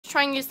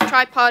try and use the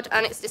tripod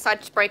and it's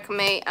decided to break on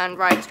me, and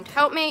Ryan's going to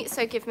help me,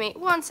 so give me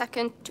 1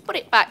 second to put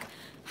it back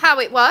how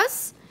it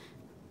was.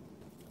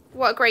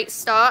 What a great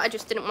start. I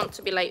just didn't want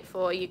to be late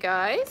for you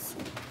guys.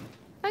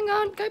 Hang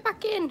on, go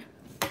back in.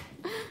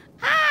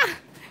 Ah!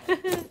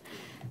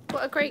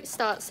 What a great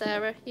start,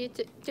 Sarah. You're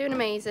doing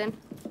amazing.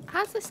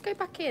 How's this? Go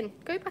back in.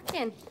 Go back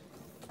in.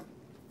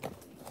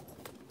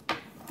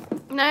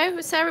 No,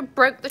 Sarah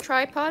broke the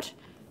tripod.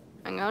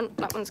 Hang on,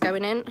 that one's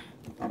going in.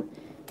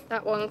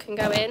 That one can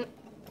go in.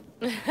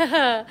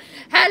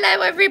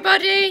 Hello,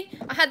 everybody.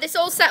 I had this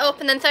all set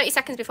up and then 30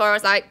 seconds before I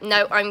was like,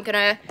 no, I'm going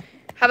to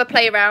have a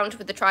play around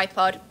with the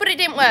tripod. But it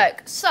didn't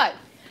work. So,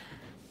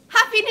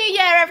 Happy New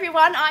Year,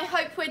 everyone. I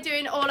hope we're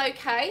doing all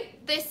okay.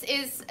 This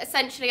is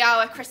essentially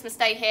our Christmas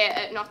day here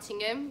at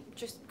Nottingham,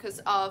 just because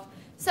of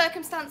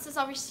circumstances,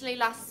 obviously,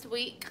 last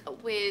week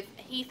with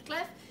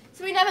Heathcliffe.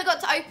 So we never got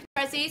to open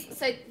Pressies,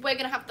 so we're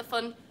going to have the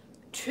fun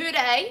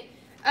today.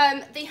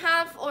 They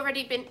have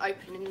already been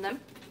opening them.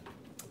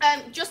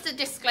 Just a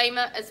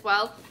disclaimer as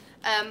well.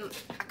 I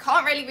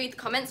can't really read the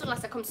comments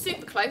unless I come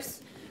super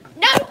close.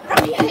 No,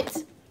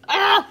 Riot!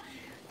 Ah!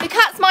 The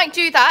cats might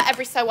do that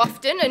every so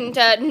often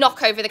and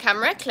knock over the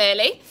camera,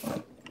 clearly.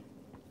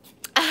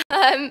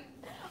 I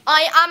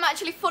am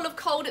actually full of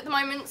cold at the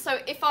moment, so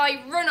if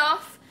I run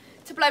off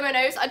to blow my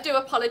nose, I do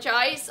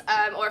apologise,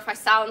 or if I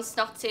sound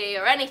snotty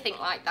or anything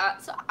like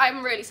that, so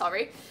I'm really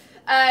sorry.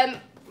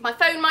 My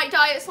phone might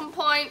die at some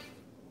point.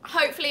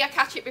 Hopefully I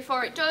catch it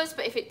before it does,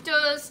 but if it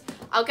does,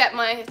 I'll get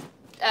my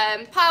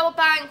power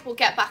bank, we'll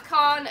get back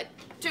on. I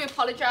do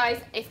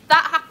apologise if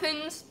that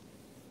happens.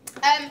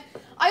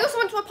 I also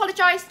want to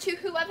apologise to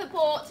whoever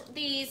bought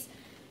these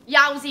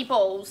Yowzy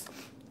balls.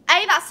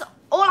 That's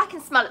all I can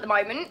smell at the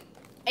moment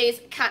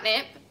is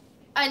catnip,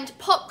 and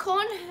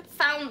Popcorn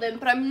found them,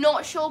 but I'm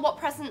not sure what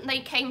present they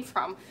came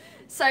from.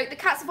 So the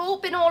cats have all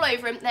been all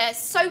over them. They're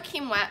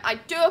soaking wet. I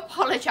do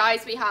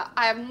apologise.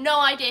 I have no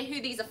idea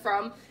who these are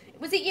from.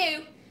 Was it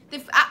you?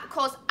 They've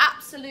caused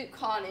absolute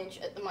carnage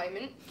at the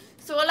moment.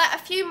 So I'll let a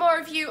few more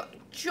of you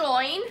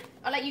join.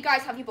 I'll let you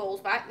guys have your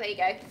balls back. There you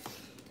go.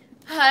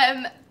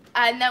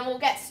 And then we'll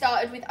get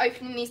started with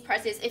opening these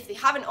Pressies if they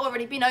haven't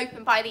already been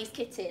opened by these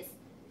kitties.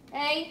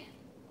 Hey?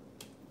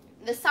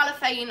 The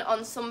cellophane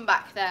on some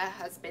back there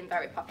has been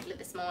very popular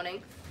this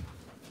morning.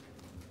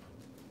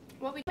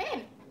 What are we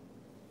doing?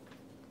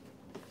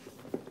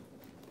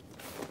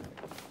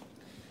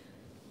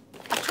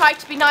 I've tried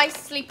to be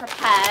nicely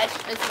prepared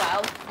as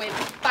well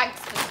with bags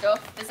for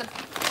stuff. There's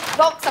a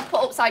box I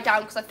put upside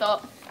down because I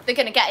thought they're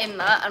going to get in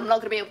there and I'm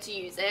not going to be able to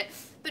use it.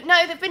 But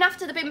no, they've been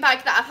after the bin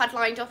bag that I've had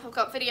lined up. I've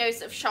got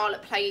videos of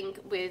Charlotte playing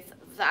with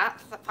that,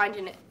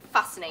 finding it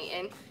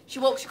fascinating. She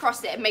walked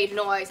across it and made a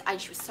noise and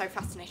she was so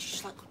fascinated.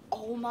 She's like,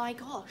 oh my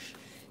gosh,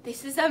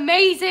 this is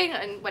amazing,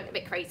 and went a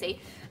bit crazy.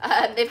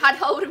 They've had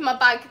hold of my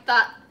bag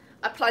that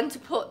I plan to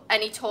put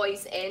any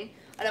toys in.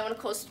 I don't want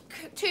to cause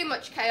too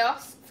much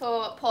chaos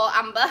for poor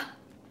Amber.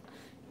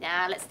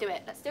 Nah, let's do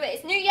it. Let's do it.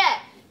 It's New Year.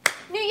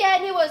 New Year,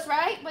 new us,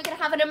 right? We're going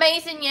to have an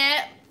amazing year.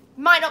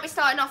 Might not be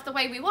starting off the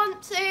way we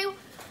want to,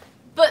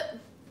 but,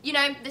 you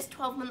know, there's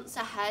 12 months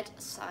ahead,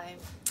 so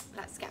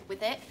let's get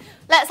with it.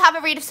 Let's have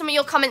a read of some of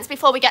your comments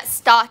before we get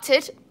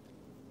started.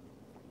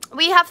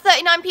 We have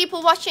 39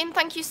 people watching.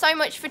 Thank you so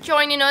much for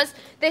joining us.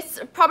 This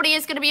probably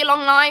is going to be a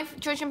long live,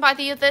 judging by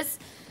the others.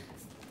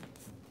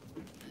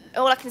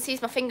 All I can see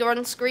is my finger on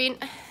the screen.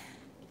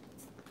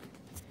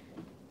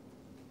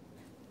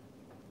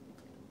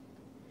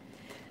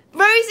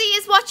 Rosie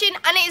is watching,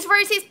 and it is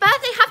Rosie's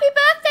birthday. Happy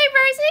birthday,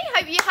 Rosie.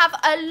 Hope you have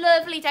a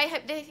lovely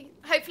day.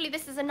 Hopefully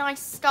this is a nice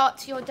start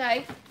to your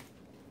day.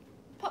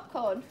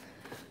 Popcorn.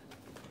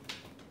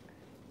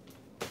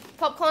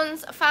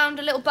 Popcorn's found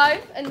a little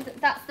bone, and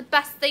that's the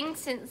best thing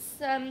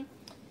since I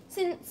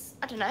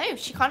don't know,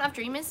 she can't have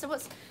dreamers, so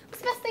what's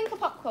the best thing for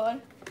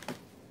Popcorn?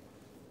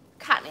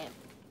 Catnip.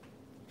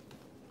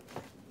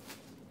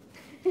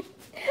 Are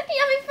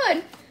you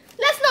having fun?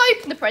 Let's not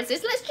open the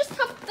Pressies. Let's just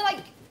have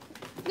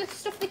the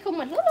stuff they come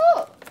with.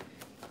 Look.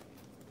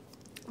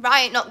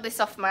 Right, knock this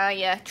off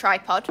my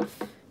tripod.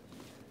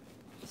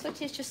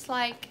 Such is just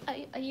like,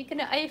 are you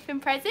gonna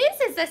open Pressies?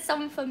 Is there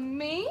some for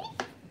me?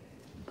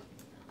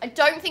 I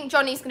don't think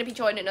Johnny's going to be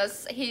joining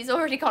us. He's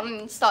already gone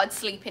and started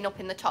sleeping up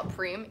in the top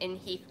room in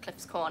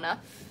Heathcliffe's corner.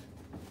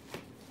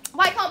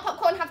 Why can't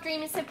Popcorn have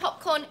dreamers? So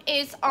Popcorn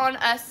is on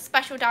a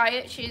special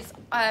diet. She's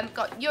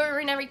got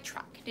urinary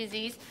tract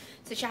disease,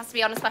 so she has to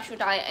be on a special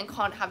diet and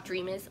can't have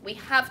dreamers. We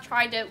have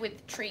tried her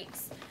with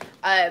treats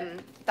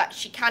that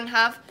she can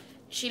have.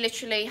 She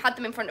literally had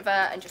them in front of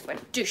her and just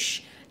went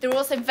douche. They're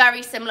also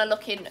very similar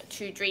looking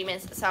to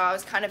dreamers, so I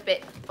was kind of a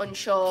bit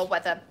unsure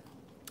whether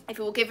if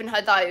we were giving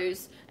her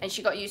those and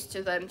she got used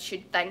to them,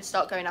 she'd then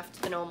start going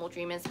after the normal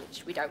dreamers,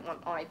 which we don't want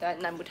either,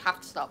 and then we'd have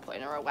to start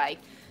putting her away.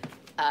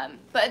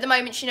 But at the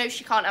moment, she knows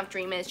she can't have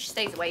dreamers. She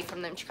stays away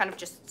from them. She kind of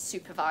just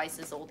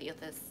supervises all the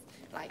others.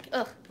 Like,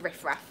 ugh,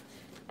 riff-raff.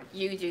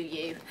 You do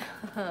you.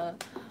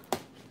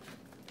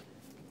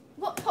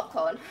 What,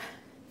 Popcorn?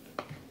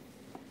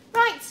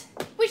 Right,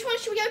 which one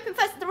should we open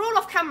first? They're all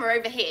off camera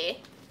over here.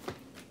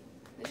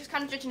 They're just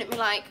kind of judging at me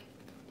like,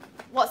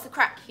 what's the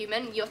crack,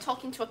 human? You're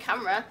talking to a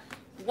camera.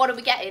 What are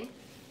we getting?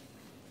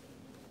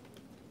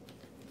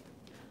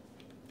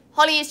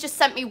 Holly has just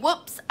sent me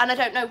whoops, and I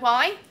don't know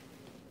why.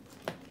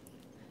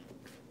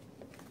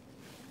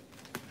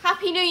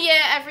 Happy New Year,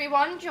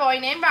 everyone.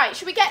 Join in. Right,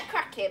 should we get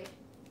cracking?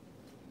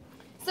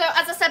 So,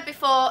 as I said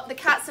before, the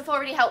cats have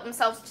already helped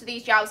themselves to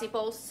these Jowsy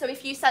balls. So,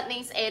 if you sent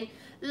these in,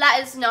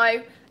 let us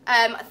know.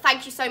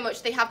 Thank you so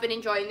much. They have been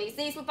enjoying these.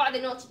 These were by the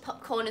Naughty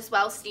Popcorn as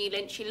well,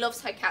 stealing. She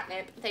loves her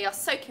catnip. They are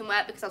soaking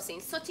wet because I've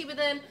seen Sooty with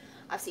them.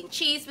 I've seen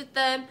Cheese with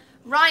them.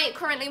 Riot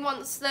currently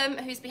wants them,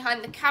 who's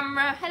behind the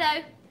camera.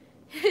 Hello.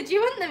 Do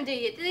you want them, do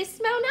you? Do they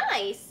smell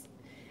nice?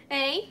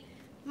 Hey?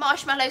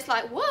 Marshmallow's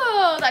like,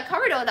 whoa, that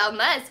corridor down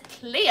there is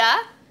clear.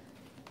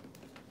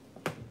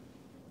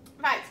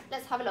 Right,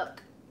 let's have a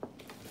look.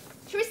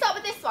 Should we start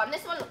with this one?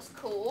 This one looks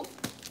cool.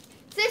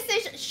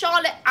 This is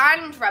Charlotte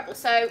and Rebel.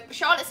 So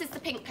Charlotte's is the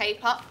pink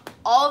paper,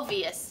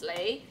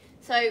 obviously.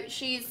 So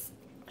she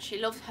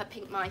loves her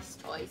pink mice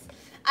toys.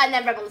 And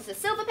then Rebel is the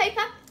silver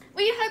paper.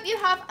 We hope you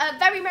have a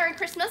very Merry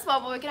Christmas.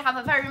 Well, we're going to have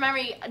a very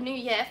Merry New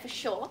Year for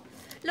sure.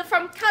 Love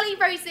from Callie,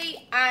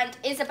 Rosie and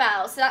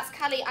Isabel. So that's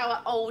Callie,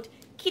 our old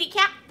kitty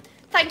cat.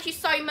 Thank you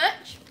so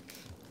much.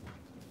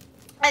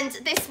 And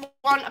this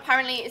one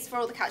apparently is for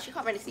all the cats. You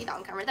can't really see that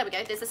on camera. There we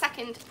go. There's a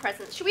second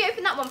present. Should we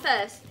open that one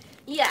first?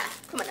 Yeah.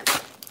 Come on then.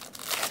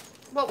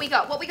 What we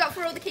got? What we got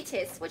for all the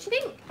kitties? What do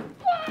you think?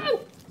 Whoa!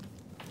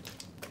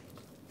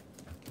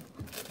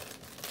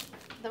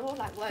 They're all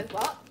like, whoa,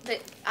 what?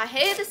 I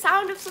hear the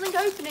sound of something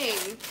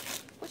opening.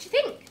 What do you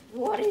think?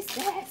 What is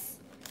this?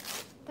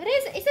 What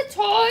is it? It's a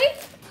toy.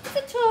 It's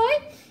a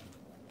toy.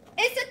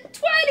 It's a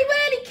twirly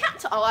whirly cat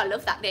toy. Oh, I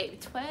love that name.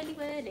 Twirly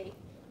whirly.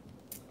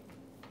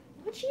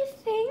 What do you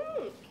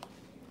think?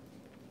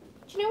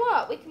 Do you know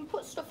what? We can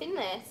put stuff in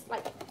this.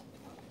 Like,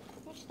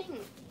 what do you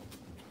think?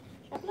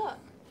 Should I have a look?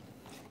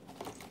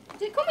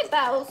 Does it come with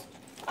bells?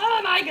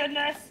 Oh my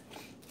goodness.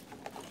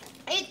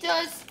 It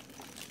does.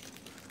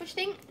 What do you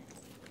think?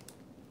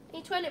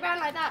 You twirl it around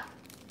like that.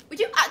 We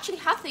do actually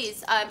have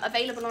these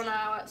available on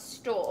our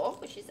store,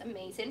 which is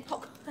amazing.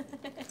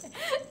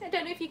 I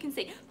don't know if you can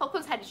see.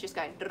 Popcorn's head is just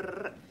going.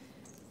 Drrr.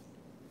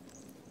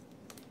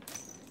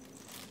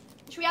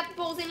 Should we add the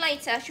balls in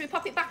later? Should we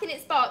pop it back in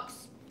its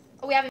box?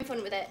 Or are we having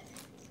fun with it?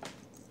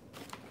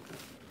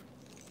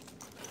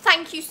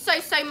 Thank you so,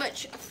 so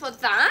much for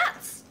that.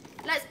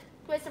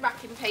 Where's the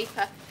wrapping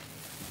paper?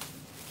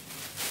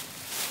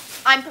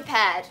 I'm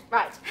prepared.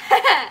 Right.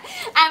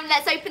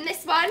 Let's open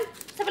this one.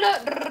 Let's have a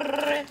look.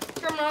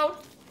 Drum roll.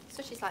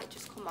 So she's like,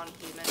 just come on,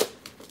 human.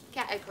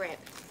 Get a grip.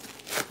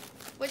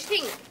 What do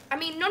you think? I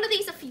mean, none of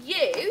these are for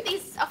you.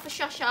 These are for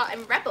Shasha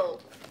and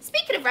Rebel.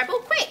 Speaking of Rebel,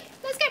 quick.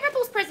 Let's get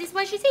Rebel's prezzies.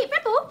 Where's she see?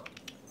 Rebel.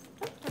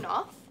 Oh, turn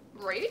off.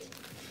 Rude.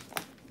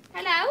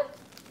 Hello.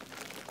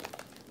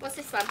 What's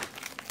this one?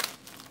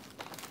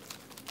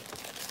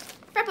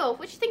 Rebel,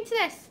 what do you think to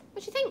this?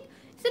 What do you think?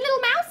 It's a little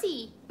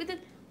mousey with a...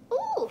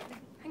 Ooh.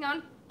 Hang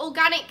on.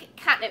 Organic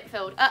catnip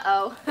filled.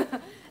 Uh-oh.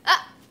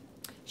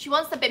 She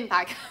wants the bin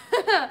bag.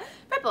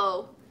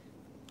 Rebel.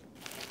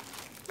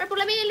 Rebel,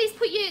 let me at least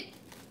put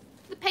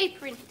the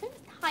paper in. Don't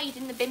hide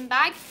in the bin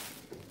bag.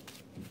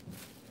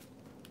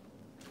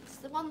 It's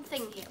the one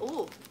thing here.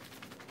 Oh.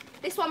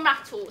 This one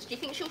rattles. Do you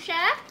think she'll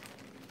share?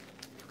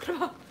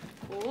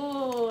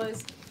 Oh.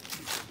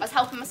 I was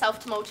helping myself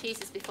to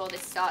Maltesers before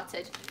this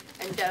started.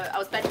 And I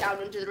was bent down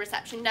under the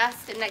reception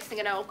desk. And next thing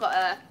I know, I've got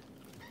a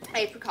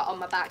apricot on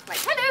my back, like,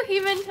 hello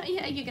human,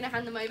 are you gonna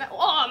hand them over?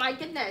 Oh my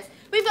goodness,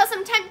 we've got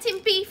some tempting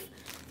beef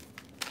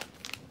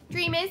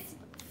dreamies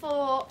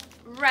for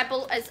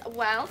Rebel as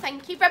well.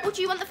 Thank you. Rebel,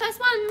 do you want the first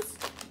ones?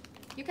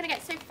 You're gonna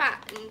get so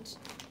fat and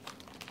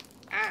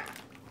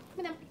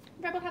come on,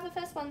 Rebel, have the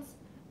first ones.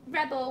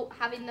 Rebel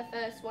having the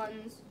first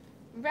ones.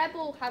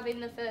 Rebel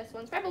having the first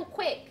ones. Rebel,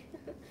 quick.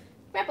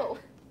 Rebel,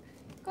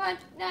 go on.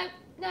 No,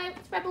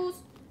 it's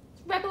Rebels.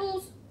 It's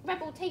Rebels.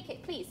 Rebel, take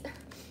it, please.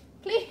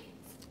 Please.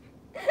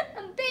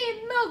 I'm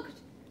being mugged.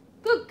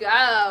 Good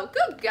girl.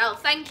 Good girl.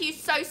 Thank you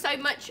so, so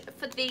much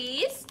for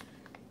these.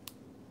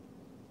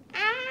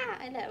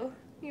 Hello.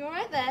 You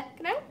alright there?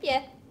 Can I help you?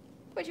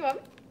 What do you want?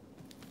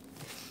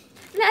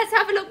 Let's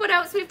have a look what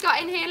else we've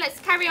got in here. Let's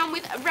carry on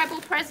with Rebel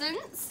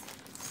presents.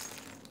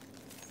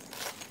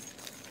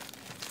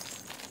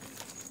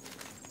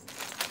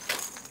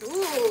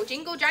 Ooh,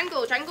 jingle,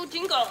 jangle, jangle,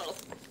 jingle.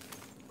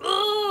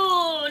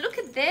 Ooh, look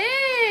at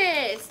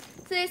this.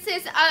 So this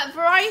is a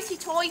variety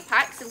toy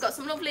pack. So we've got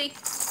some lovely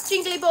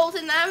jingly balls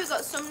in there. We've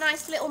got some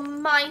nice little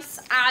mice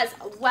as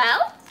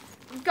well.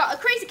 We've got a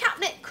crazy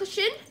catnip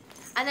cushion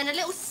and then a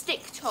little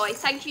stick toy.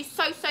 Thank you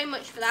so, so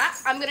much for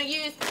that. I'm going to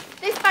use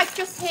this bag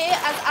just here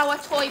as our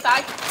toy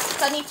bag.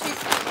 So I need to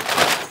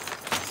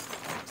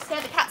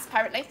scare the cats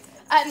apparently.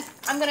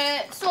 I'm going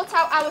to sort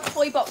out our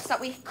toy box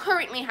that we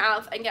currently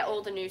have and get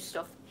all the new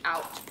stuff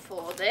out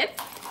for them.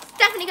 It's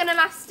definitely going to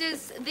last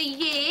us the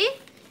year,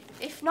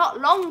 if not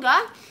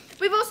longer.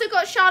 We've also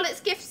got Charlotte's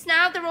gifts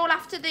now. They're all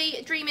after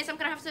the Dreamies. I'm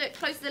going to have to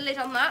close the lid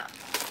on that.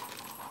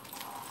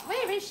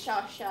 Where is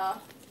Shasha?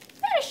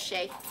 Where is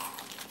she?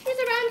 She was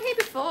around here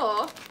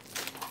before.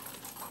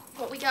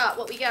 What we got?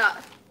 What we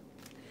got?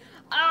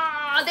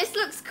 Ah, this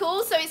looks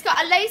cool. So it's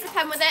got a laser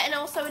pen with it and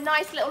also a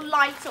nice little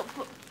light up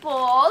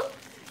ball.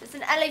 It's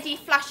an LED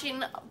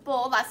flashing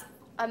ball. That's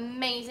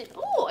amazing.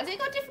 Oh, has it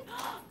got different?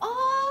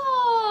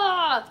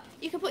 Oh,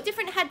 you can put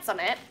different heads on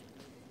it.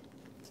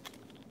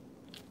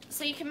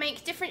 So you can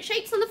make different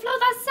shapes on the floor.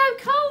 That's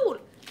so cool.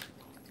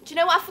 Do you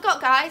know what I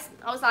forgot, guys?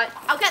 I was like,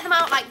 I'll get them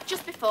out like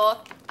just before.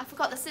 I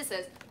forgot the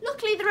scissors.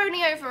 Luckily, they're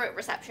only over at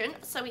reception,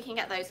 so we can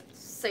get those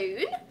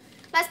soon.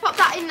 Let's pop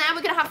that in there.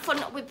 We're going to have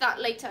fun with that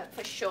later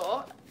for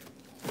sure.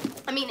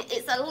 I mean,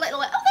 it's a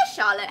little... Oh, there's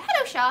Charlotte.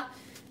 Hello, Char.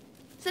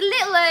 It's a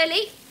little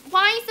early.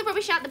 Why is the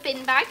rubbish out the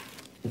bin bag?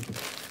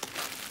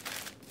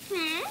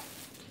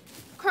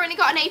 Currently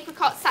got an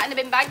apricot sat in the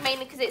bin bag,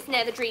 mainly because it's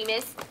near the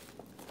Dreamies.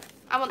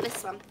 I want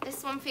this one.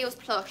 This one feels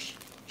plush.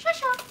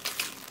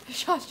 Shasha.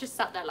 Char's just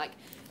sat there like,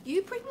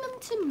 you bring them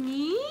to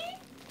me?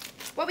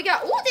 What we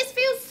got? Oh, this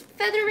feels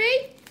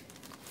feathery.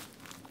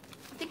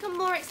 I think I'm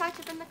more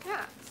excited than the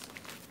cats.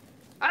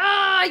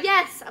 Ah,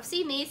 yes, I've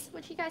seen these.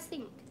 What do you guys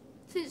think?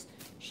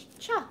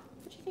 Char,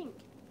 what do you think?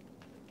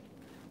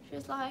 She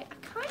was like, I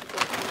kind of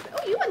want it.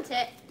 Oh, you want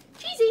it?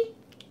 Cheesy.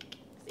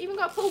 It's even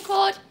got a pull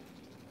cord.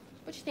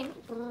 What do you think?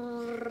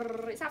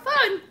 Is that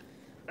fun?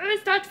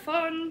 Is that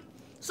fun?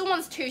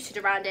 Someone's tooted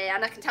around here,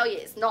 and I can tell you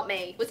it's not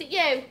me. Was it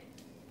you?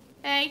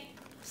 Hey,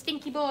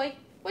 stinky boy.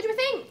 What do we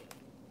think?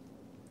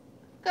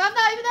 Go have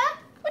that over there?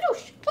 Oh,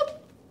 oh,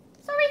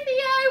 sorry,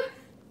 Theo.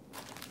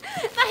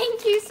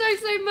 Thank you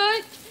so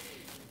much.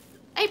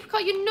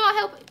 Apricot, you're not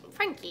helping.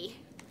 Frankie.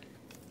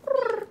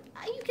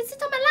 You can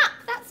sit on my lap.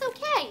 That's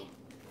okay.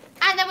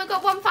 And then we've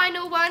got one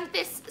final one.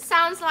 This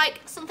sounds like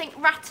something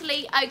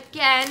rattly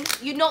again.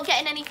 You're not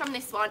getting any from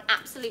this one.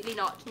 Absolutely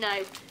not.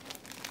 No.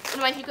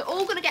 Otherwise, you're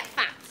all going to get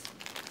fat.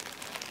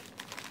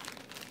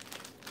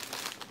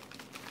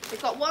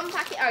 We've got one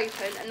packet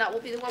open, and that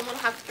will be the one we'll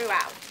have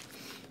throughout.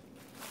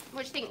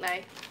 What do you think,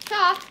 though?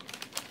 Char,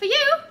 for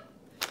you,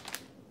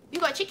 you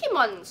got chicken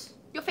ones.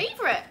 Your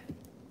favourite.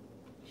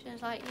 She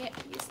was like, yeah,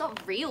 it's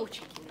not real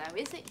chicken, though,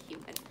 is it,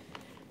 human?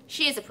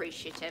 She is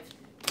appreciative.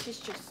 She's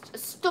just a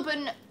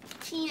stubborn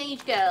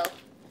teenage girl.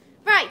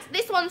 Right,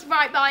 this one's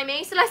right by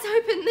me, so let's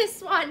open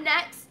this one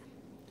next.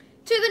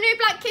 To the new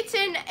black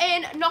kitten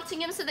in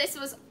Nottingham. So this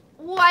was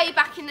way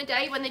back in the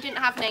day when they didn't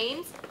have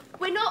names.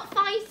 We're not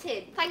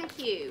fighting, thank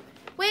you.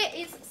 Where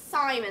is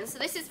Simon? So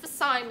this is for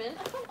Simon.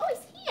 Oh,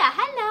 it's here,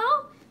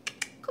 hello.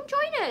 Come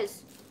join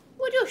us.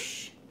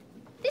 Whoosh.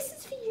 This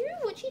is for you,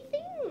 what do you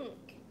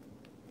think?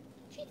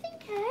 What do you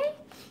think, eh?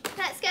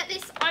 Let's get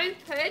this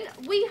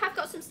open. We have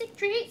got some sick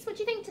treats. What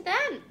do you think to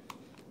them?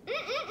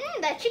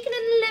 They're chicken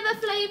and liver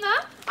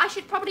flavour. I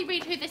should probably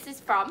read who this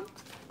is from.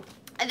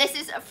 And this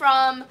is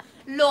from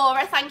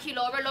Laura. Thank you,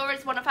 Laura. Laura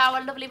is one of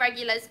our lovely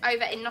regulars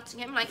over in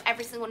Nottingham. Like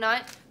every single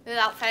night,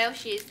 without fail,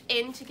 she is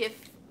in to give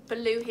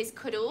Baloo his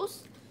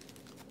cuddles.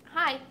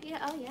 Hi.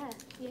 Yeah. Oh, yeah.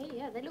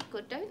 Yeah. They look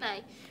good, don't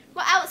they?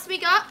 What else we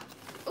got?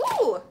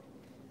 Ooh.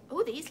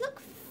 Oh, these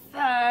look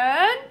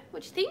fun.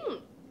 What do you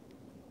think?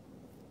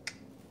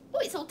 Oh,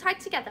 it's all tied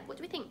together. What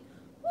do we think?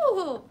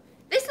 Ooh.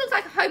 This looks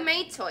like a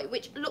homemade toy,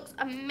 which looks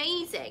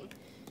amazing.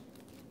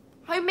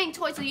 Homemade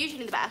toys are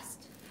usually the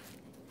best.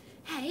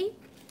 Hey,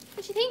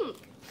 what do you think?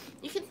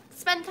 You can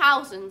spend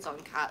thousands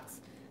on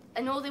cats,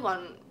 and all they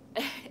want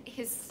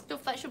is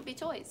stuff that shouldn't be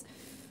toys.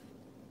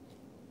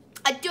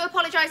 I do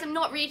apologise, I'm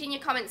not reading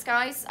your comments,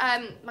 guys.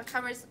 My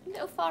camera's a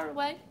little far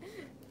away.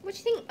 What do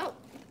you think? Oh,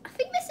 I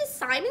think this is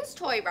Simon's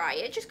toy,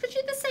 right? Just because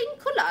you're the same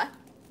colour.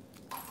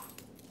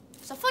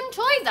 It's a fun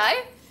toy,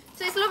 though.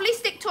 So it's a lovely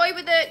stick toy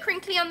with a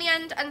crinkly on the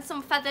end and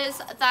some feathers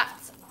that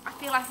I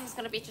feel like is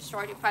going to be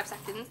destroyed in 5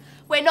 seconds.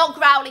 We're not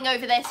growling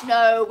over this,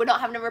 no. We're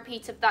not having a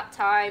repeat of that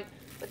time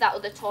with that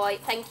other toy.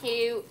 Thank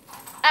you.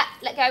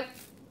 Let go.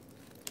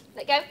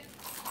 Let go.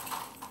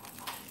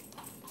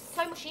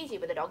 So much easier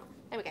with a dog.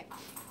 There we go.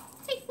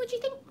 Hey, what do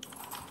you think?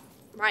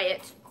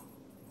 Riot.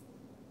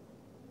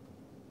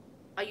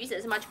 I'll use it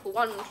as a magical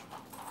wand.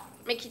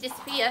 Make you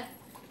disappear.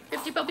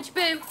 Bibbidi bobbidi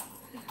boo.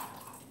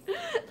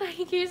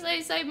 Thank you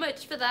so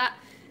much for that.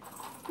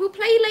 We'll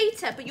play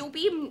later, but you'll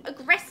be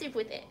aggressive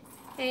with it.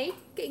 Okay?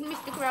 Getting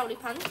Mr. Growly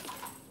Pants.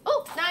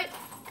 Oh, no.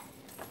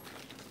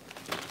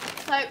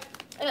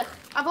 So,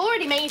 I've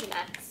already made a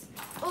mess.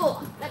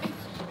 Oh, let me...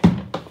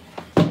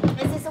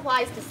 Is this a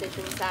wise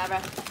decision,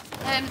 Sarah?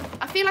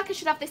 I feel like I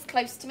should have this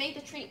close to me,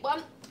 the treat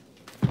one.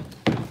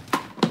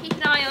 Keep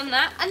an eye on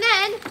that. And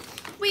then,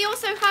 we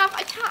also have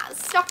a cat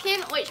stocking,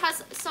 which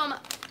has some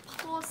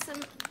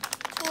awesome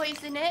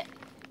toys in it.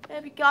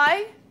 There we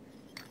go.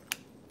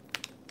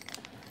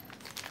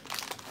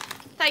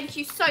 Thank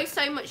you so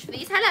much for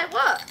these. Hello,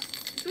 what?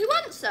 Do we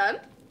want some?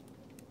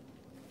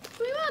 What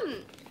do we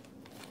want?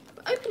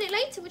 We'll open it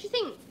later. What do you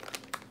think?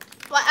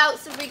 What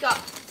else have we got?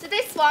 So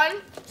this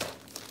one,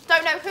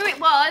 don't know who it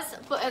was,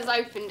 but has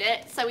opened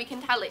it, so we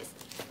can tell it's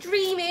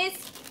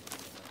Dreamies.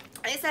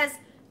 It says,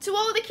 to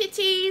all the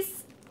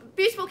kitties,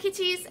 beautiful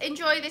kitties,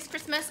 enjoy this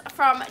Christmas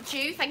from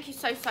Jew. Thank you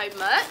so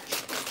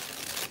much.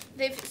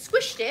 They've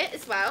squished it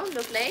as well,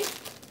 lovely.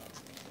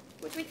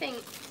 What do we think?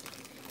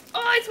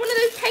 Oh, it's one of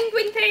those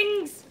penguin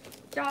things.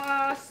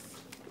 Yes.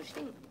 What do you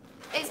think?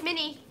 It's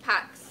mini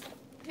packs.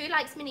 Who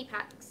likes mini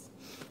packs?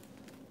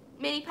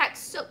 Mini packs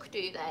suck,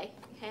 do they?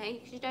 Okay,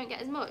 because you don't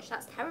get as much.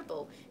 That's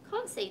terrible.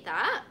 Can't say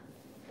that.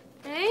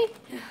 Hey?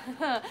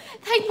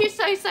 Thank you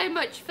so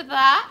much for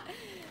that.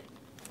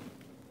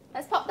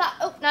 Let's pop that.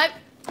 Oh, no.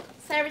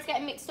 Sarah's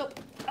getting mixed up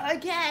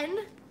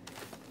again.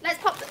 Let's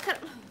pop the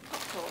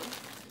popcorn.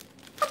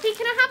 Poppy,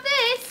 can I have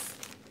this?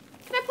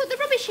 Can I put the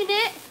rubbish in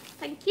it?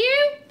 Thank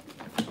you.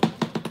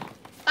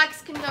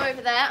 Bags can go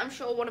over there. I'm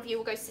sure one of you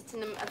will go sit in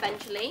them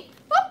eventually.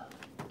 Oh,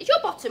 is your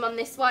bottom on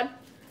this one?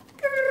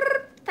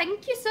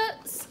 Thank you,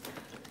 sirs.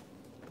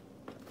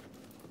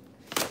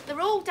 They're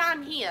all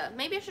down here.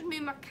 Maybe I should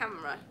move my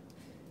camera.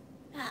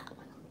 Ah,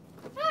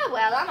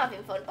 well, I'm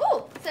having fun.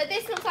 Oh, so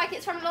this looks like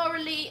it's from Laura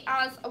Lee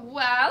as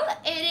well.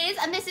 It is,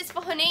 and this is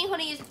for Honey.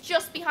 Honey is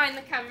just behind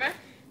the camera.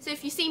 So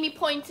if you see me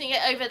pointing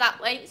it over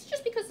that way, it's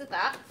just because of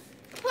that.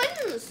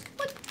 Puns.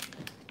 What?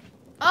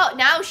 Oh,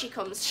 now she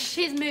comes.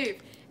 She's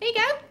moved. There you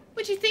go.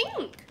 What do you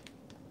think?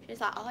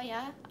 She's like, oh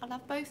yeah, I'll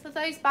have both of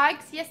those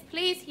bags. Yes,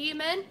 please,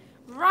 human.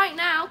 Right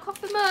now, cough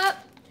them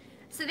up.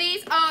 So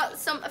these are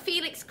some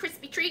Felix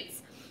crispy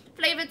treats,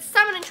 flavoured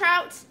salmon and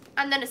trout,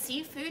 and then a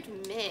seafood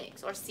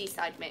mix, or a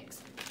seaside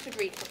mix. Should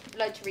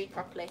learn to read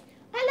properly.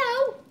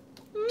 Hello.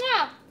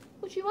 Mwah.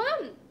 What do you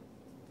want?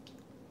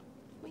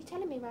 What are you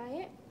telling me,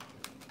 Riot?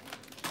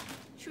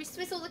 Should we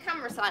swizzle the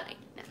camera slightly?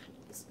 No.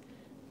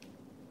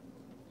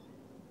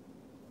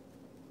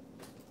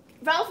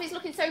 Ralph is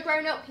looking so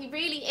grown up. He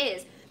really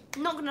is.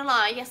 I'm not gonna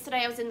lie,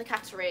 yesterday I was in the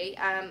cattery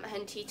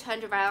and he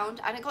turned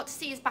around and I got to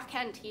see his back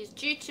end. He's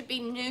due to be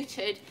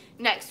neutered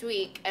next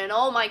week, and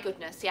oh my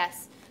goodness,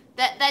 yes.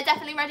 They're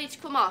definitely ready to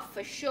come off,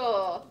 for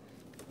sure.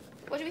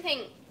 What do we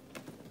think?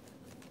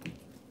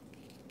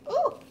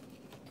 Ooh,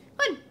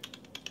 fun.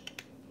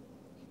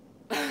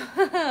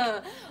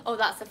 Oh,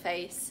 that's a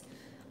face.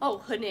 Oh,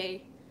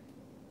 Honey.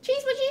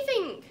 Cheese, what do you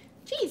think?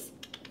 Cheese,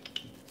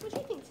 what do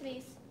you think to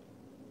these?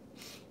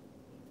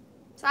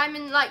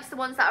 Simon likes the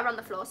ones that are on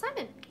the floor.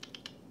 Simon.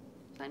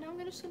 So now I'm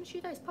just going to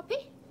shoot those.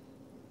 Poppy.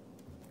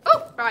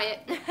 Oh, Riot.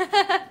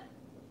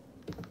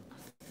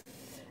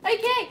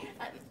 Okay.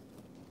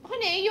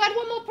 Honey, you had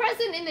one more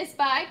present in this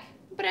bag.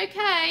 But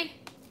okay.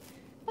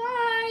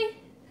 Bye.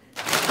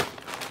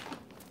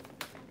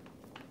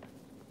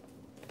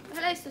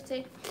 Hello,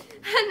 Sooty.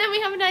 And then we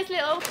have a nice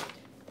little,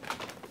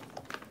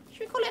 should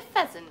we call it a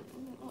pheasant?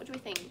 What do we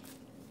think?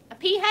 A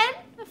peahen?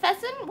 A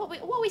pheasant?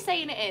 What are we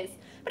saying it is?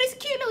 But it's a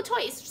cute little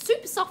toy. It's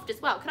super soft as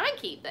well. Can I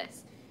keep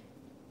this?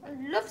 I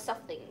love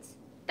soft things.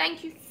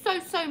 Thank you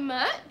so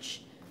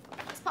much.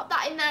 Let's pop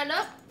that in there,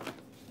 look.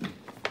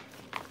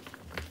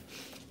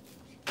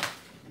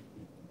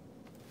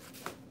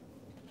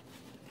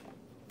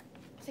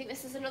 I think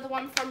this is another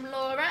one from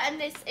Laura, and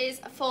this is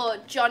for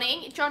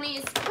Johnny. Johnny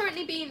is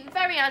currently being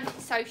very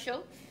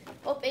antisocial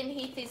up in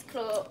Heathy's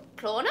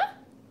corner.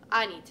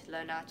 I need to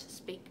learn how to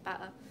speak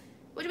better.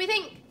 What do we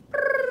think?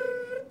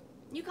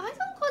 You guys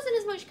aren't causing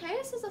as much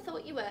chaos as I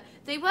thought you were.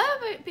 They were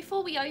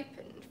before we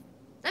opened.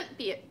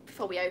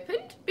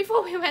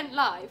 Before we went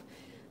live.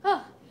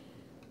 Oh,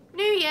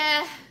 New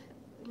Year,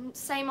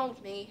 same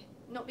old me,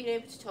 not being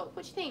able to talk.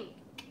 What do you think?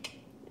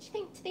 What do you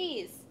think to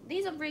these?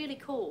 These are really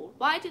cool.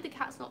 Why do the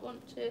cats not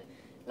want to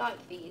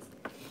like these?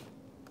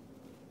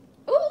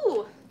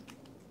 Ooh!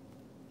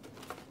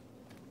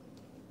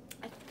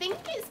 I think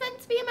it's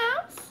meant to be a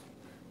mouse.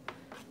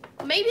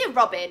 Maybe a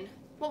robin.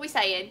 What are we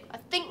saying? I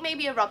think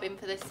maybe a robin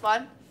for this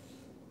one.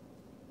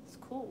 It's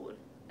cool.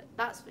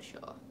 That's for sure.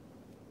 What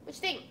do you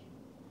think?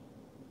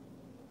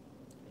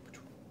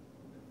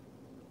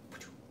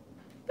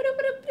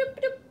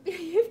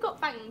 You've got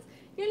fangs.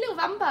 You're a little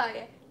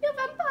vampire. You're a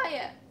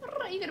vampire.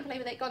 You're going to play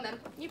with it. Go on then.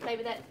 You play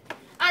with it.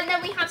 And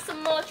then we have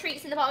some more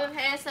treats in the bottom of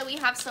here. So we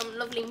have some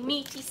lovely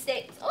meaty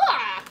sticks.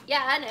 Oh,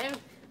 yeah, I know.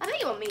 I know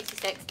you want meaty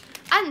sticks.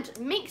 And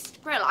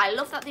mixed grill. I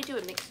love that they do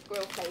a mixed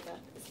grill flavour.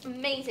 It's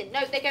amazing.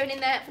 No, they're going in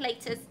there for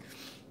later.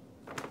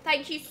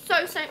 Thank you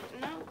so.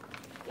 No,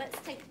 let's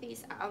take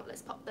these out.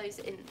 Let's pop those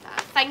in there.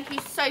 Thank you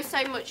so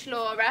much,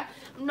 Laura.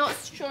 I'm not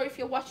sure if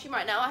you're watching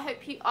right now. I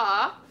hope you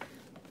are.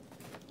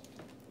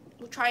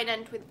 We'll try and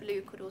end with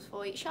blue cuddles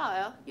for you.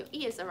 Shire, your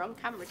ears are on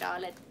camera,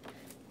 darling.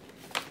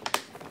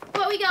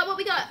 What we got? What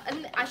we got?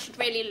 And I should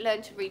really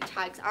learn to read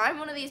tags. I'm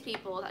one of these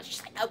people that's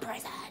just like, no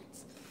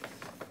presents.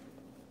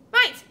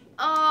 Right.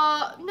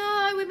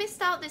 No, we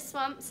missed out this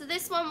one. So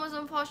this one was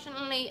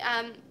unfortunately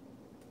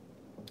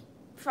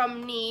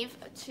from Neve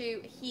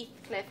to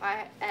Heathcliff.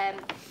 I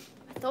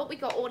thought we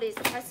got all his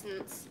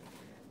presents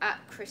at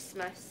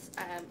Christmas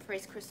for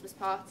his Christmas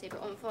party,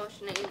 but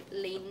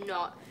unfortunately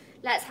not.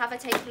 Let's have a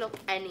take a look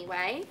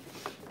anyway.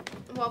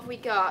 What have we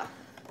got?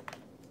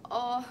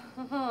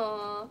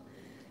 Oh,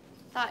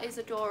 that is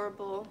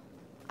adorable.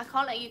 I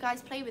can't let you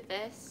guys play with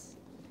this.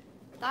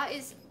 That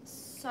is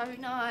so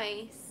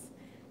nice.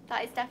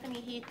 That is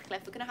definitely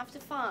Heathcliff. We're going to have to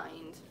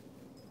find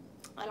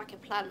like a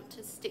plant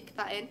to stick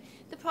that in.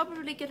 They're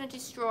probably going to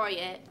destroy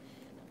it,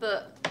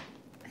 but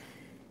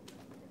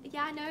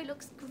Yeah, I know, it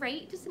looks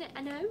great, doesn't it?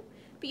 I know.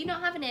 But you're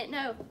not having it.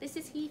 No, this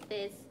is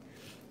Heathy's.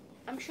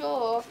 I'm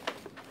sure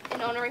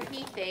in honour of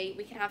Heathy,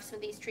 we can have some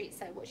of these treats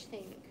though. What do you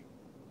think?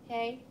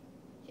 Okay?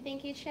 Do you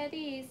think he'd share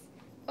these?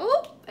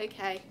 Oh,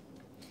 okay.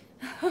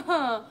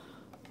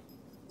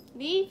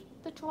 Leave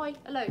the toy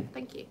alone.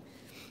 Thank you.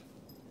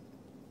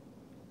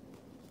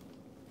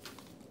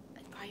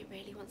 Brian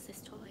really wants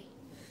this toy.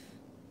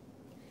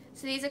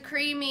 So these are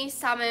creamy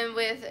salmon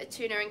with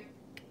tuna and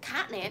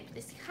catnip.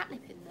 There's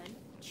catnip in them.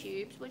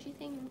 Tubes. What do you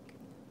think?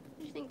 What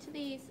do you think to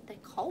these? They're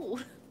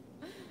cold.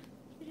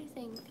 What do you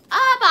think?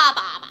 Ah, ba,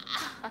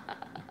 ba, ba.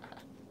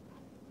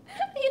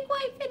 Are you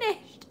quite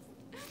finished?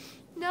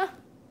 No.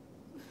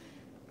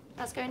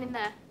 That's going in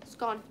there. It's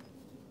gone.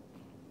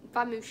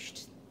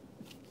 Vamooshed.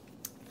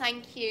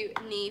 Thank you,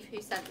 Neve,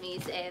 who sent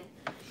these in.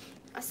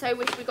 I so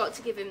wish we got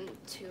to give him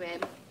to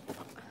him.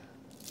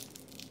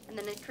 And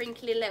then a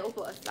crinkly little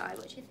butterfly.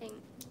 What do you think?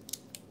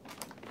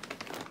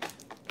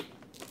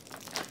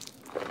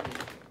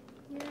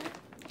 Yeah.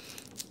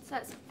 So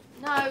that's,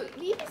 no,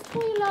 leave his toy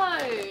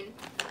alone.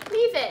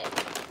 Leave it.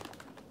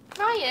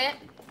 Try it.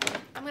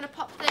 I'm going to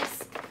pop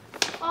this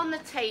on the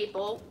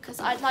table because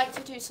I'd like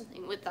to do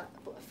something with that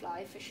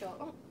butterfly for sure.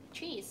 Oh,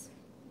 cheese.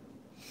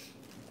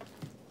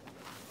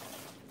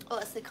 Oh,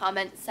 that's the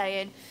comment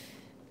saying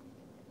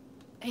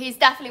he's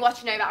definitely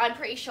watching over. I'm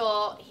pretty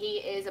sure he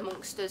is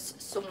amongst us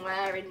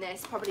somewhere in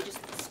this, probably just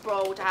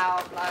sprawled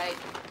out like,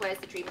 where's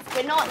the dreamers?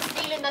 We're not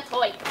stealing the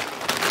toy.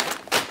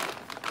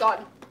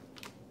 Gone.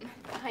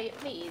 Hiya,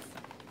 please.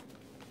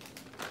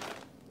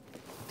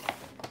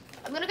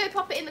 I'm gonna go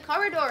pop it in the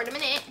corridor in a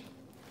minute.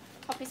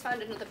 Poppy's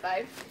found another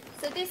bow.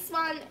 So this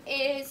one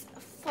is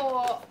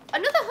for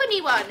another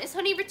honey one. Is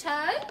honey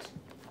returned?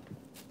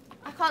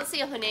 I can't see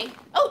a honey.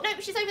 Oh no,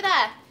 she's over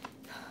there.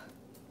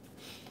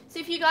 So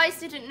if you guys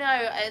didn't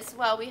know as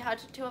well, we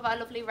had two of our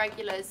lovely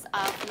regulars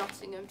from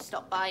Nottingham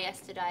stop by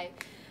yesterday,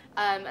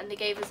 and they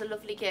gave us a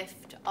lovely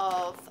gift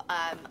of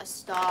a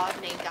star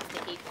named after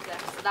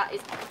Heathcliffe. So that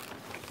is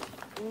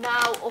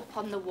now up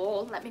on the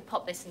wall. Let me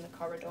pop this in the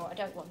corridor. I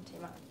don't want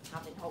him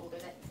having hold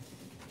of it.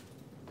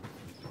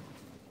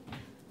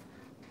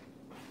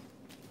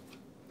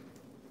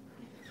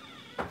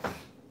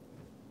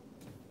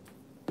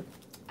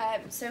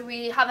 So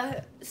we have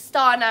a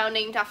star now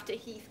named after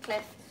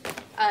Heathcliff.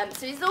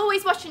 So he's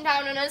always watching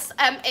down on us.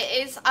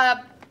 It is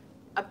a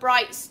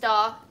bright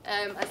star,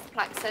 as the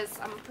plaque says.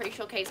 I'm pretty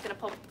sure Kate's going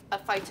to pop a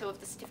photo of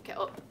the certificate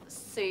up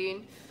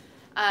soon.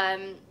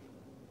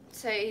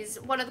 So he's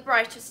one of the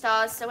brightest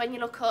stars. So when you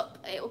look up,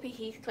 it will be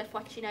Heathcliff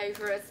watching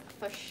over us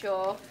for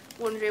sure.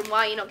 Wondering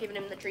why you're not giving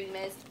him the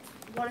dreamers.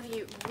 One of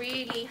you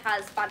really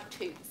has bad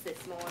toots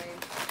this morning.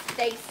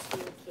 Stay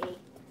sneaky.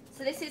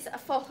 So this is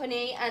for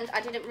honey, and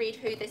I didn't read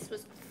who this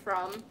was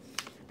from.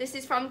 This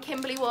is from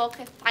Kimberly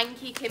Walker.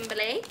 Thank you,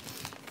 Kimberly.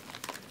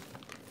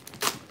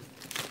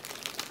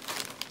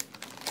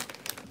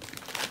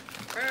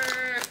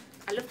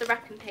 I love the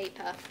wrapping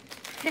paper.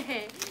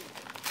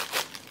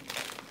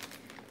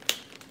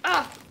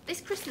 Oh,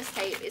 this Christmas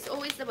tape is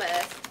always the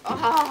worst.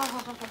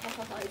 Oh,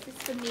 is this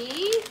for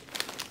me?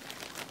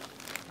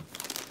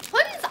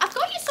 Huns, I've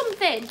got you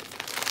something.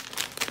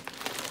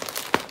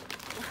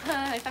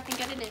 If I can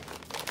get in it.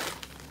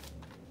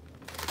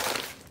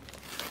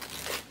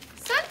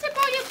 Santa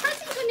brought your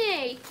present,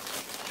 honey.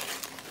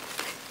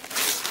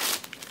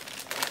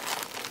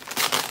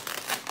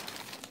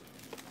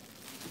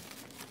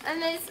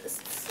 And there's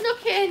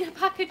snuck in a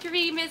pack of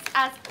Dreamers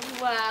as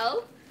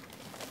well.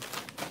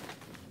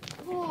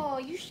 Oh,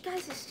 you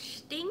guys are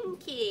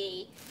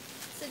stinky.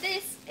 So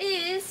this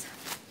is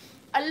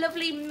a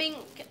lovely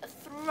mink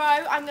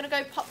throw. I'm going to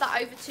go pop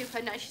that over to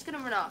her now. She's going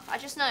to run off. I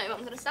just know. I'm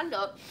going to stand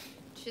up.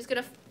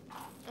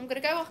 I'm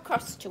going to go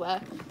across to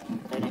her.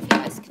 I don't know if you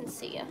guys can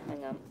see her.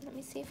 Hang on. Let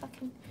me see if I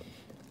can.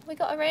 We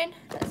got her in.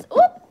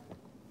 Oh!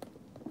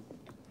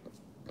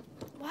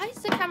 Why is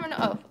the camera not?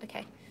 Oh,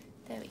 okay.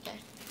 There we go.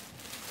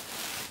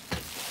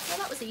 Well,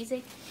 that was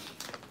easy.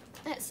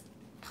 Let's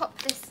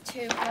pop this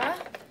to her.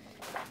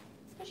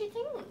 What do you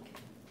think?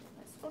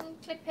 Let's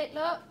unclip it,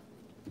 look.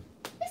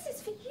 This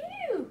is for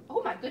you.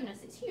 Oh my goodness,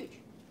 it's huge.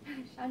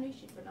 I knew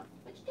she'd run off.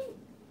 What do you think?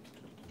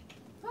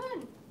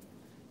 Fun.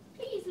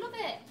 Please, love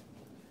it.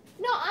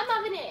 No, I'm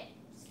having it.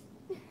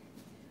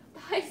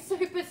 That is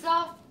super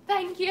soft.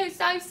 Thank you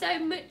so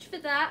much for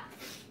that.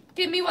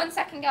 Give me 1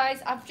 second,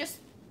 guys. I've just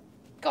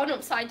gone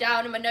upside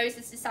down and my nose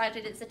has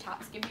decided it's a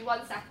tax. Give me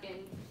 1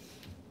 second.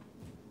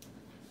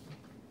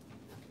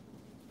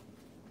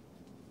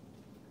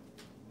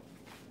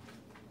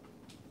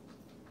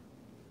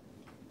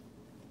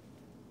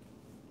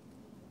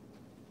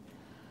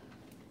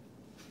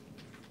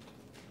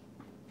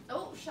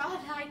 Oh, Shah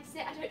likes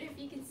it. I don't know if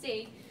you can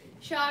see.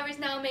 Shah is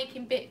now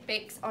making Bit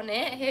Bics on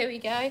it. Here we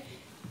go.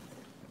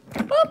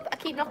 Boop. I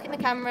keep knocking the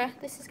camera.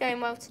 This is going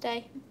well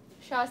today.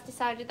 Shah's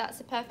decided that's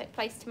a perfect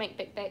place to make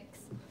Bit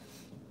Bics.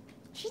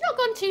 She's not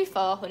gone too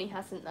far, honey,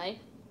 hasn't they?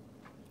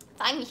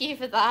 Thank you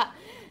for that.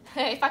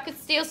 If I could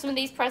steal some of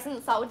these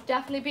presents, that would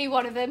definitely be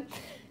one of them.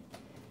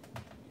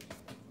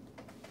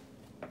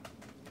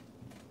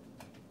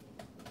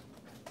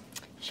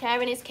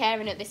 Sharing is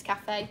caring at this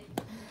cafe.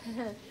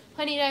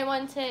 Honey, don't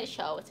want it?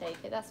 Sure, we'll take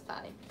it. That's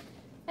fine.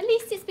 At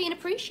least it's being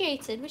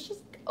appreciated, which is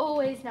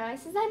always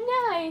nice. Is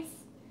that nice?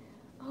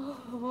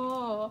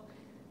 Oh,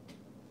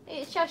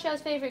 it's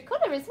Shasha's favourite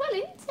colour as well,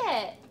 isn't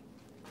it?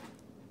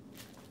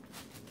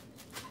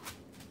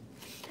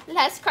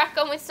 Let's crack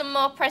on with some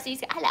more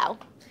Pressies. Hello.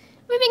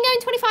 We've been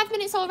going 25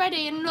 minutes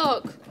already, and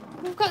look,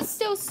 we've got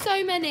still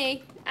so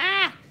many.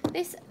 Ah,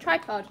 this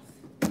tripod.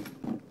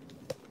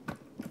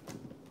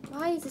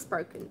 Why is this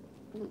broken?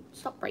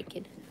 Stop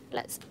breaking.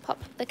 Let's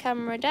pop the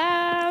camera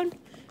down.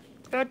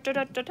 Da, da,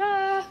 da, da,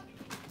 da.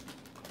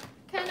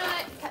 Can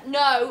I?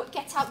 No,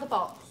 get out the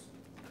box.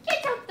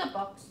 Get out the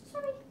box.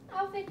 Sorry,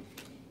 Alvin.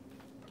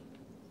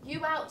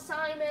 You out,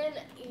 Simon.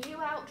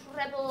 You out,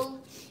 Rebel.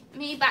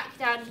 Me back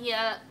down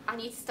here. I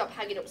need to stop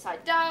hanging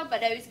upside down. My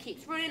nose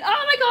keeps running.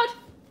 Oh my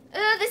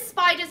god! There's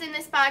spiders in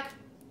this bag.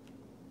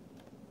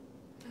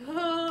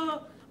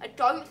 I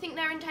don't think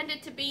they're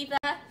intended to be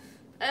there.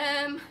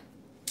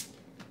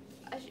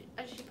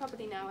 As you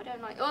probably know, I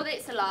don't like. Oh,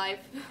 it's alive.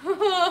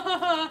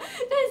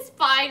 There's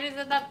spiders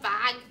in that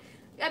bag.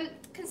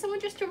 Can someone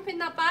just jump in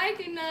that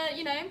bag and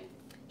you know?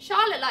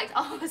 Charlotte likes.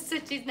 Oh,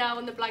 Sutty's now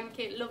on the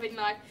blanket, loving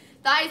life.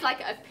 That is like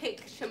a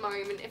picture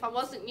moment. If I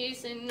wasn't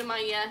using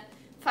my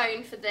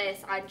phone for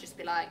this, I'd just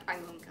be like,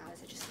 hang on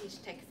guys, I just need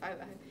to take a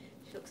photo.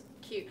 She looks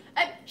cute.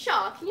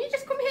 Char, can you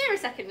just come here a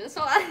second and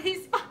sort out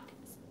these spiders?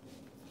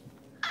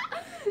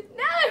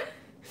 No!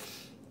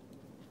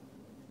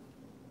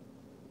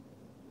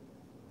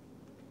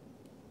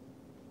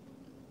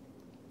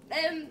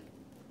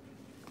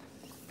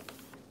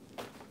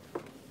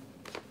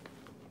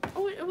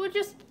 We'll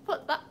just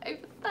put that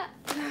over there.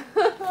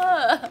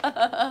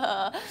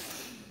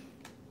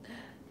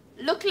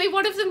 Luckily,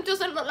 one of them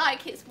doesn't look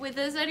like it's with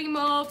us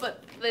anymore,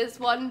 but there's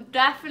one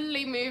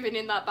definitely moving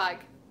in that bag.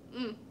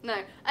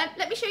 No.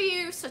 Let me show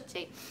you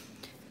Sooty.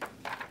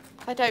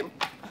 I don't...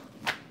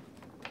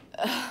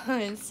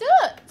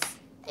 Soot!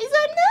 Is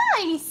that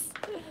nice?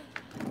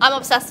 I'm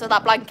obsessed with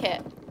that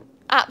blanket.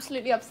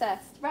 Absolutely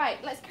obsessed. Right,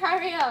 let's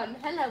carry on.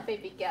 Hello,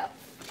 baby girl.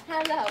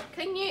 Hello.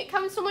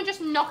 Can someone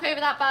just knock over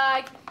that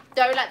bag?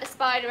 Don't let the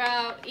spider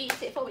out.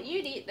 Eat it for what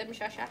you'd eat them,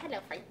 Shasha.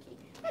 Hello, Frankie.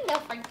 Hello,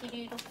 Frankie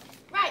Doodle.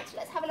 Right,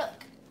 let's have a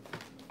look.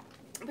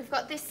 We've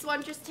got this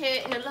one just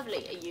here in a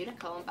lovely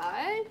unicorn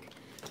bag.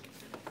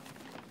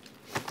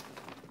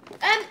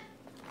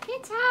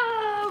 Get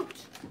out!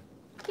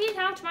 Get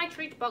out of my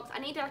treat box. I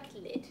need like a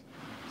lid.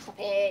 Stop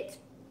it.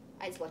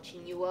 I was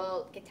watching you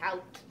all. Get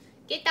out.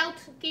 Get out.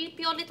 Keep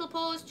your little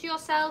paws to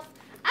yourself.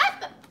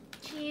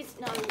 Jeez,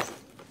 no.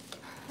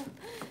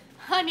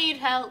 I need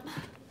help.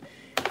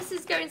 This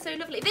is going so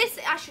lovely.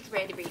 I should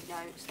really read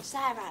notes.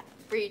 Sarah,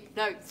 read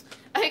notes.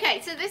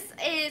 Okay, so this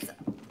is,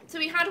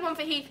 we had one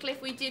for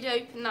Heathcliff. We did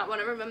open that one.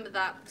 I remember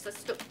that because I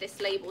stuck this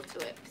label to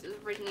it because it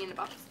was originally in the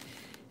box.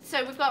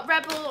 So we've got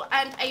Rebel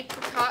and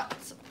Apricot.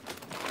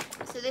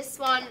 So this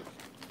one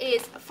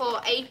is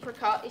for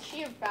Apricot. Is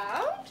she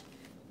around?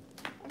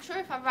 I'm sure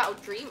if I rattle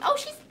Dream. Oh,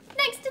 she's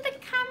next to the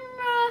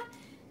camera.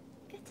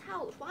 Get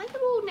out. Why are you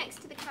all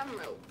next to the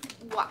camera?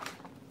 What?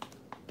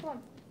 Come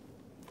on.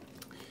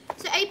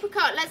 So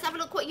Apricot, let's have a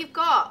look what you've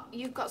got.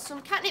 You've got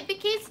some catnip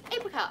bickies.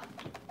 Apricot,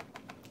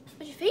 what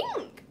do you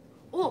think?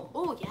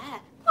 Oh yeah.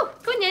 Oh,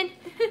 go on then.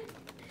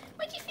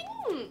 What do you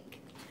think?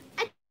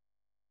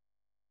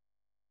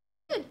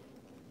 Good.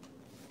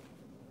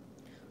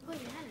 Oh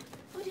yeah.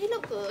 Oh, they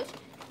look good.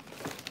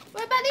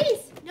 What about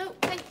these? No,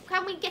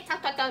 can we get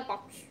out of the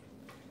box?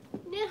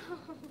 No.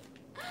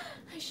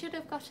 I should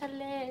have got a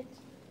lid.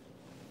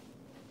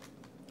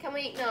 Can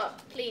we? No,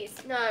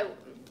 please. No.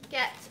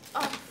 Get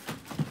off.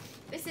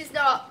 This is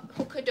not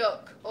Hooker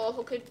Duck or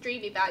Hooker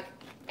Dreamy Bag.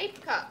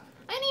 Apricot,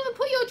 I didn't even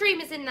put your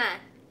dreamers in there.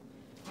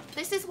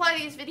 This is why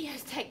these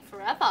videos take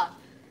forever.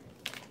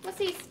 What's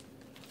these?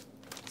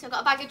 So I've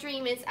got a bag of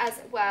dreamers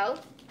as well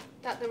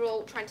that they're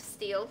all trying to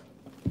steal.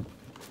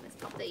 Let's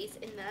pop these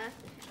in there.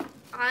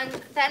 And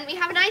then we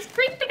have a nice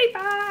crinkly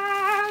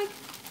bag.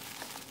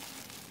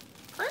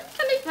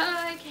 Crinkly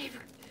bag.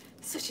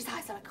 Such his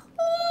eyes are like,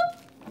 oh.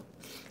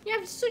 You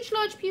have such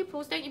large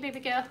pupils, don't you, baby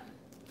girl?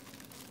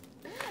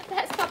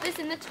 Let's pop this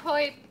in the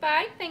toy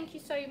bag. Thank you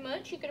so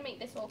much. You're going to make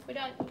this awkward,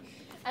 aren't you?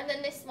 And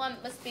then this one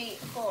must be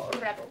for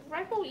Rebel.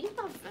 Rebel, you've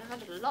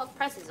had a lot of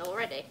presses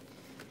already.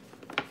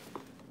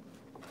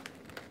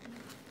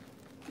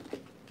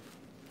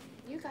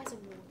 You guys are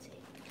naughty.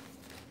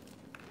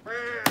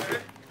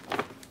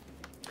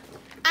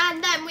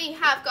 And then we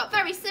have got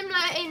very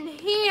similar in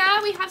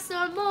here. We have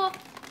some more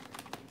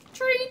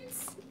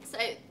treats. So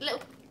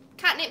little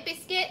catnip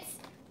biscuits.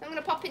 I'm going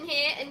to pop in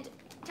here and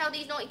tell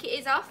these naughty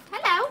kitties off.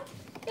 Hello.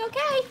 You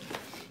okay?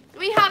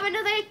 We have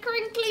another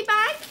crinkly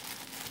bag.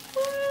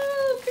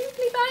 Woo,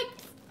 crinkly bag.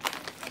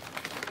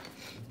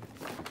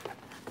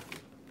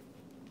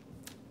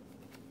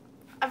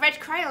 I read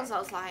crayons. I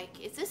was like,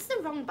 is this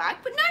the wrong bag?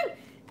 But no,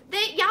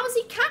 they're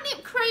Yowzy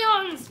catnip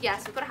crayons.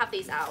 Yes, we've got to have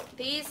these out.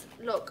 These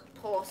look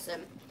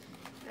awesome.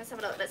 Let's have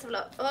a look. Let's have a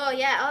look. Oh,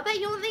 yeah. I bet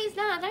you want these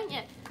now, don't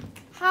you?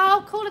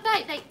 How cool are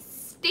they? They're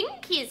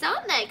stinkies,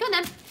 aren't they? Go on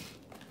then.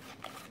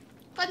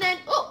 And then,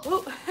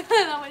 oh,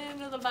 that went in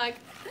another bag.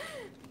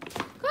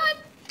 Go on.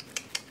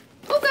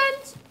 Oh,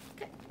 guns.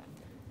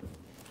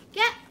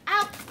 Get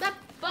out the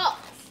box.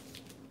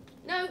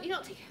 No, you're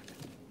not taking.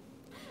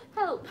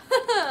 Help.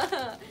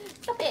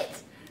 Stop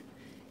it.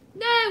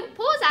 No,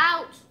 paws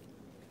out.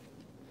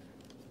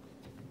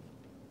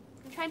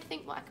 I'm trying to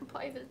think what I can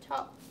put over the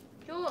top.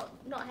 You're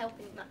not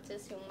helping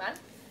matters, young man.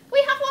 We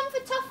have one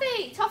for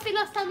Toffee. Toffee,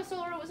 last time I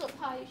saw her, was up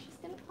high. Is she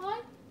still up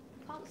high?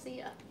 Can't see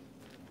her.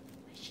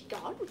 Where's she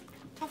gone?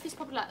 Toffee's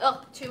probably like,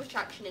 oh, too much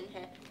action in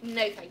here.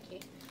 No, thank you.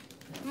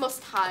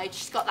 Must hide.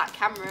 She's got that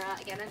camera out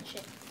again, hasn't she?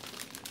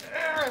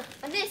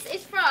 And this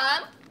is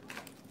from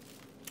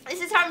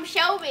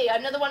Shelby,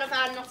 another one of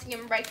our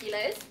Nottingham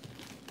regulars.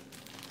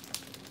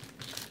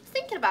 I was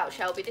thinking about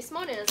Shelby this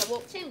morning as I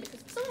walked in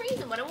because for some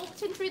reason when I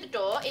walked in through the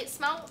door, it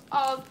smelled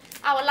of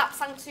our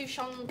Lapsang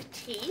Souchong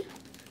tea,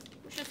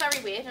 which was very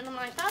weird, and I'm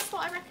like, that's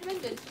what I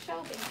recommended to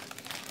Shelby.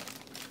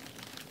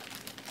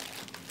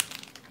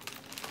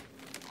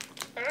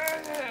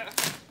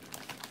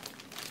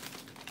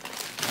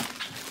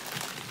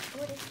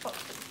 Oh, this box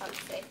is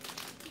fancy.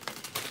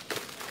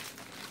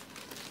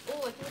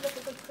 Oh, if you look a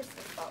good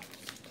Christmas box.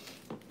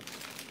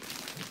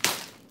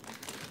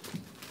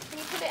 Can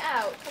you pull it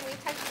out? Can we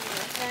take it?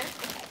 No?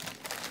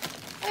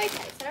 Okay.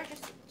 Okay, Sarah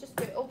just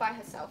do it all by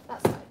herself.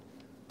 That's fine.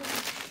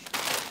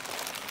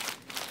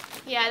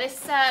 Yeah,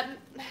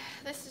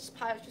 this is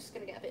probably just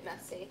gonna get a bit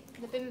messy.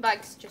 The bin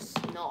bag's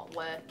just not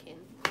working.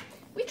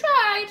 We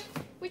tried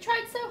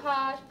so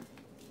hard.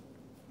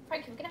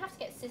 Frankie, we're gonna have to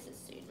get scissors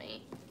soon,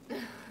 mate.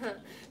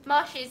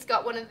 Marshy's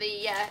got one of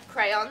the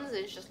crayons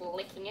and is just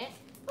licking it.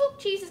 Oh,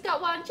 Cheese has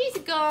got one. Cheese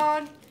is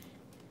gone.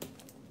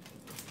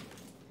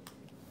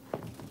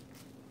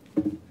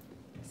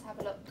 Let's have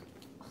a look.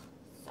 Oh,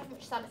 so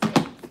much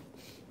sellotape.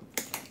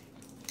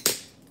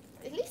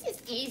 At least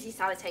it's easy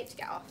sellotape to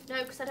get off.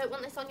 No, because I don't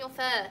want this on your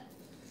fur.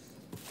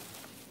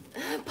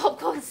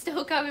 Popcorn's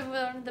still going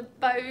with one of the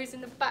bows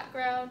in the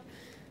background.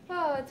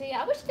 Oh dear,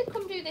 I wish I could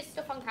come do this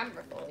stuff on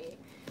camera for you.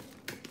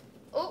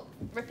 Oh,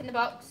 ripping the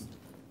box.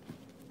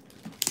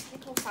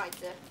 Take all sides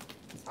there.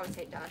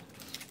 Sellotape down.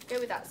 Go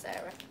with that,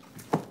 Sarah.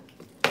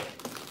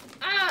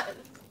 Ah,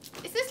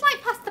 is this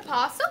like pasta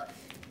parcel?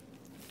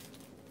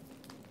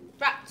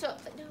 Wrapped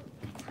up. No,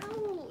 get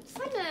out.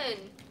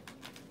 Simon.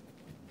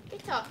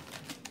 Get off.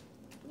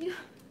 You...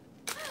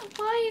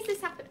 Why is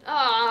this happening?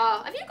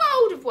 Ah, have you got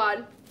hold of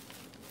one?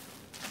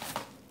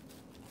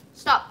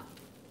 Stop.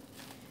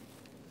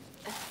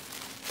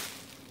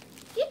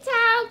 Get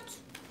out.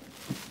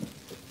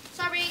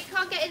 Sorry,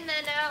 can't get in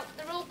there now.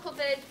 They're all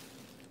covered.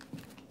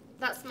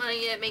 That's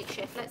my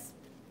makeshift. Let's...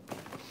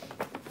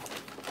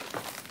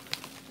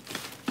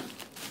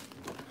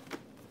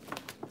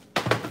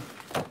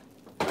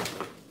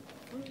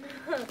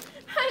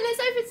 Let's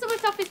open some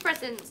of Toffee's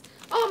presents.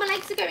 Oh, my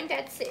legs are going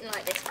dead sitting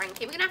like this,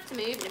 Frankie. We're going to have to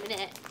move in a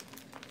minute.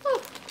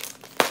 Oh,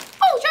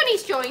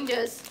 Johnny's joined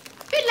us.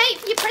 Bit late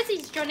for your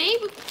presents, Johnny.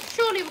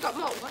 Surely we've got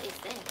more. What is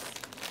this?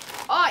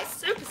 Oh, it's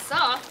super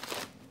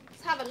soft.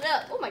 Let's have a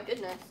look. Oh, my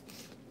goodness.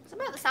 It's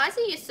about the size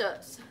of your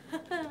suits.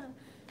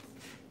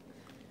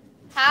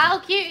 How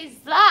cute is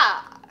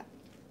that?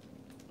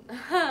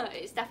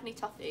 It's definitely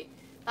Toffee.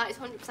 That is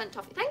 100%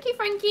 Toffee. Thank you,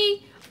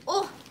 Frankie.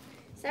 Oh,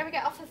 Sarah,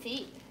 get off her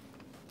feet.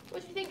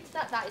 What do you think of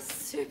that? That is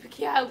super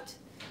cute.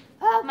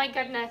 Oh my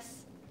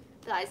goodness.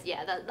 That is,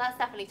 yeah, that's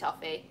definitely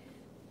Toffee.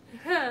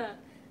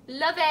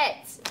 Love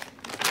it.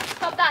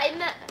 Pop that in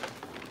there.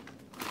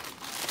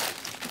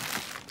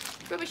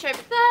 Rubbish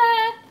over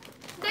there.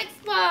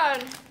 Next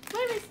one.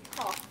 Where is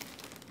Toffee?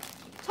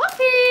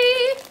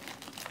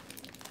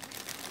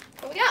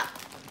 What we got?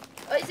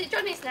 Oh, is it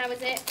Johnny's now,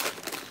 is it?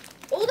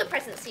 All the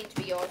presents seem to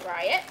be yours,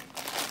 Riot.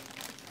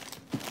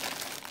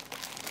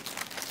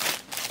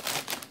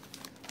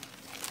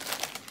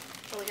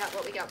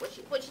 What we got? What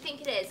do you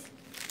think it is?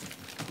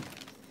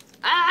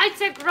 Ah, it's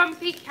a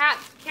grumpy cat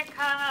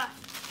kicker.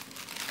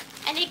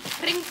 And it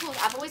crinkles.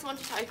 I've always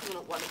wanted to open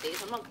up one of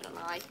these, I'm not going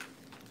to lie.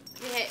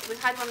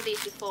 We've had one of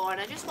these before and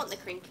I just want the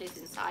crinklies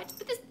inside.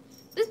 But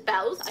there's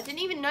bells. I didn't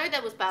even know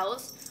there was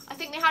bells. I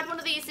think they had one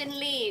of these in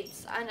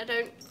Leeds and I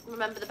don't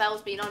remember the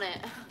bells being on it.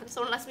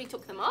 So unless we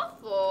took them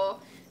off or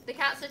the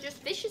cats are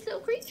just vicious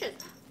little creatures.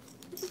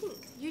 What do you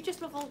think? You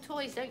just love all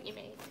toys, don't you,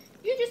 mate?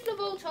 You just love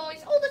all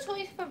toys. All the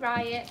toys for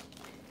Riot.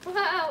 What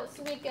else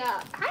we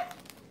got? Hi,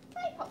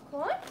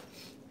 popcorn.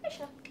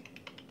 Sure.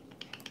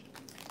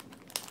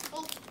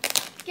 Oh,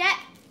 get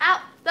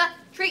out the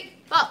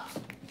treat box.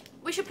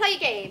 We should play a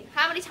game.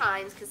 How many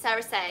times can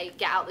Sarah say,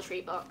 get out the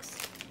treat box?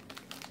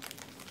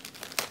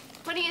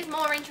 Bunny is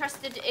more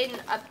interested in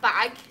a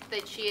bag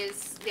than she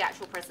is the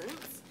actual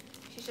presents.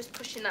 She's just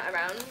pushing that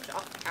around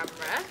off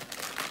camera.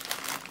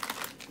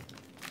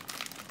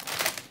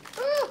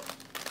 Ooh,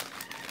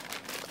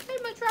 so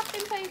much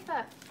wrapping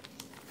paper.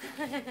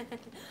 I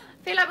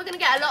feel like we're going to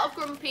get a lot of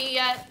grumpy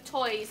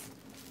toys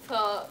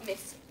for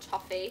Miss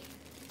Toffee.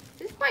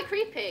 It's quite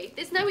creepy.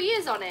 There's no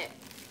ears on it.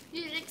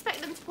 You'd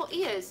expect them to put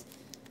ears.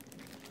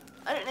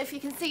 I don't know if you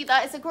can see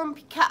that. It's a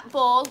grumpy cat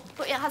ball,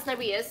 but it has no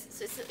ears.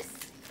 So it's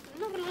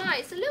not gonna lie,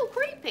 it's a little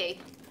creepy.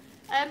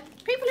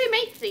 People who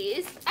make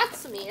these, add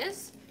some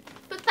ears.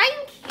 But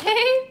thank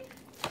you.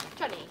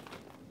 Johnny.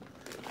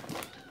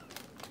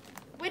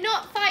 We're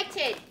not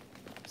fighting.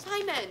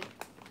 Simon.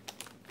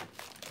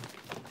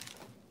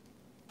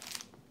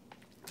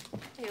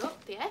 Hey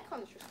up, the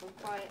aircon's just gone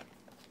quiet.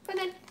 And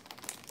then,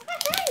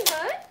 hey,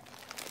 hun.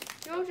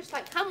 You're all just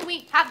like, can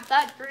we have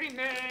the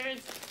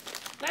dreamers?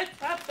 Let's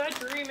have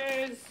the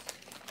dreamers.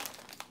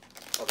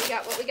 What we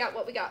got, what we got,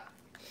 what we got?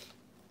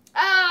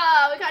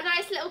 Oh, we got a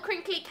nice little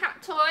crinkly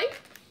cat toy.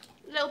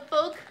 Little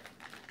bug.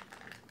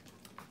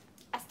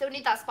 I still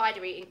need that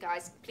spider eating,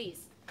 guys,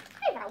 please.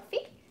 Hey,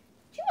 Ralphie.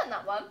 Do you want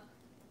that one?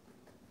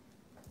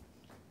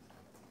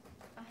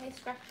 I hear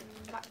scratching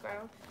in the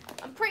background.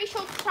 I'm pretty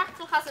sure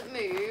Crackle hasn't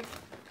moved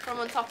from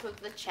on top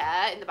of the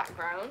chair in the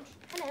background.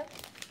 Hello.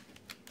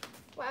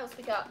 What else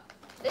we got?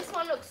 This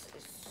one looks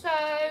so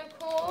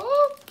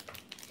cool.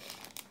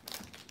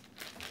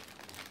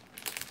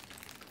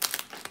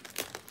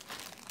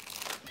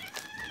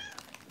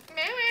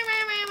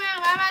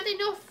 I've had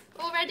enough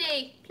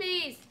already,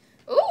 please.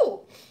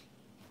 Ooh,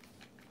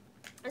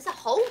 there's a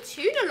whole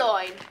tuna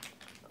loin.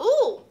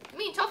 Ooh,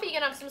 me and Toffee are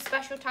gonna have some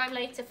special time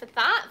later for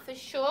that, for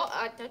sure.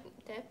 I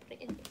don't dare put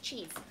it in the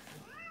cheese.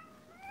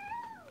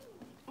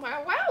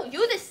 Wow, wow,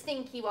 you're the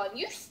stinky one.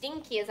 You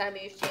stinky as I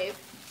moved you.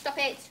 Stop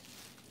it.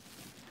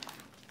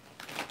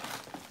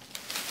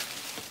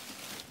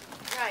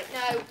 Right,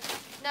 no,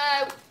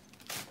 no.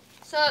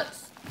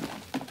 Sucks.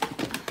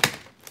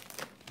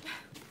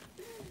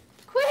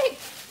 Quick.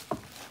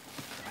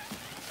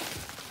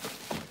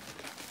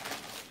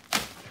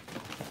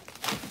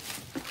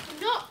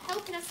 We're not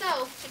helping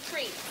ourselves to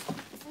treat.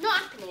 It's not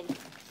happening.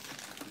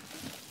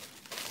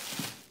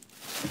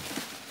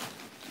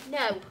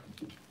 No.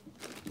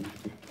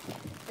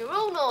 You're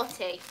all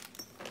naughty.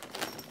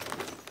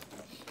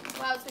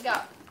 What else we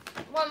got?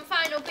 One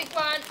final big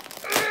one.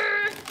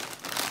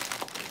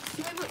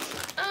 So much.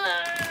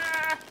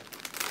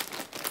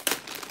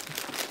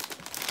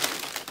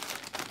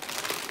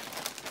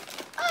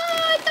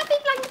 Toffee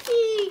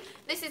blankie.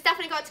 This has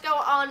definitely got to go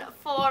on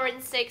 4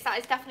 and 6. That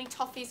is definitely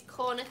Toffee's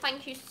corner.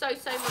 Thank you so,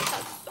 so much.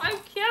 That's so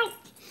cute.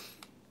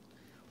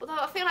 Although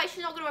I feel like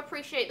she's not going to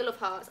appreciate the love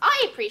hearts.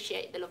 I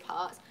appreciate the love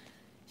hearts.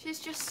 She's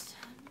just,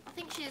 I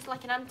think she's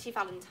like an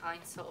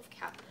anti-Valentine sort of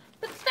cat.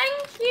 But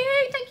thank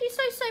you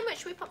so, so much.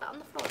 Should we put that on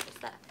the floor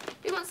just there?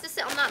 Who wants to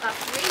sit on that?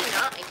 That's really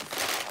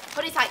nice.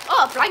 But it's like,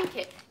 oh, a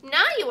blanket.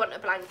 Now you want a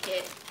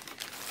blanket.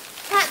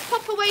 Let's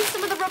pop away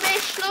some of the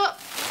rubbish, look.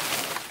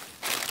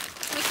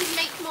 We can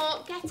make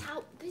more. Get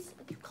out. This,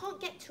 you can't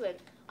get to him.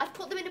 I've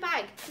put them in a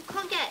bag. You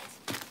can't get.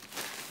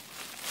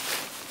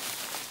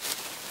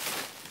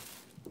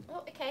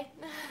 Oh, okay.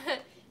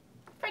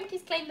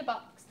 Frankie's claimed the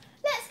box.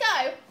 Let's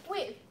go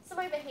with some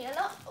over here,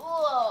 look.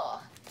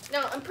 Oh.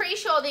 No, I'm pretty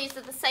sure these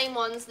are the same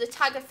ones. The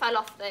tagger fell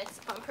off this,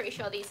 but I'm pretty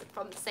sure these are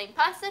from the same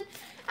person. And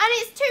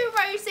it's to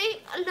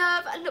Rosie,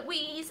 Love,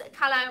 Louise,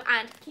 Callow,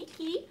 and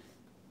Kiki.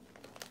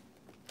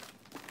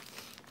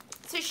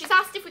 So she's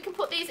asked if we can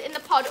put these in the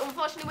pod.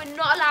 Unfortunately, we're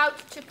not allowed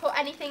to put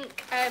anything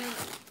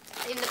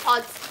in the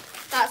pods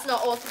that's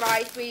not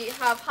authorised. We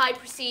have high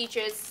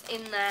procedures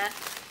in there,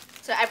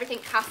 so everything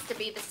has to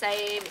be the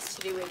same. It's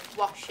to do with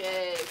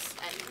washers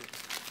and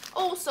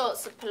all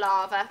sorts of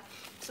palaver.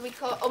 So we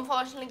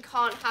unfortunately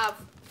can't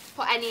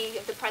put any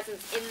of the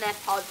presents in their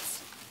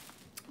pods.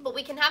 But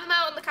we can have them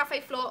out on the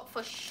cafe floor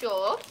for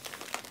sure.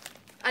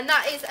 And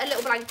that is a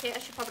little blanket, I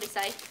should probably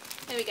say.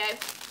 Here we go.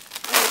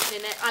 I'm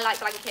opening it. I like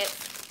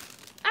blankets.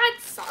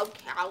 It's so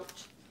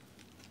cute.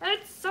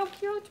 It's so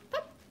cute.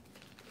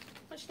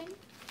 What's she doing?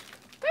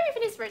 Where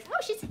even is Rose?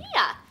 Oh, she's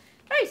here.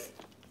 Rose.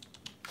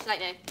 She's like,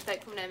 no,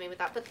 don't come near me with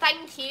that. But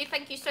thank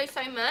you so,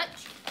 so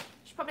much.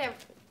 Should probably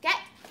have,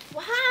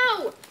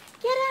 wow,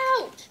 get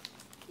out.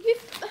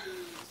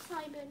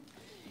 Simon,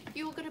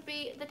 you're going to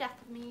be the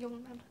death of me,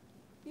 young man.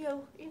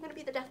 You're going to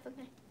be the death of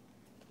me.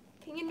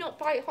 Can you not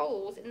bite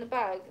holes in the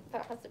bag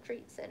that has the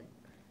treats in?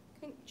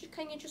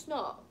 Can you just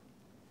not?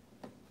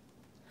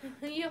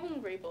 Are you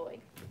hungry, boy?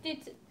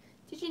 Did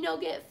you not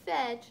get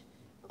fed?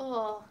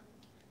 Oh,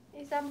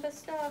 is Amber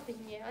starving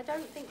you? I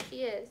don't think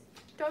she is.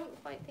 Don't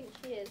quite think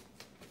she is.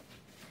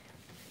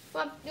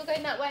 Come on, you're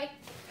going that way.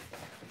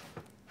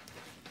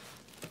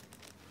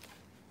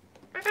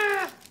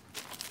 Ah.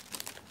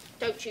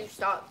 Don't you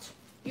start.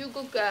 You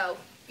good girl.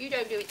 You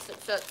don't do it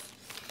such.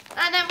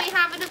 And then we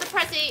have another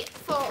Pressie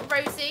for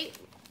Rosie.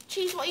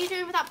 Cheese, what are you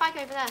doing with that bag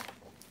over there?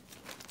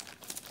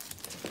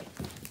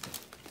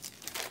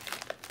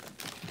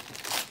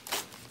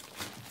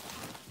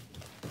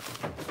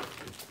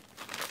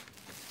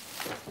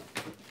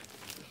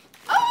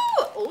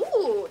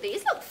 Oh,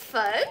 these look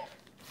fun.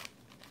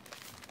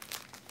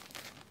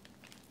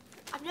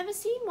 I've never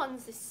seen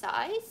ones this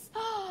size.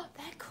 Oh,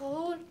 they're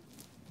cool.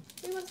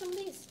 Who wants some of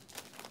these?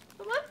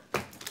 Come on.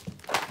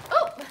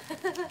 Oh,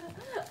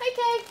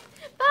 okay,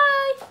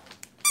 bye.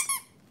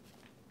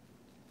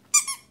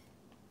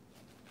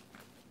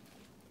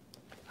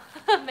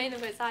 I made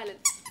them go silent.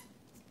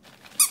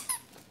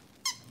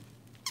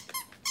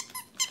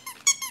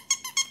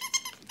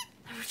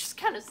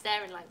 kind of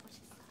staring like, what is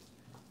that?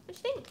 What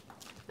do you think?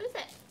 What is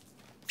it?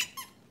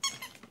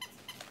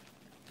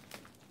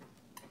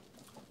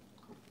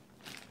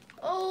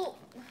 Oh,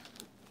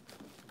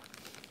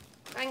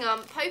 hang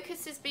on.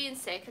 Pocus is being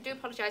sick. I do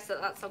apologise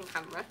that that's on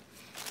camera.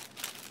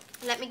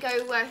 Let me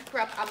go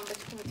grab Amber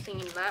to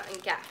clean that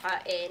and get her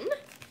in.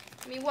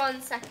 Give me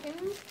 1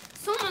 second.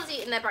 Someone's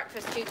eating their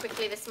breakfast too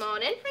quickly this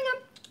morning. Hang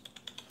on.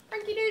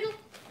 Frankie Doodle.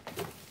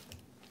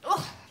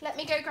 Oh, let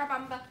me go grab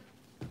Amber.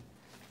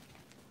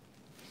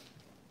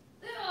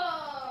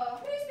 Oh,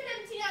 who's been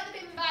emptying out the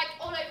bin bag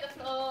all over the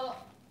floor?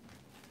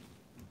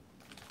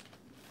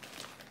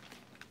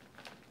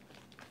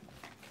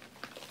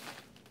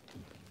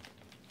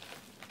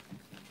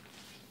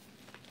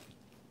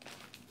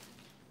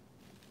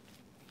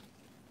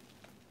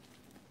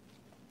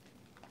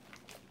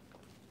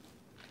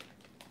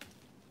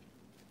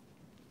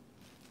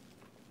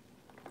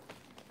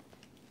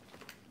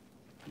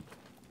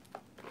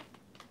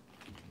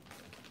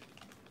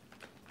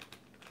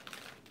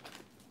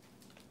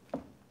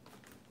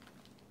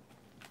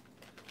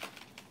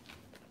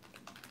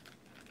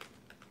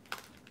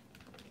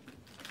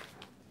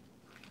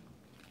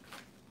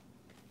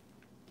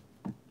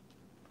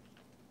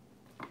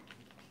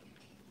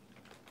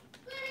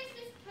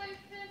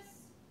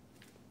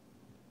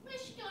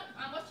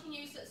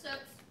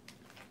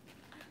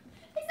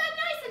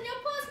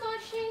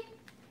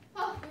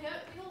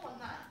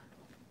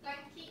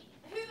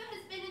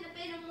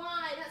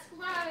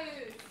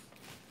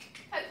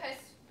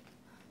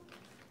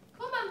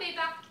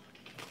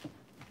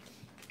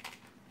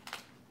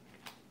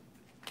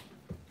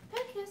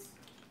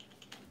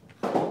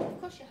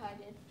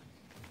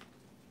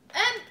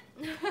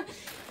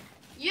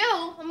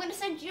 I'm going to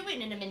send you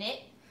in a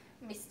minute,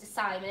 Mr.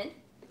 Simon.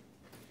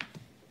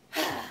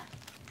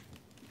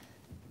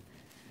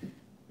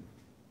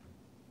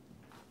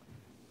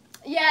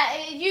 Yeah,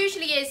 it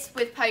usually is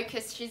with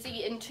Pocus. She's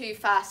eating too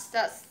fast.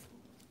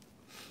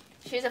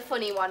 She's a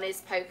funny one,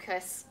 is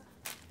Pocus.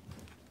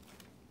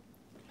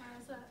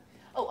 How's that?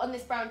 Oh, on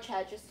this brown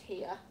chair just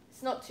here.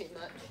 It's not too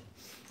much.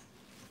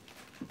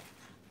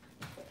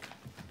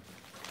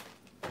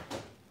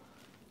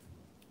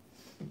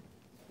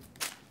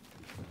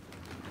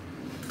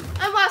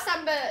 And whilst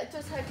Amber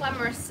does her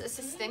glamorous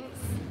assistance,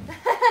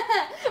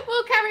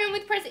 we'll carry on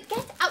with Pressie.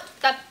 Get out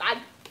the bag.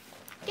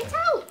 Get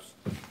out.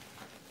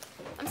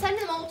 I'm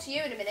sending them all to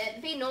you in a minute.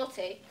 They're being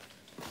naughty.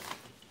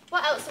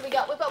 What else have we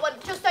got? We've got one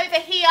just over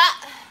here.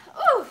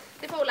 Oh,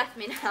 they've all left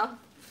me now.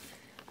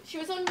 She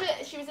was in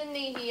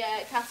the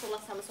castle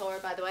last time I saw her,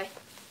 by the way.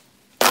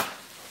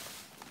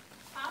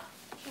 Huh?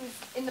 She was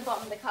in the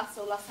bottom of the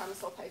castle last time I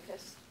saw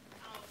Pocus.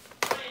 Oh,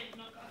 I have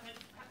not got a head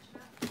to catch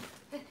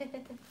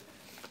that.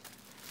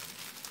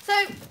 So,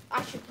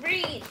 I should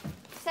read.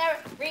 Sarah,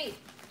 read.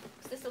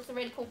 Because this looks a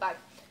really cool bag.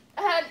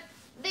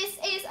 This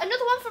is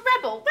another one for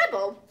Rebel.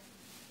 Rebel?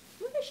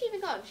 Where has she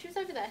even gone? She was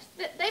over there.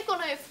 They've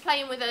gone over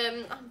playing with,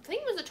 I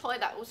think it was a toy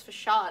that was for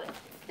Charlotte.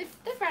 They've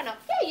ran off.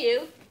 Yeah,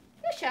 you.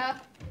 Yeah,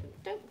 sure.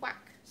 Don't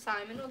whack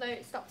Simon, although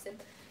it stops him.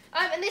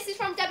 And this is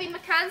from Debbie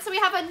McCann. So we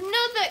have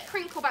another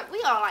crinkle bag.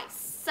 We are like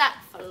set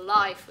for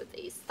life with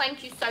these.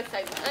 Thank you so much.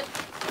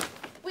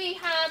 We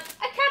have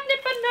a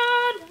catnip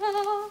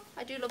banana.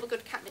 I do love a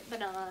good catnip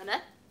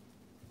banana.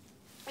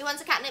 Who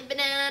wants a catnip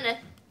banana?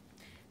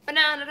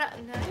 Banana, no?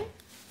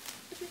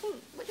 What do you think?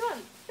 Which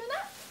one? Do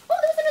that? Oh,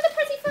 there was another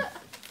Pressie for...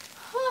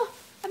 Oh,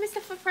 I missed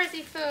it for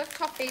Pressie for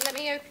coffee. Let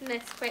me open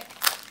this quick.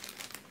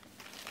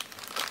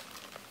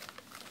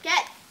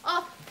 Get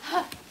off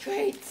her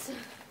treats.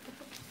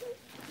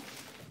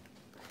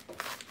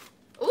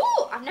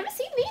 Ooh, I've never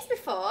seen these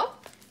before.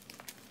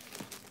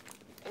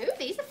 Ooh,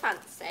 these are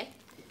fancy.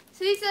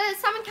 So these are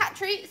salmon cat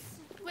treats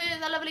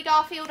with a lovely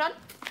Garfield on.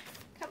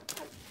 Can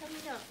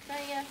we not? Can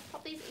I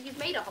pop these? You've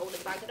made a hole in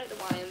the bag. I don't know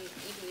why I'm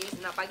even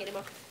using that bag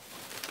anymore.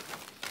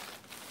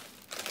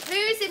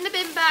 Who's in the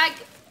bin bag?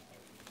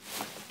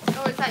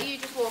 Or is that you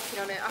just walking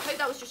on it? I hope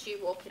that was just you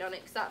walking on it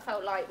because that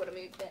felt light when I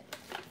moved it.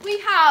 We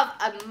have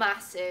a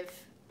massive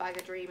bag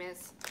of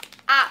Dreamers.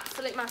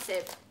 Absolutely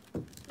massive.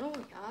 Oh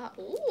yeah.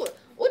 Ooh.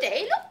 Oh,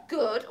 they look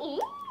good.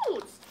 Ooh.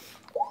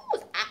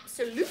 Ooh,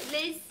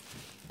 absolutely.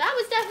 That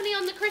was definitely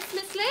on the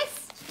Christmas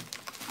list.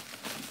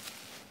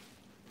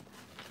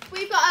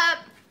 We've got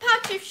a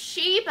patch of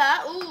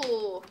Sheba.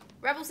 Ooh.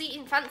 Rebel's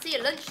eating fancy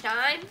at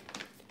lunchtime.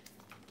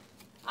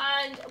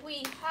 And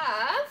we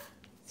have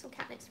some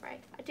catnip spray.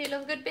 I do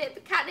love a good bit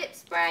of catnip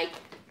spray.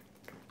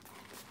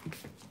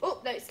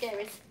 Oh, no, it's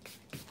scary.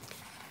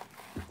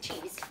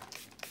 Cheese.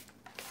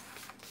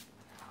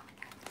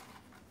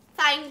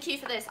 Thank you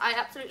for this. I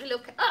absolutely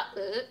love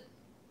it.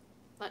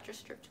 That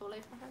just dripped all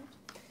over my hand.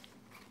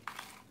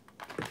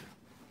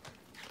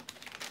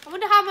 I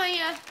wonder how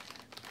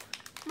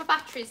my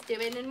battery's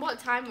doing and what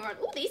time we're on.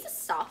 Oh, these are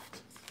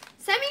soft.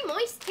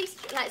 Semi-moist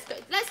taste. Let's go.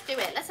 Let's do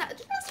it. Let's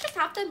just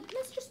have them.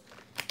 Let's just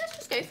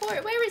go for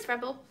it. Where is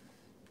Rebel?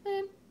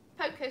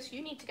 Pocus,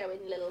 you need to go in,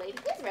 little lady.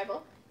 Where's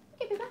Rebel?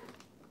 Give me back.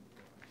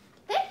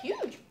 They're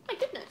huge. My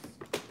goodness.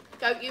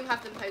 Go, you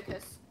have them,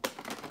 Pocus.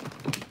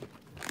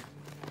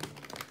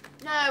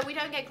 No, No, we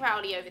don't get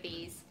growly over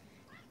these.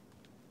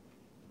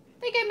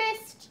 There you go,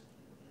 Mist.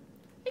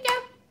 There you go.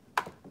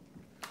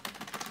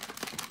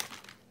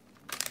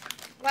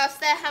 Whilst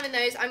they're having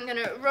those, I'm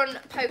going to run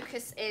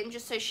Pocus in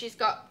just so she's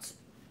got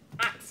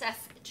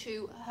access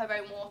to her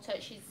own water.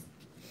 She's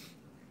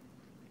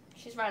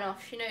run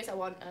off. She knows I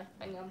want her.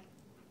 Hang on.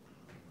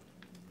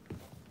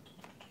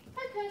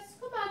 Pocus,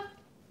 come on.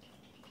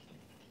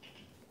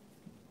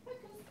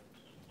 Pocus.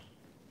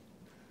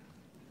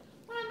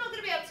 Well, I'm not going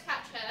to be able to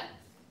catch her.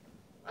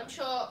 I'm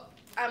sure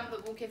Amber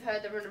will give her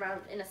the run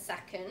around in a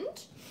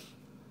second.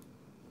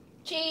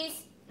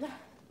 Cheese.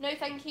 No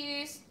thank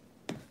yous.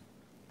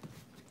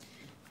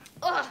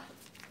 Ugh.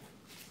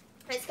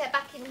 Let's get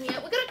back in here.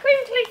 We've got a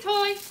crinkly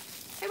toy.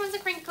 Who wants a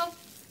crinkle?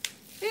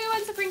 Who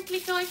wants a crinkly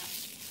toy?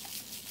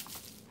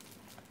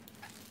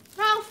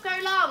 Ralph, go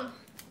long.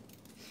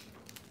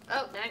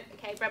 Oh, no.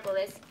 Okay, Rebel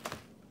is.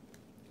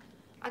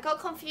 I got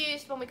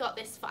confused when we got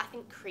this for, I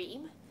think,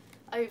 cream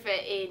over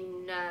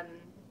in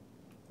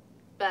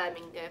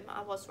Birmingham.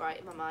 I was right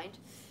in my mind.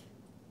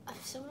 I'm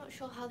still not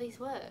sure how these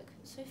work.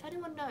 So if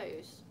anyone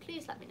knows,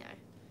 please let me know.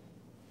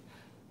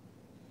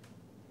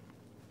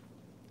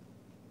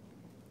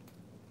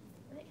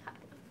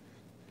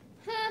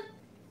 Huh?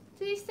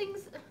 Do these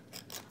things...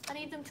 I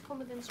need them to come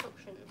with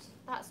instructions.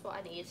 That's what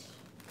I need.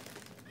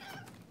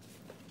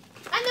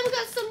 And then we've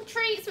got some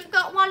treats. We've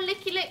got one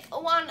licky lick,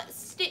 one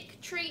stick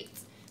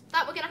treat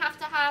that we're going to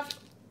have.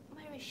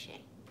 Where is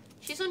she?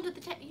 She's under the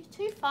table. You're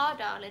too far,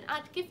 darling.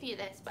 I'd give you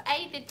this, but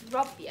A, they'd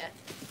rob you.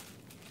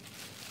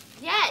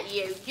 Yeah,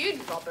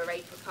 you'd rob a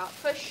apricot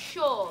for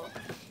sure.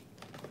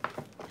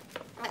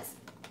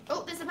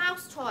 Oh, there's a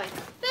mouse toy.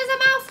 There's a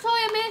mouse toy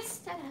I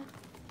missed.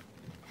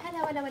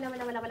 Hello. Hello.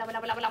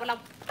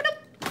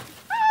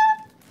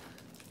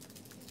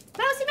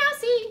 Mousy,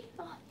 mousy.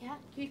 Oh, yeah.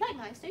 You like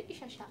mice, don't you,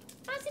 Shasha?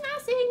 Mousy,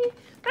 mousy.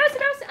 Mousy,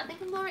 mousy. I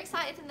think I'm more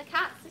excited than the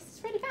cats. This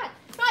is really bad.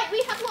 Right,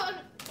 we have one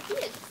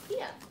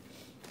here.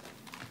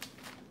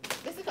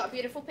 This has got a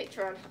beautiful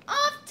picture on.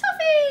 Of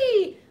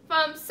Toffee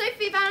from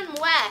Sophie Van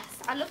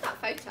West. I love that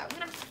photo. I'm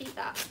going to have to keep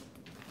that.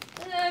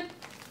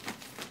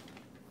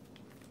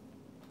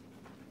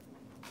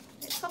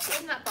 Let's pop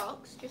it in that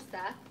box, just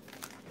there.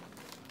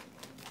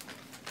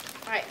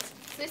 Right,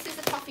 so this is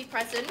a Toffee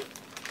present.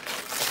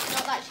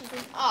 Not that she's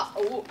in...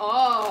 Oh,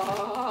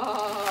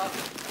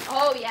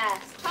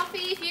 yes.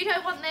 Toffee, if you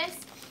don't want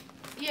this,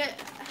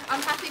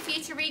 I'm happy for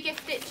you to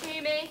re-gift it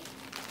to me.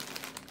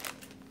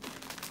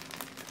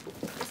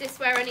 Is this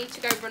where I need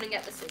to go run and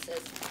get the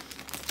scissors?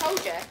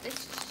 Told you, this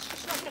is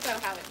just not going to go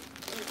how it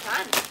was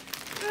planned.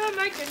 Oh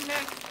my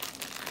goodness.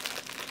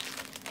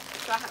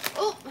 So I have...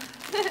 Oh!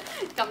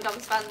 Dum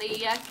Dum's found the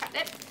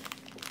catnip.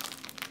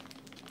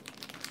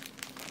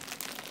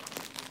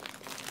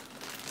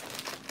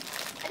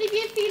 Any of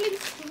you feeling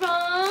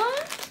strong?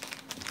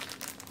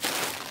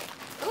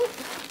 Oh!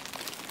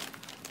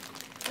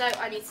 No,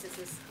 I need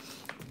scissors.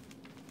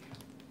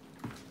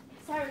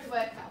 Sarah's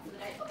workout for the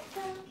day. Oh,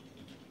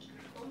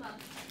 Mum.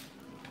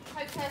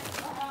 Focus.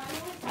 Oh, I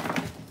always have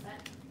focus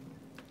then.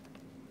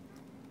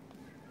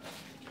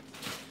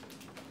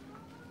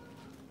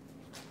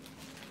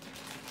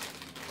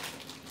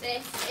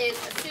 This is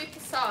a super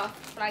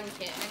soft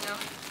blanket. Hang on.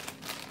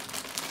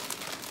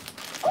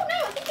 Oh no,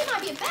 I think it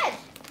might be a bed.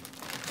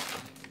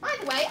 By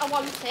the way, I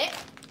want it.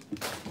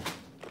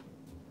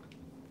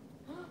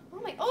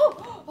 Oh my,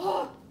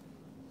 oh!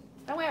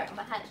 Don't wear it on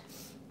my head.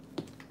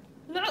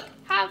 Look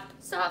how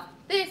soft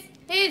this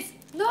is.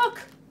 Look.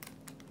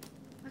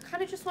 I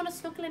kind of just want to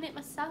snuggle in it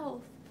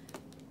myself.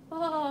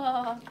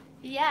 Oh,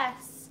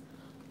 yes.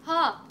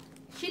 Huh.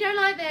 She don't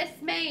like this,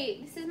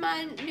 mate. This is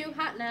my new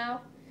hat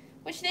now.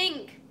 What do you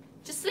think?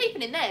 Just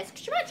sleeping in this.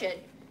 Could you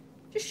imagine?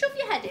 Just shove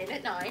your head in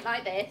at night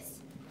like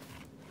this.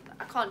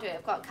 I can't do it.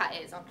 I've got cat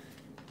ears on.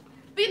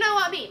 But you know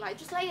what I mean? Like,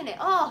 just lay in it.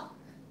 Oh,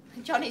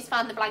 Johnny's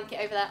found the blanket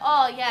over there.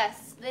 Oh,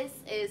 yes. This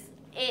is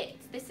it.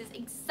 This is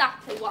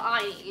exactly what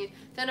I need.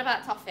 Don't know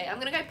about Toffee. I'm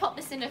going to go pop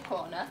this in a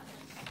corner.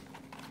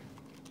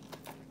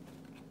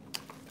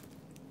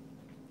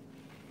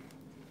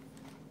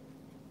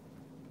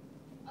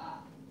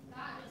 Oh,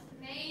 that is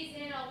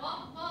amazing. I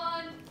want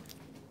one.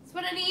 That's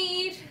what I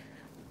need.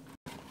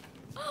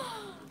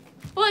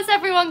 What's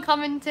everyone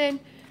commenting?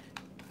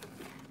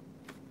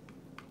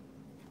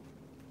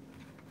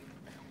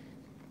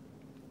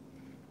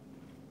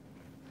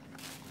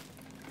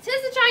 It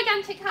is a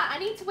gigantic hat. I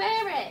need to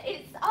wear it.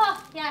 It's,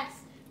 oh, yes.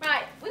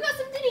 Right, we got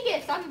some Dinny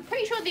gifts. I'm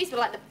pretty sure these were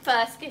like the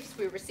first gifts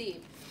we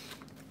received.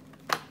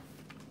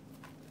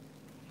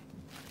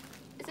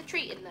 There's a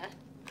treat in there.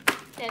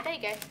 Yeah, there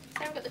you go.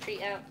 Sarah got the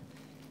treat out.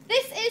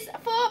 This is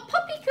for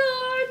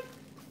Poppycorn.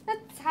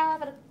 Let's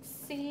have a look.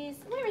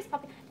 Where is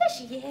Poppy? There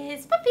she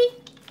is. Poppy.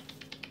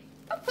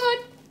 Popcorn.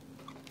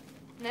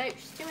 No,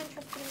 she's too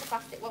interested in the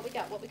plastic. What we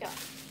got? What we got?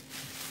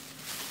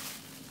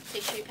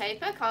 Tissue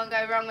paper. Can't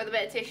go wrong with a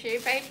bit of tissue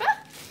paper.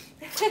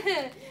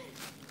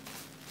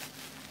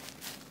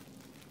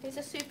 These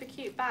are super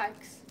cute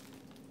bags.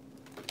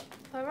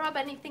 If I rob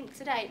anything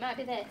today, it might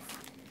be this.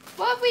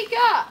 What have we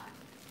got?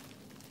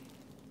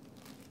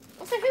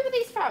 Also, who were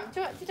these from?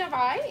 Did I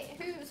write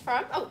who it was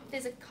from? Oh,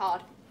 there's a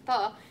card.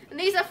 Duh. And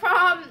these are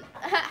from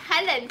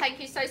Helen. Thank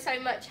you so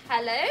much,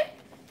 Helen.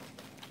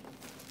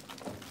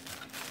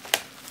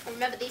 I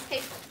remember these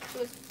came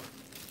through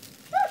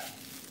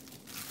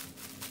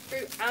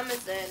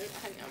Amazon.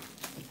 Hang on.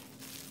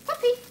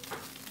 Puppy.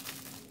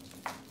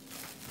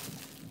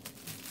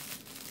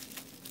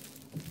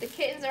 The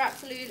kittens are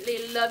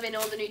absolutely loving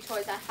all the new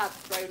toys I have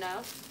thrown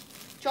out.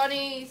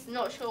 Johnny's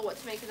not sure what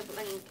to make of the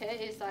blanket.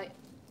 He's like,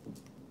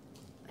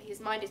 his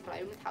mind is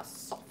blown with how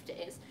soft it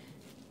is.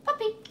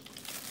 Puppy.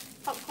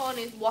 Popcorn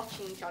is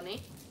watching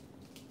Johnny.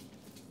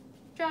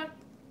 John.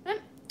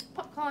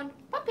 Popcorn.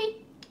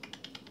 Puppy.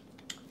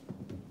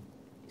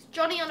 It's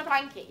Johnny on a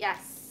blanket.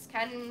 Yes.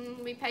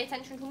 Can we pay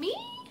attention to me?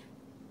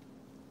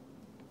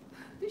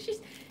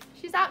 She's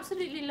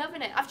absolutely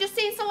loving it. I've just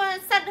seen someone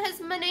has sent us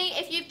money.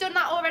 If you've done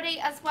that already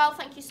as well,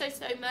 thank you so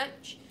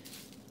much.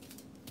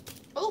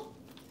 Oh,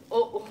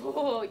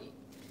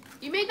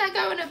 you made that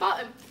go on the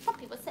bottom.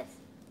 Puppy, what's this?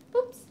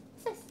 Oops,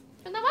 what's this?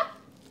 Done that one?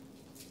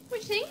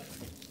 What do you think?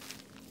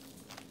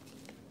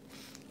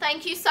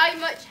 Thank you so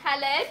much,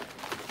 Helen.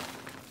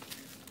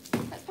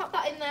 Let's pop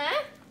that in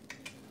there.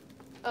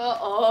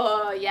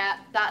 Oh, yeah,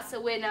 that's a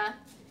winner.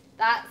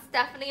 That's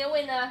definitely a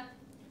winner.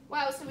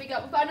 What else have we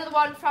got? We've got another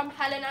one from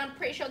Helen. I'm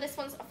pretty sure this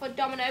one's for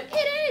Domino.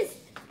 It is!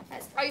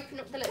 Let's open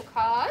up the little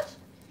card.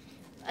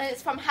 And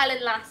it's from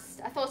Helen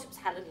last. I thought it was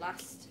Helen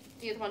last.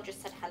 The other one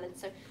just said Helen,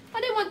 so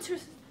I don't want to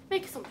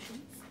make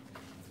assumptions.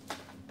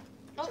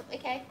 Oh,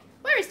 okay.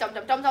 Where is Dum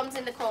Dum? Dum Dum's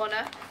in the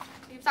corner.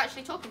 He was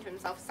actually talking to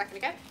himself a second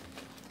ago.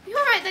 You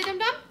alright there, Dum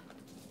Dum?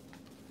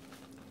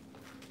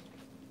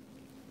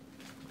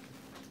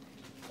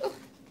 Oh,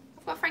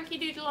 I've got Frankie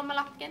Doodle on my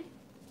lap again.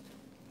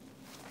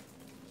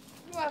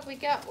 What have we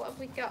got? What have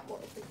we got?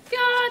 What have we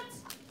got?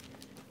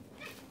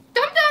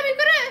 Dum Dum, you've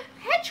got a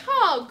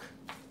hedgehog!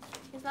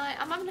 He's like,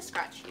 I'm having a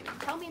scratch you.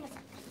 Tell me in a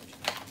second.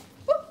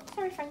 Oh,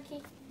 sorry,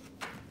 Frankie.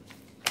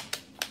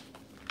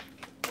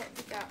 What have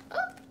we got?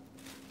 Oh!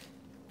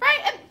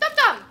 Right, Dum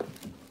Dum!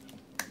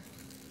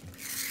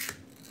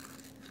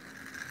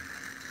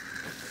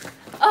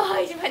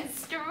 Oh, he went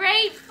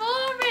straight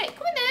for it.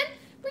 Come on then,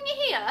 bring it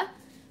here.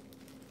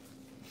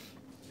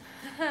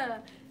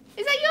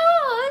 Is that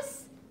yours?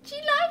 Do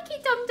you like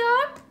it, Dum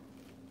Dum?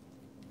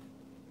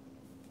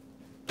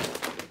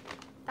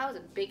 That was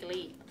a big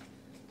leap.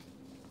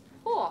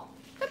 Oh,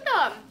 Dum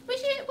Dum,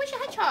 where's your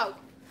hedgehog?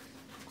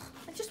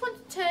 I just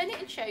wanted to turn it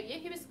and show you.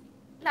 He was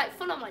like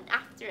full on went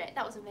after it.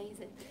 That was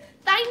amazing.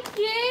 Thank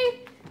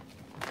you.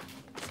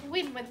 It's a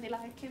win when they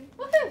like him.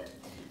 Woohoo!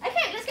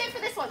 Okay, let's go for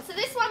this one. So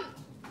this one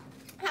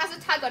has a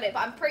tag on it,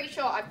 but I'm pretty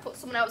sure I've put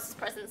someone else's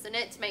presents in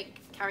it to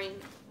make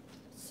carrying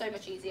so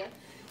much easier.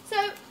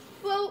 So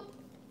we'll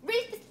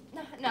read this.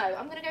 No,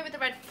 I'm going to go with the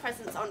red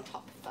presents on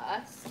top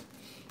first.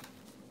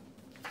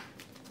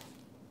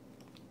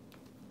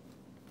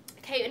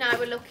 Kate and I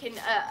were looking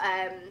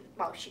at,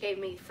 well, she gave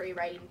me free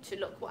rein to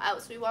look what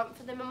else we want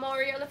for the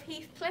memorial of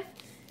Heathcliffe,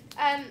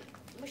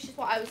 which is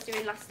what I was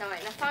doing last night.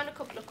 And I found a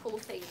couple of cool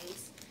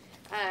things.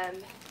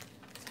 So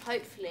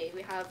hopefully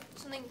we have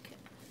something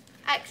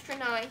extra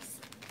nice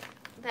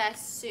there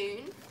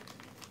soon.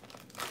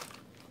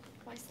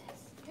 What is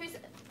this? Who's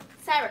it?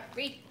 Sarah,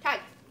 read, tag.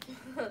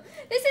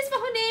 This is for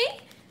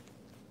Honey.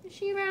 Is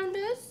she around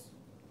us?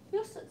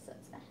 You're so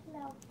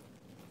hello.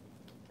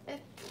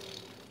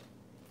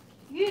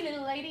 You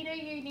little lady, do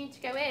you need to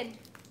go in?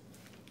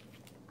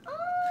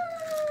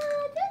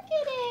 Oh, look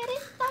at it.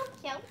 It's so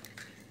cute.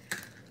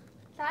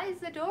 That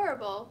is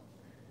adorable.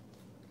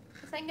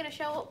 This ain't going to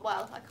show up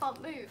well. I can't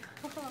move.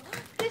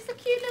 It's a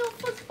cute little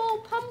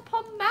fuzzball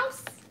pom-pom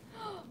mouse.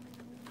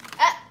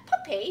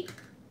 Puppy.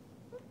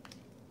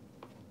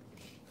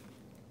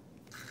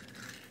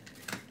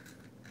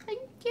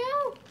 Thank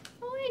you.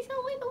 Oh, he's a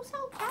little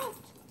so cute.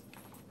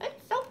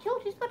 It's so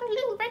cute. He's got a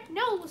little red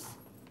nose.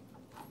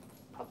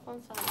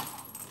 Popcorn side.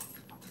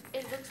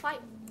 It looks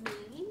like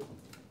me.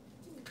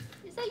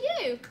 Is that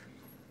you?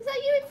 Is that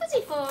you in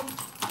fuzzy form?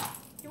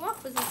 You are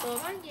fuzzy form,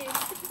 aren't you?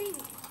 What do you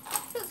think?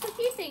 That's what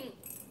you think.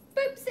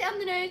 Boop, sit on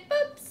the nose.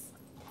 Boops.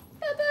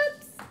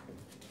 Boops.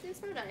 It's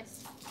so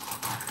nice.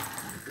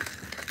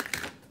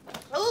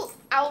 Oh,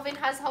 Alvin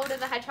has hold of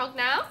the hedgehog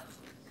now.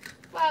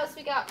 What else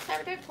we got?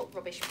 Sarah, don't put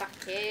rubbish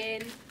back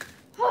in.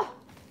 Oh,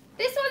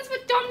 this one's for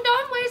Dum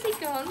Dum. Where's he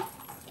gone?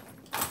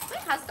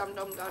 Where has Dum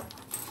Dum gone?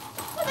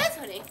 Oh, there's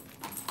Honey.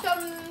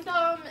 Dum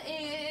Dum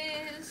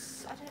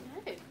is, I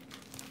don't know.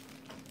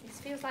 This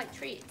feels like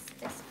treats.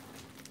 This.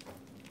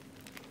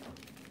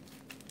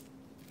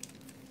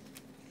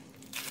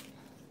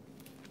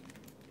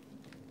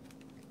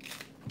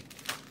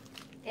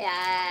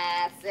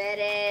 Yes, it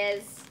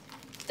is.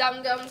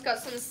 Dum Dum's got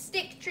some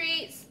stick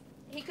treats.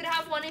 He could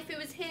have one if he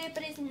was here,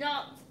 but he's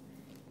not.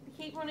 We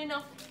keep running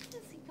off.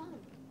 Where's he gone?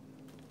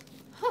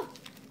 Huh.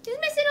 He's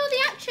missing all the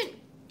action.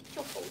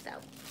 Your fault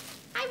out.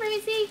 Hi,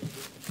 Rosie.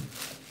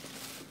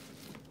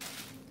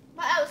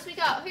 What else we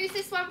got? Who's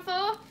this one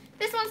for?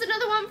 This one's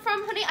another one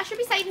from Honey. I should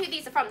be saying who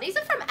these are from. These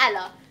are from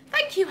Ella.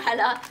 Thank you,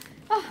 Ella.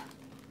 Oh.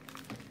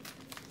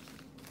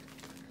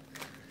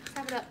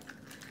 it up.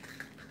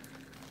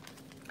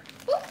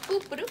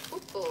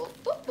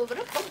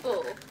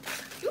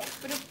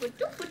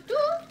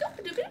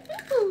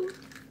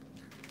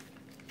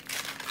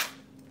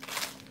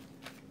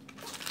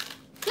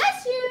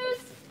 Bless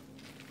yous.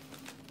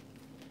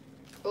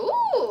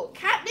 Ooh,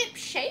 catnip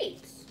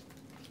shapes.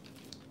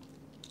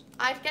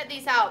 I'd get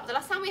these out. The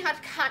last time we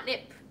had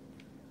catnip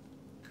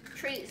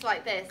treats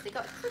like this, they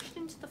got pushed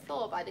into the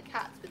floor by the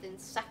cats within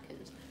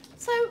seconds.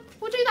 So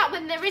we'll do that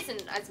when there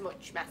isn't as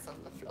much mess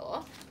on the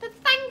floor. But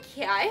thank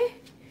you.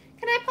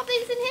 Can I pop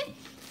these in here?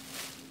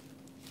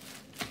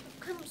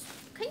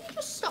 Can you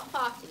just stop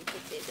farting,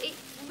 kisses?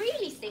 It's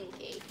really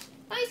stinky.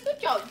 Nice, good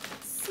job.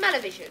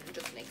 Smell-o-vision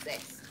doesn't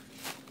exist.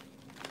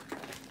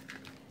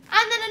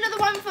 And then another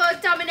one for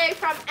Domino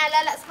from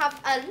Ella. Let's have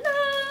a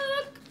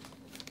look.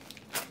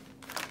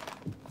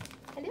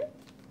 Hello?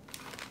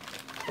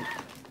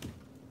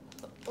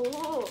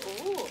 Oh,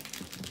 oh.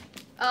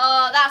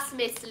 Oh, that's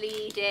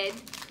misleading.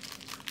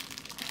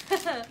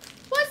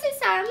 What's it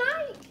sound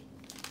like?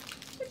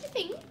 What do you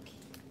think?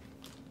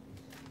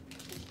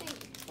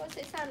 What's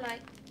it sound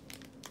like?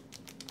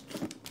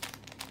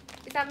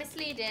 Is that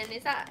misleading?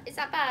 Is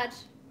that bad?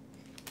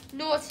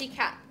 Naughty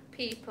cat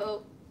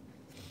people.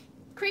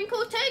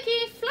 Crinkle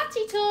turkey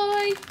flatty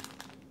toy.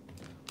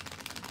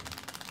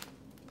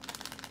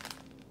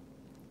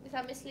 Is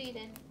that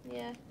misleading?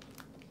 Yeah.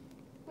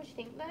 What do you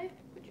think though?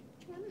 What do you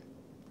want?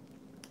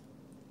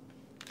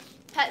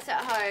 Pets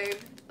at home.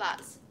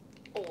 That's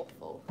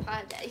awful.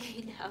 How dare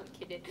you? No, I'm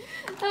kidding.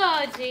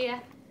 Oh dear.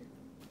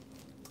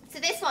 So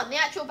this one, the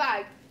actual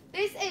bag.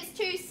 This is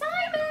to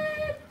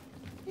Simon.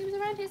 He was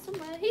around here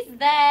somewhere. He's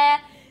there.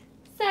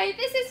 So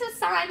this is for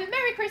Simon.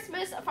 Merry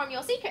Christmas from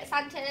your Secret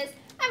Santas,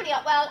 Emily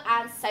Upwell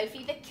and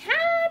Sophie the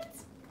cat.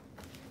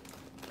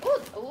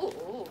 Oh, oh,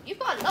 oh. You've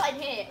got a lot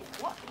in here.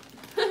 What?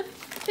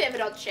 Bit of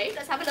an odd shape.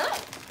 Let's have a look.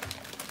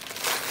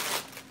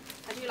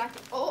 I do like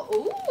it. Oh,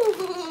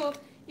 ooh.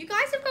 You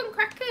guys have gone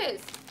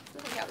crackers.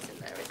 Nothing else in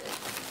there, is it?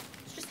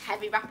 It's just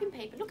heavy wrapping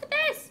paper. Look at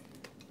this.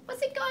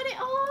 What's it got in it?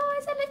 Oh,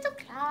 it's a little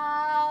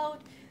cloud.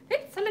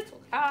 It's a little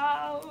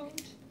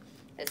cloud.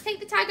 Let's take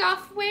the tag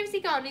off. Where has he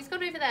gone? He's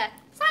gone over there.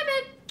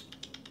 Simon!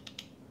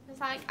 I was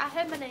like, I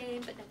heard my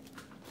name, but no.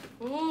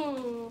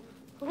 Ooh.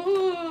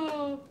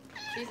 Ooh.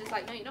 Jesus,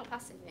 like, no, you're not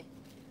passing me.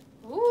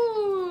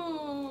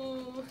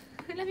 Ooh.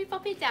 Let me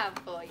pop it down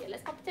for you.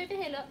 Let's pop it over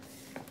here, look.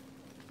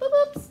 Boop,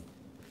 boops.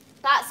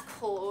 That's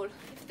cool.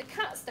 If the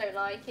cats don't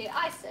like it,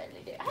 I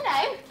certainly do.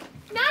 Hello.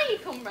 Now you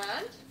come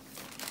round.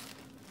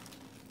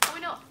 Why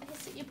not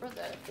hiss at your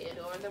brother,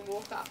 Theodore, and then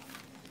walk up?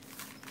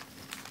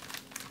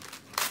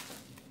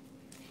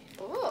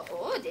 Oh,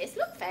 oh, this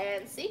look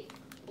fancy.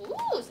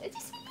 Ooh, is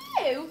this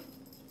for you?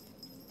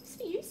 It's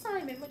for you,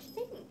 Simon. What do you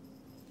think?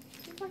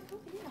 He's like, oh,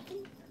 yeah, I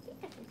think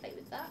I can play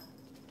with that.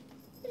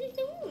 What do you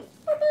think?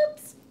 Oh,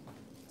 oops.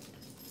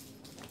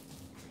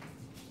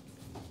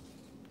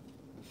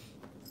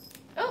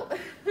 Oh.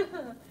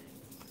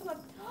 Come on.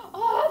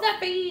 Oh, they're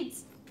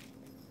beads.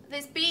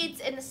 There's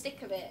beads in the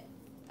stick of it,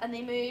 and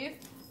they move.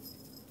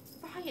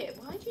 Ryan,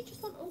 why do you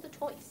just want all the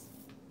toys?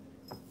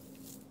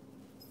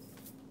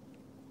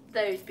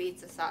 Those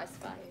beads are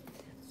satisfying.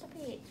 Stop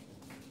it.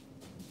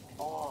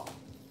 Oh.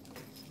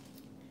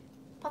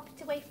 Pop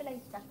it away for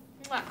later.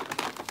 Mwah.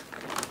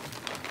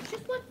 You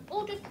just want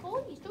all the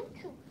toys, don't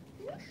you?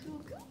 Yes,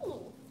 you do.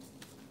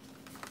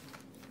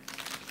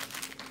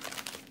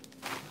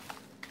 I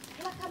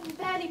feel like I've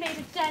barely made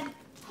a dent.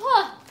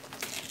 Oh,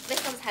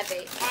 this one's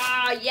heavy.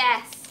 Ah,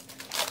 yes.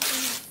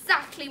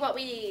 Exactly what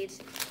we need.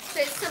 So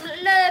it's some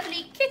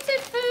lovely kitten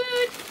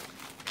food.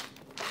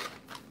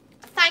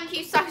 Thank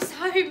you so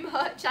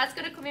much. That's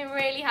going to come in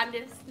really handy.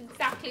 This is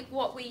exactly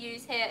what we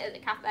use here at the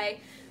cafe.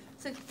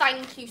 So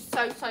thank you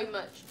so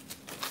much.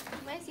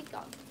 Where's he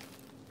gone?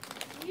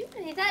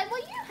 Is that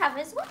what you have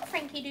as well,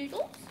 Frankie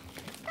Doodles?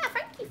 Yeah,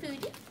 Frankie food,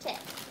 isn't it?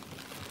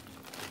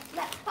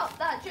 Let's pop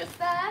that just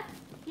there.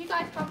 You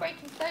guys can't break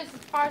into those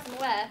as far as I'm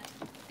aware.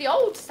 The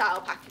old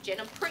style packaging,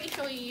 I'm pretty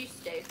sure you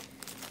used to.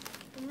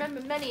 I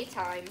remember many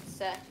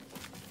times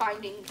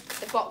finding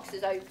the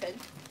boxes open.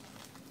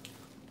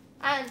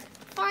 And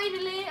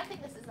finally, I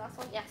think this is the last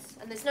one, yes.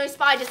 And there's no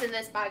spiders in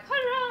this bag.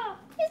 Hurrah!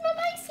 Here's my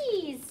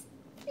miceies.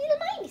 Little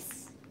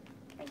mice.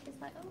 Frankie's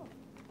like,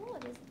 oh,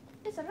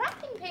 there's a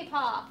wrapping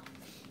paper.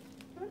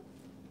 What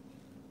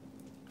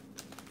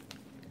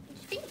do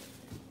you think?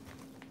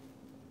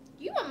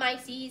 You want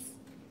miceies?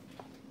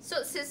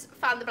 Suts has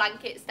found the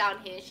blankets down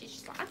here. She's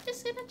just like, I'm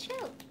just gonna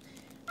chill.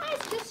 I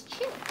just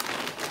chill.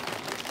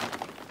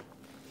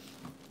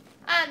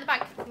 And the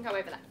bag can go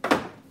over there.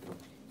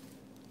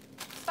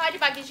 Spider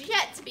bag is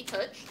yet to be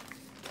touched.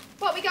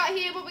 What we got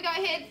here?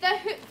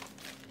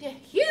 The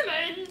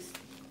humans.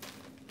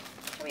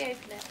 Can we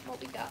open it? What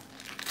we got?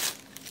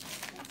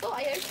 I thought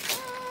I opened it.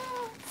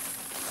 Oh,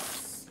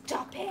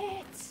 stop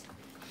it.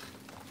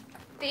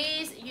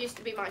 These used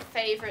to be my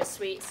favourite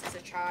sweets as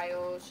a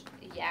child.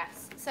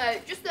 Yes. So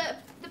just the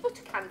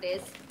butter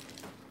candies.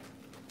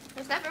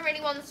 There's never really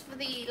ones for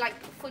the like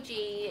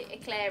fudgy,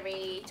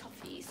 eclairy,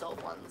 toffee sort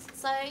of ones.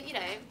 So, you know,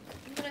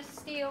 I'm gonna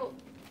steal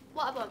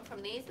what I want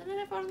from these and then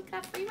everyone can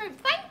have free room.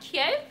 Thank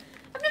you!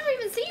 I've never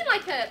even seen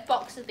like a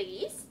box of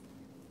these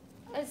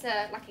as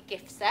a like a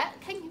gift set.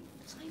 Can you,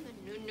 Simon?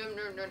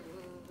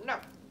 No.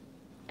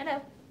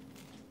 Hello.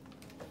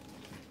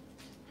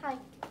 Hi.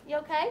 You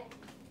okay?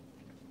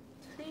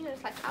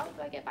 It's like, how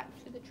do I get back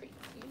to the tree?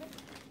 You know?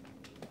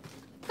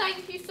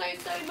 Thank you so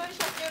much.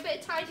 Let's do a bit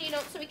of tidying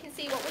up so we can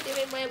see what we're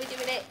doing, where we're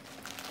doing it.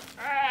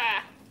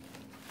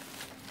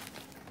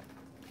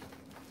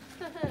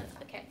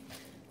 Okay.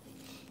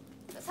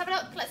 Let's have a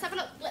look. Let's have a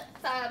look.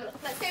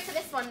 Let's go for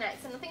this one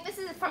next. And I think this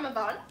is from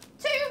Yvonne.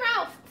 To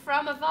Ralph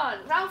from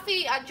Yvonne.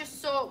 Ralphie, I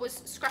just saw,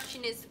 was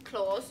scratching his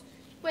claws.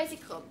 Where's he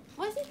come?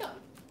 Where's he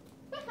gone?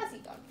 Where has he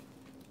gone?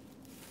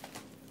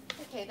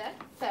 Okay then.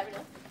 Fair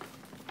enough.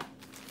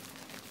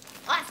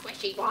 Oh, a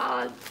squishy one.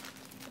 I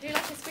do like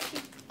a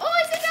squishy. Oh,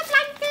 is it a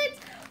blanket?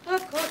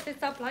 Of course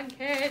it's a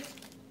blanket.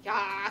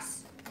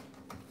 Yes.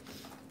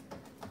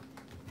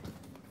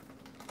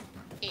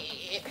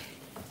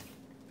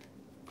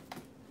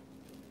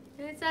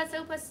 It's a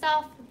super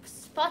soft,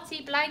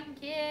 spotty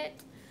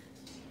blanket.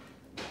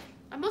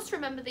 I must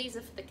remember these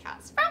are for the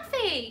cats.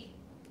 Ralphie!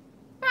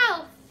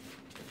 Ralph!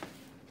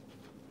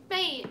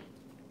 Mate.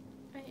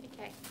 Right,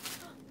 okay.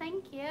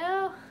 Thank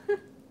you.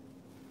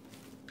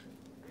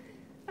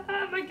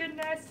 Oh my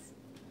goodness.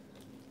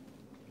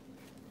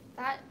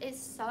 That is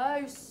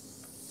so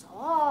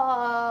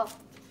soft.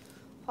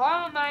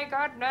 Oh my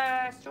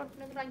goodness. Do you want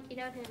another blankie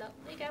down here? Look,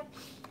 there you go.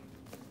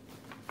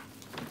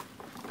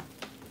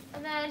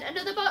 And then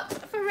another box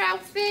for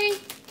Ralphie.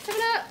 Have a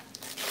look.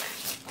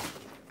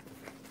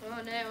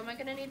 Oh no, am I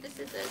going to need the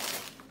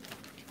scissors?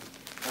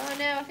 Oh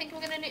no, I think I'm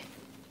going to need...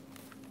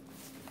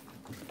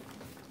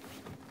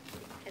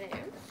 Hello?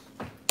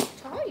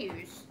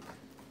 Toys.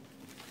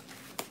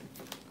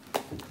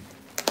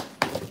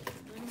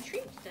 I'm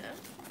intrigued now.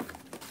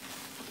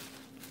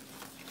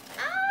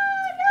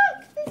 Oh look,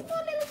 there's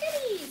more little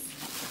goodies.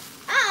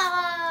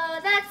 Oh,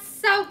 that's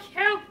so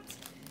cute.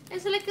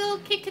 There's a little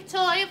kicker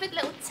toy of a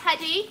little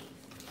teddy.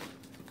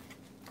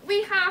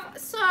 We have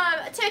some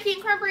turkey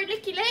and cranberry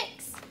licky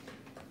licks.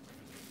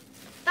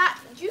 That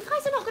you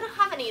guys are not going to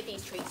have any of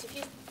these treats if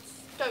you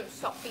don't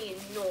stop being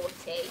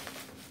naughty.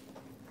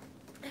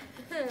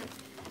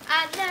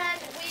 And then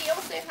we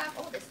also have,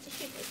 oh, this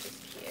tissue paper is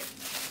cute.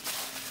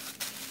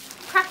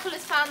 Crackle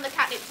has found the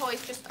catnip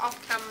toys just off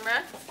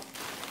camera.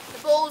 The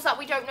balls that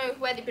we don't know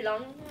where they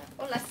belong,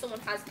 unless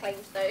someone has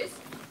claimed those.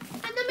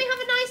 And then we have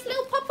a nice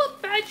little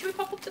pop-up bed. Shall we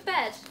pop up the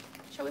bed?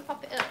 Shall we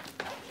pop it up?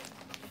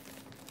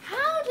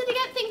 How do they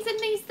get things in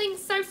these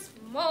things so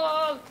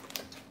small?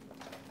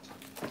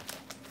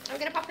 I'm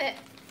going to pop it.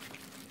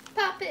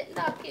 Pop it,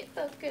 lock it,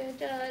 polka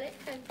dot it,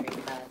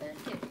 country father,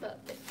 hip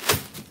pop it.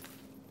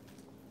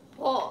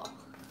 Oh.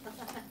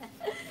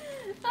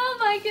 Oh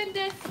my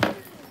goodness.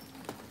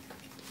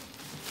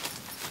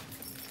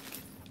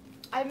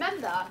 I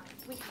remember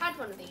we had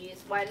one of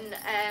these when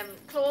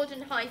Claude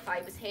and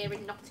Hi-Fi was here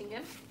in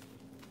Nottingham.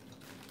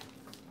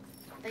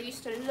 They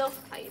used to love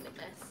playing in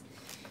this.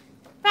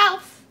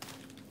 Ralph!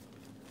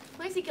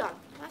 Where's he gone?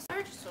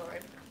 I just saw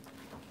him.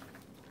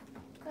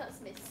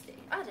 That's Misty.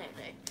 I don't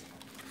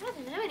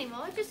know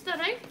anymore. I just don't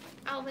know.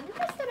 Alvin,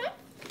 I just don't know.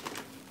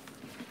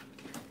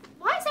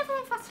 Why is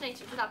everyone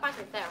fascinated with that bag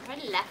over there? Have I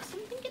left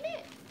something in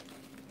it?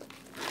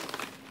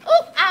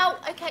 Oh, ow.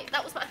 Okay,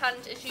 that was my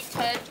hand as you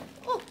turned.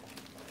 Oh.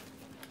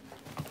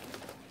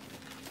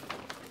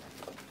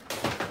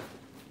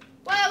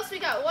 What else we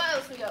got? What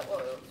else we got?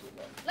 What else we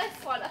got? Let's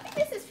find. I think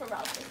this is for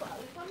Ralph as well,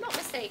 if I'm not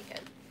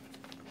mistaken.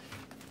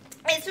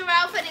 It's for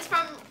Ralph and it's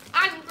from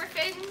Anne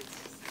Griffins.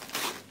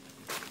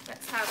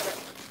 Let's have a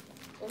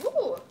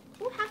look.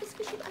 Ooh, happy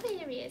squishy. Oh,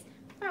 there he is.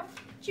 Ralph,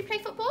 do you play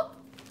football?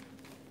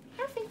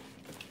 Ralphie.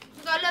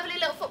 We've got a lovely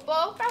little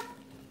football. Ralph.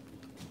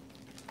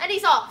 And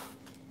he's off.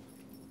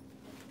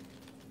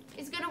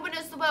 He's going to win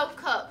us the World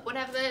Cup,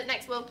 whatever the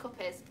next World Cup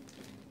is.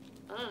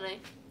 I don't know.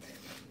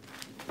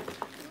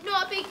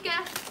 Not a big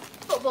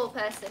football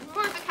person,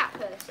 more of a cat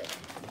person.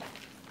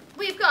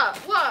 We've got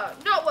one,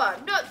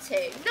 not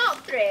two,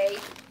 not three,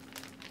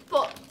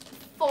 but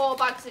 4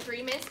 bags of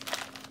Dreamies.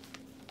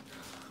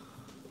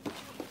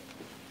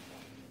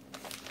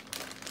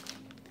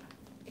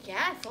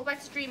 Yeah, 4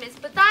 bags of Dreamies.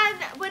 But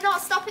then we're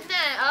not stopping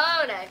there.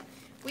 Oh no.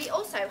 We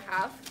also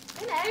have,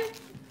 hello,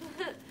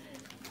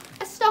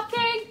 a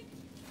stocking.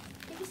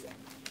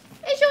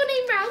 Is your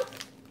name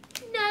Ralph?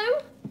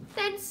 No?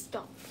 Then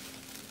stop.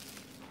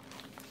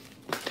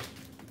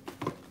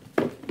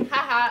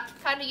 Haha,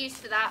 kind of used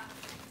for that.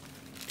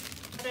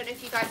 I don't know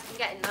if you guys can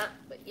get in that,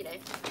 but you know.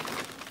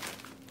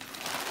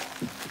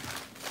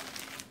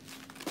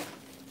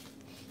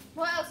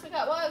 What else we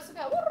got? What else we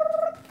got?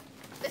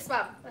 This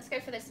one. Let's go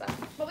for this one.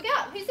 What we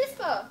got? Who's this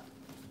for?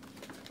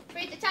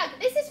 Read the tag.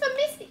 This is for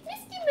Misty.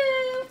 Misty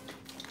Moo.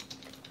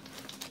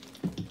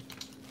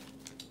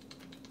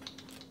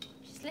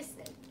 She's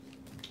listening.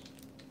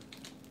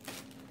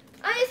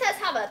 And it says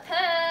have a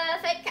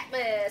perfect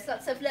Catmas.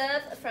 Lots of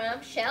love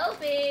from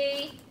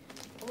Shelby.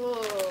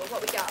 Oh,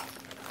 what we got?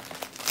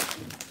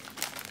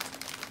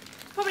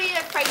 Probably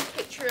a framed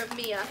picture of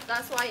Mia.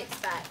 That's what I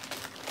expect.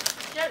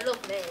 She don't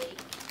love me.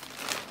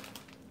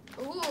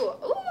 Ooh,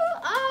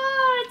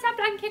 oh, it's a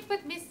blanket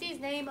with Misty's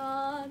name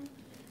on.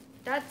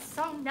 That's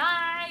so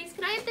nice.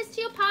 Can I add this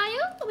to your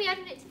pile? Are we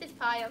adding it to this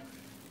pile?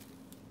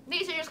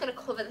 These are just going to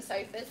cover the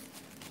sofas.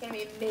 It's going to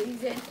be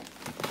amazing.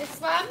 This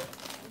one,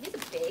 these are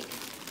big.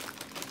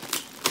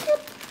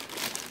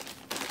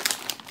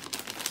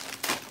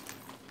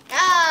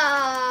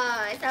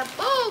 Ah, it's a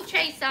ball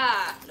chaser.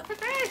 Look at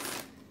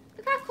this.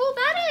 Look how cool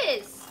that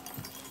is.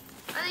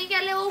 And then you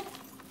get a little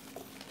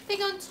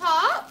thing on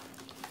top.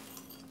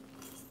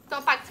 It's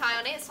got a bag tie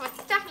on it, so I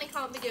definitely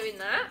can't be doing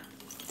that.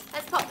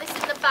 Let's pop this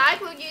in the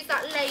bag. We'll use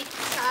that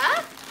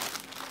later.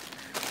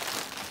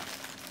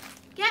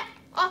 Get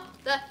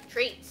off the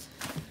treats.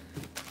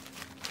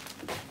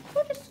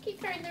 We'll just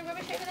keep throwing the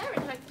rubbish over there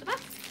and hope for the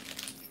best.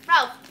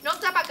 Ralph, knock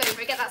that back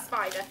over. Get that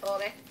spider for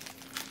me.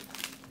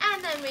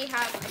 And then we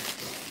have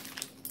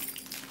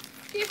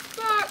gift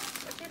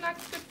box. I feel like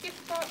a good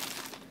gift box.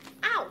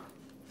 Ow!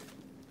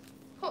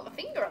 Caught my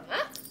finger on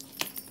that.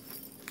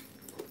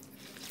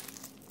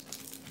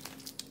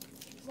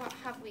 What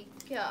have we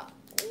got?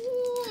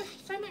 Ooh,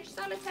 so much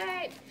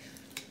sellotape.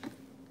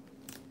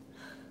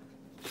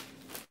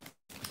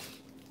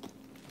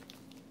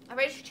 I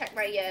really should check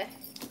my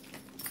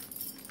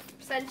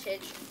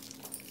percentage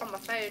on my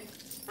phone.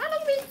 How long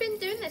have we been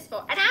doing this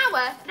for? An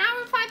hour? An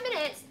hour and 5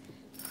 minutes?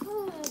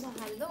 Oh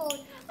my lord.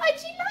 Oh,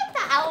 do you like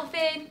that,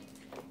 Alvin?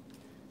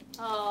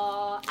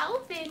 Oh,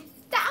 Alvin.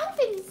 The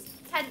Alvin's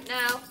tent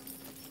now.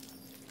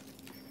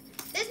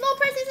 There's more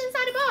presents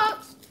inside a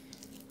box.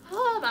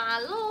 Oh my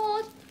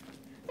lord.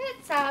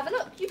 Let's have a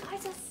look. You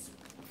guys are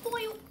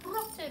spoiled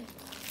rotten.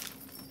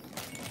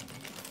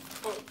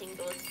 Spoiled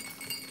tingles.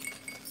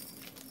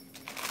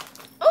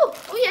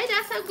 Oh yeah,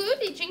 that's how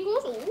good it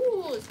jingles.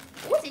 Oh,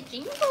 it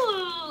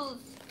jingles.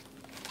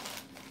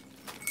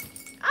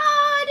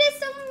 Ah, there's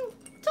some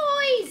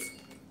toys.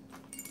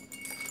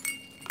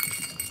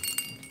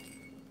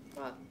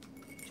 What?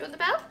 Do you want the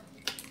bell?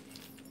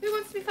 Who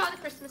wants to be Father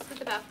Christmas with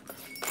the bell?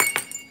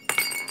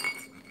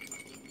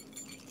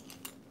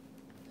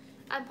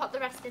 And pop the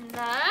rest in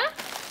there.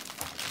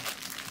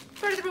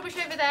 Throw the rubbish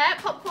over there.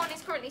 Popcorn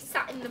is currently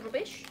sat in the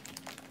rubbish.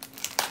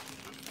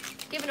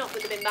 Giving up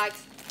with the bin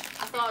bags.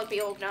 I thought I would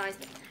be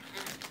organised.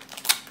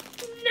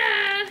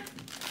 Nah.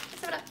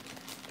 Let's have a look.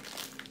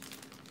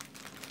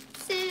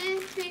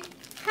 Simply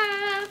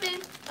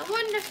having a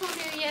wonderful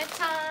New Year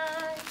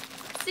time.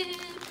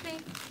 Simply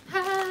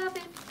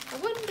having a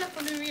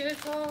wonderful New Year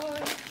time.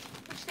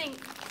 What do you think?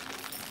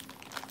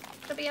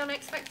 Should I be on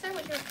X Factor?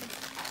 What do you reckon?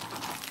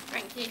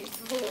 Thank you.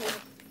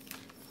 Oh.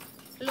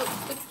 Look,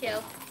 good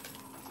kill.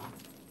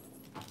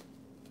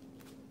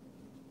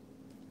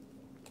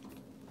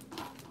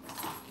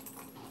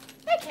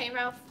 Okay,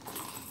 Ralph.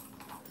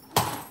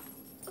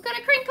 We've got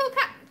a crinkle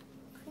cat.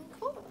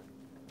 Crinkle?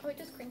 Oh, it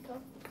does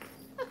crinkle.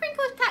 A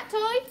crinkle cat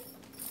toy.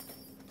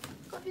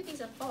 God, who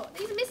these are for?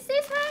 These are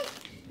Misty's, right?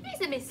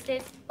 These are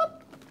Misty's.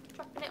 Whoop.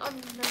 Dropping it on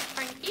the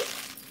Frankie.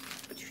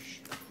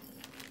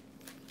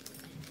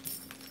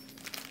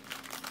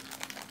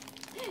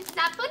 Is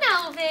that fun,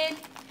 Alvin?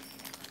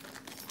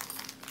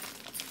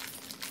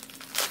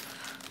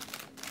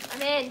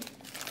 I'm in.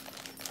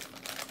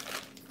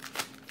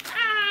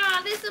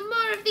 Ah, there's some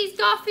more of these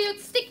Garfield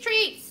stick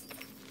treats.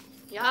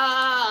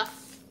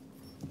 Yes.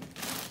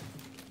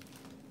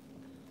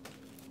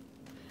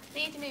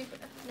 Need a new,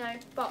 no,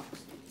 box.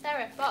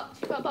 Sarah, box.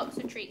 You've got a box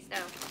of treats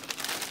now.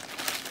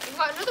 You've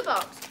got another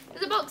box.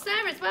 There's a box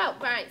there as well.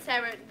 Right,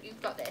 Sarah,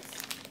 you've got this.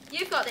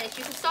 You've got this.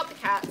 You can stop the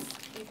cats.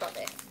 You've got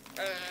this.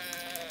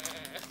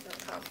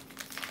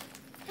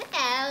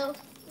 Hello.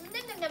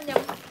 Nom, nom, nom,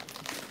 nom.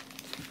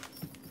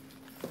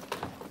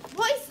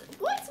 What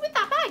is with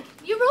that bag?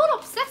 You're all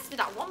obsessed with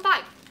that one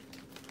bag.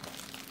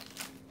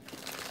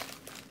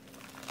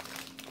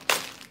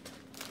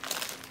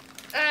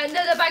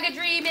 Another bag of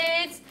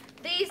Dreamies.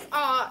 These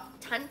are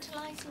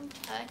tantalising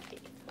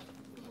turkey.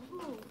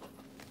 Ooh.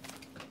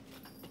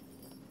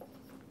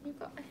 You've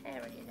got a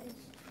hair on your nose.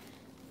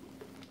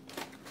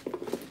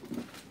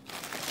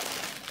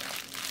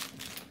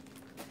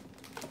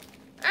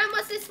 And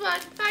what's this one?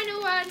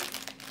 Final one.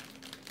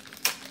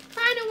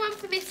 Final one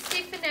for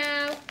Misty for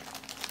now.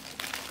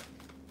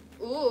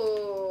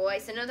 Ooh,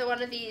 it's another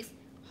one of these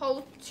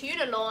whole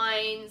tuna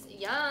loins.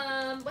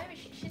 Yum. Where is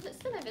she? She's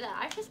still over there.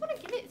 I just want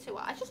to give it to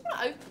her. I just want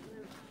to open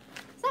them.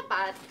 Is that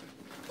bad?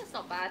 That's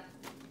not bad.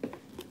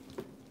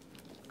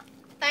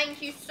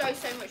 Thank you so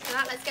much for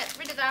that. Let's get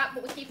rid of that,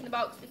 but we're keeping the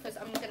box because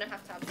I'm going to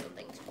have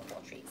something to put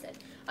more treats in.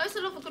 I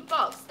also love a good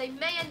box. They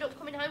may end up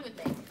coming home with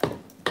me.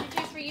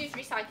 Reduce, reuse,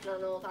 recycle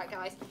and all that,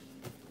 guys.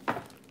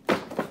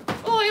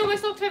 Oh, I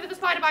almost knocked over the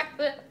spider bag.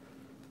 But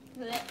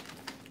no,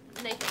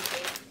 thank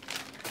you.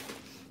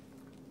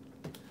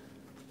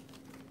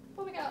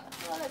 What we got?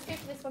 Well, let's go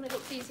for this one. It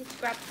looks easy to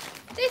grab.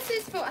 This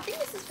is for, I think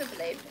this is for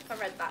Blue, if I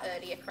read that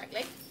earlier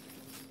correctly.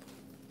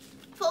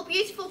 For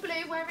beautiful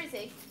Blue, where is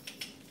he?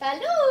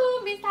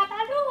 Baloo, Mr.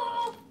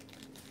 Baloo.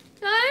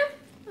 No?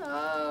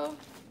 Oh.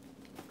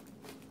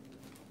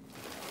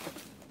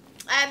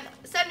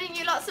 Sending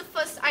you lots of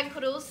fuss and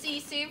cuddles. See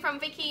you soon from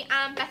Vicky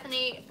and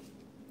Bethany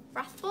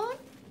Rathbone?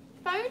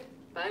 Bone?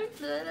 Blah,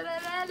 blah,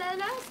 blah, blah,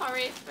 blah.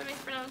 Sorry for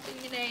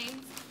mispronouncing your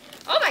names.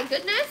 Oh my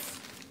goodness.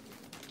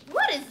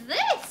 What is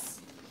this?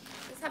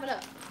 Let's have a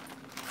look.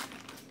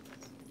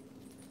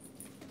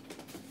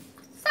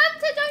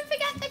 Santa, don't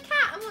forget the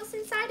cat and what's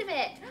inside of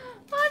it.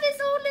 Oh,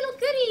 there's all little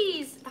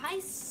goodies. That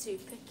is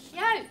super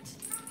cute.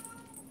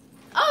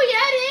 Oh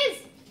yeah, it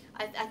is.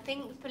 I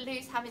think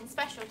Baloo's having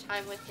special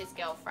time with his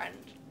girlfriend.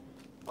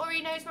 Or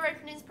he knows we're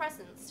opening his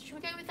presents. Should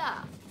we go with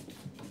that?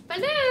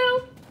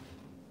 Baloo!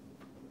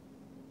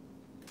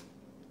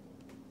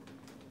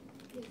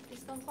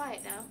 He's gone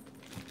quiet now.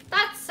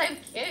 That's so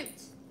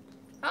cute.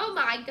 Oh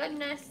my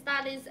goodness,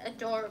 that is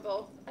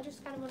adorable. I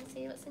just kind of want to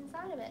see what's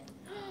inside of it.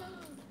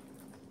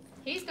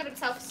 He's got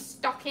himself a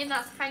stocking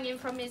that's hanging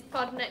from his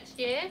pod next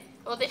year.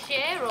 Or this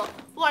year, or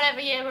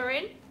whatever year we're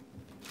in.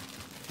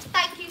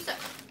 Thank you so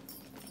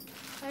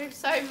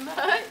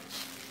much.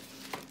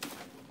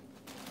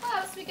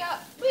 What else we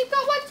got? We've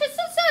got one to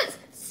Susan's.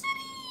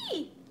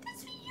 Sunny!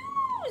 That's for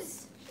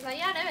yous! She's like,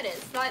 yeah, I know it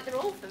is. Like, they're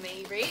all for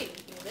me, really,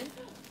 human.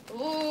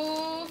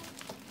 Ooh.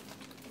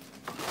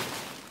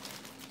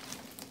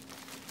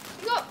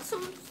 We got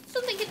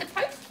something in the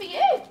post for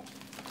you.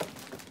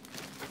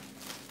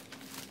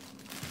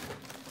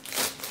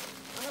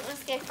 I don't want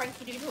to scare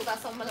Frankie Doodle,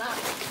 that's on my lap.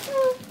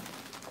 Ooh.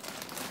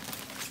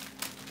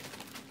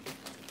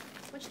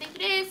 What do you think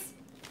it is?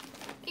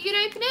 Are you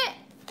gonna open it?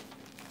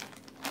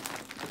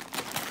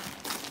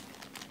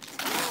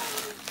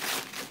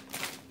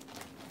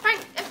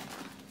 Frank,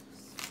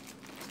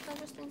 I've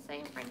just been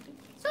saying Frankie.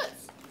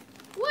 Suts,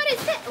 what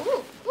is it?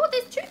 Oh,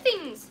 there's 2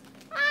 things.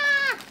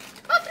 Ah,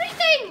 oh, 3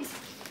 things.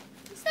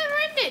 It's never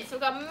ended. So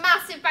we've got a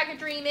massive bag of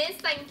Dreamies.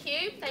 Thank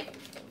you.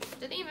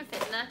 Do they even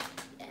fit in there?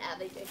 Yeah,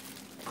 they do.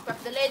 Let's grab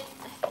the lid.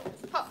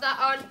 Pop that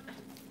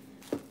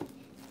on.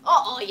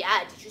 Oh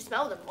yeah. Did you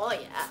smell them? Oh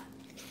yeah.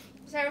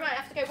 Sarah might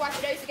have to go wipe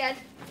her nose again.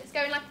 It's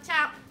going like a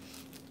tap.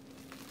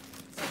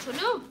 It's a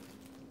tunnel.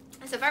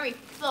 It's a very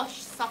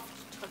plush,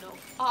 soft tunnel.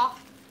 Oh,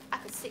 I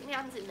could stick my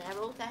hands in there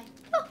all day.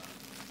 Oh.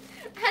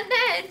 And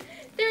then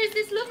there is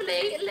this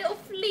lovely little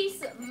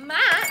fleece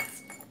mat.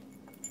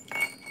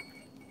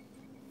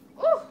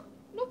 Oh,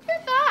 look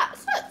at that.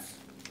 Suts.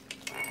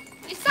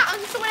 You sat on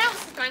someone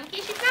else's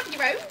blankies. You can have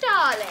your own,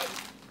 darling.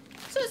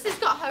 Suts has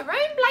got her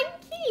own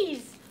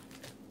blankies.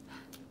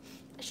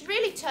 I should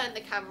really turn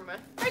the camera.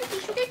 Frankie,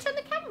 should we go turn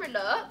the camera,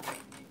 look?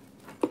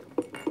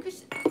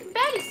 Because you can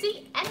barely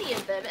see any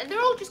of them, and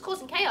they're all just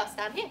causing chaos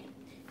down here.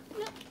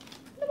 Look,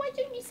 why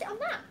don't you sit on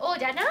that? Oh,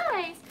 they're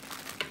nice.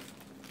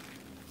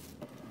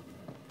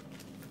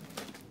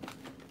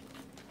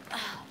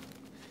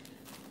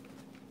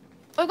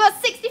 We've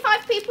got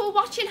 65 people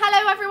watching.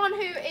 Hello, everyone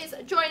who is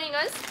joining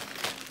us.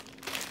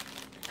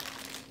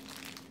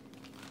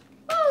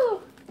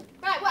 Woo!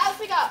 Right, what else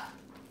we got?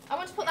 I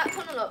want to put that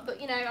tunnel up,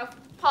 but you know, I've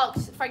parked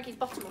Frankie's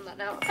bottom on that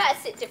now. I better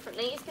sit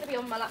differently. He's going to be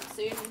on my lap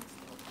soon.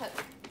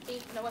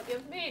 And I won't be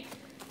able to move.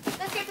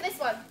 Let's go for this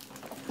one.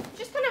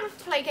 Just going to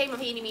play a game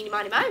of eeny, meeny,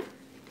 miny, mo.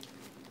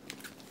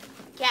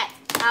 Get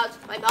out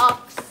of my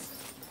box.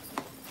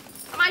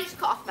 I might just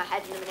cut off my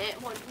head in a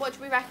minute. What do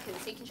we reckon?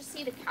 So you can just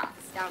see the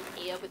cats down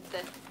here with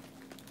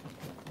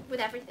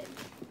everything.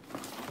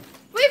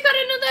 We've got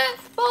another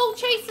ball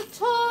chaser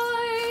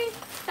toy.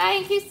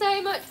 Thank you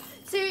so much.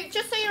 So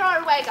just so you are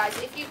aware, guys,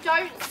 if you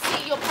don't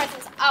see your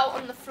presents out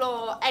on the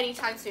floor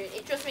anytime soon,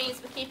 it just means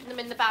we're keeping them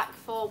in the back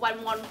for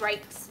when one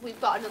breaks, we've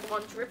got another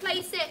one to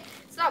replace it.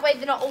 So that way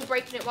they're not all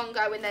breaking at one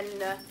go and then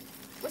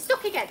we're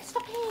stuck again.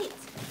 Stop it.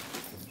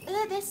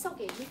 They're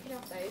soggy. You can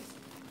have those.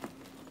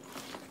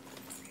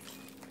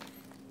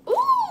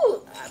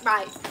 Ooh!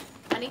 Right.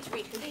 I need to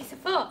read who these are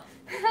for.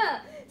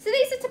 So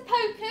these are to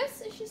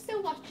Pocus. Is she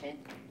still watching?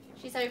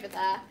 She's over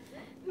there.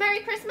 Merry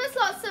Christmas.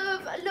 Lots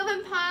of love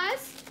and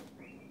pies.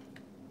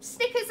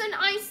 Snickers and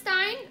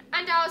Einstein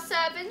and our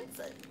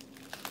servants,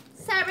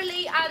 Sarah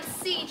Lee and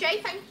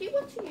CJ. Thank you.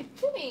 What are you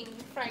doing,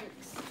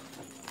 Franks?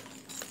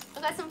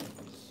 I've got some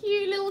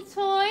cute little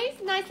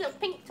toys. Nice little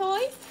pink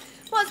toys.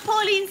 What's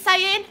Pauline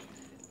saying?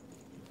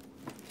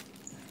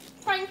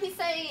 Frankie's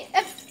saying...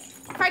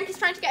 Frankie's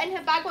trying to get in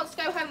her bag, wants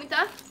to go home with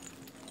her.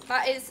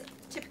 That is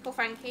typical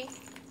Frankie.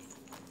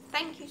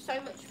 Thank you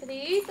so much for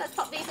these. Let's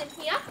pop these in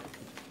here.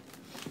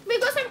 We've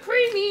got some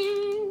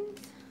creamies.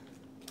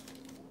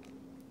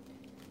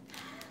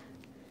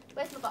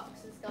 Where's my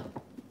boxes gone?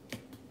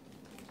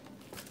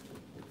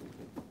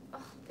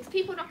 Oh, there's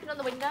people knocking on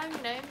the window,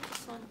 you know.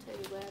 Just want to,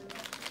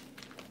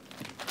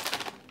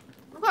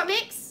 We've got a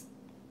mix.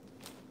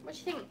 What do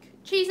you think?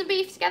 Cheese and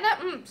beef together?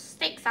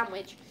 Steak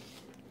sandwich.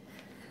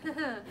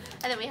 And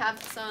then we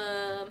have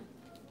some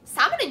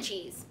salmon and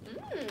cheese. I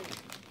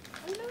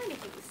don't know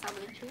anything with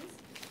salmon and cheese.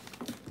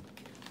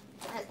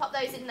 Let's pop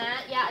those in there.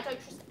 Yeah, I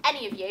don't trust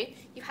any of you.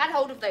 You've had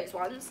hold of those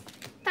ones.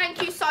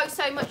 Thank you so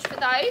much for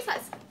those.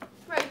 Let's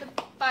throw the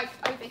bag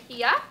over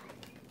here.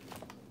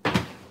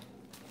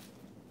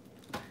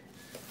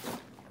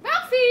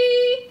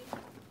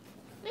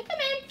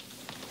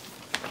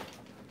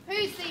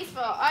 Who's these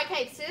for?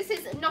 Okay, so this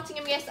is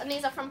Nottingham, yes, and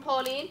these are from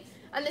Pauline.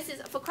 And this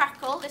is for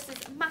Crackle. This is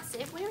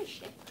massive. Where is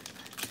she?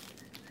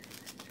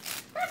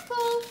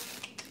 Crackle!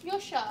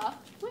 You're sure?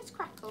 Where's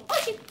Crackle?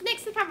 Oh, she's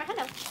next to the camera.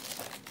 Hello.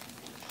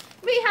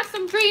 We have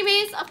some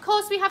Dreamies. Of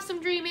course we have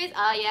some Dreamies.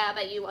 Oh, yeah, I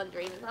bet you want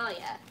Dreamies. Oh,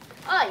 yeah.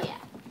 Oh, yeah.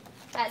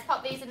 Let's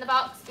pop these in the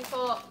box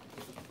before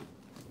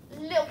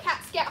little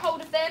cats get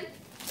hold of them.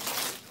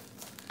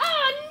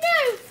 Oh,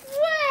 no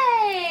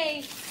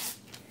way!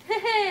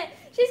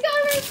 She's got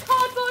a really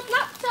cardboard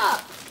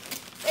laptop.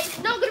 It's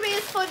not going to be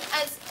as fun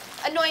as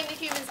annoying the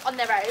humans on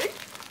their own.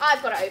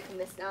 I've got to open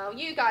this now.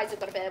 You guys have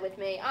got to bear with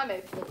me. I'm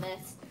opening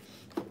this.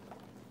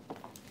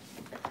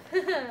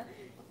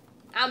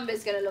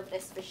 Amber's going to love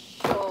this for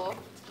sure. Love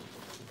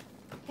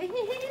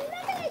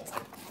it.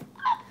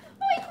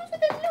 Oh, it comes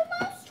with a little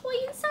mouse toy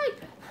inside.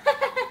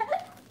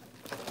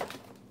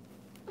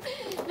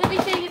 Let me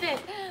show you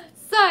this.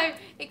 So,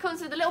 it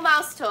comes with a little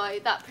mouse toy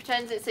that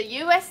pretends it's a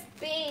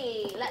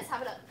USB. Let's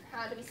have a look.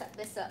 How do we set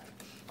this up?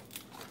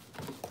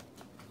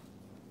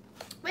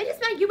 Where does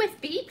my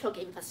USB plug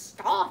in for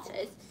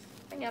starters?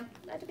 Hang on,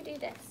 how do we do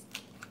this?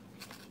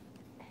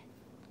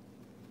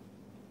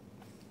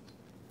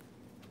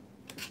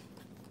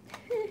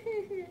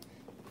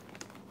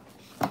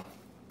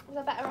 Was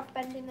I better off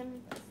bending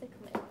them as they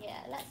come in?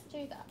 Yeah, let's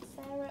do that.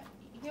 Sarah,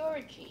 you're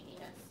a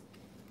genius.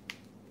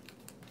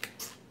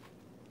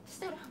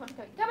 Still don't want to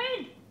go. Come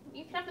in!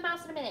 You can have the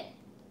mouse in a minute.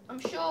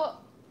 I'm sure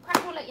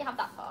Crack will let you have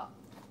that part.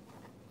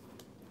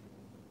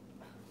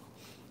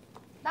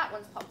 That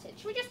one's popped in.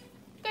 Should we just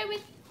go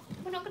with,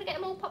 we're not going to get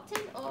them all popped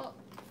in? Or,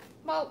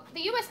 well,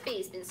 the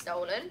USB's been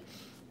stolen.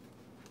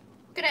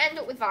 Going to end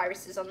up with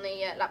viruses on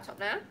the laptop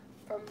now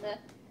from the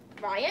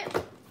riot.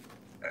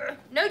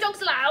 No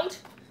dogs allowed.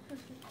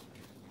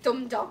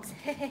 Dumb dogs.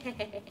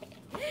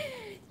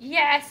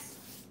 Yes,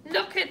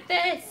 look at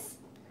this.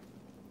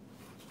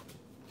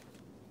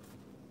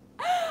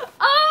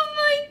 Oh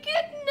my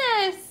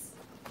goodness.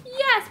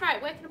 Yes, right,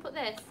 where can I put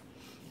this?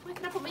 Where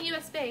can I put my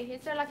USB?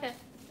 Is there like a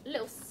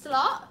little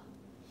slot?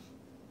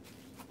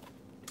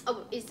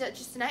 Oh, is that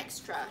just an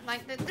extra?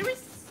 Like, there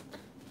is...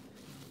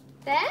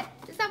 There?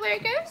 Is that where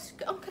it goes?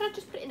 Oh, can I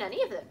just put it in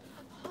any of them?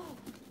 Oh,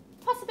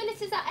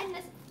 possibilities are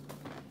endless.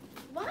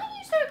 Why are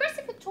you so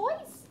aggressive with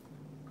toys?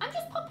 I'm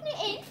just popping it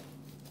in.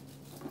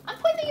 I'm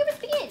putting the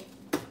USB in.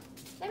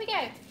 There we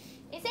go.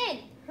 It's in.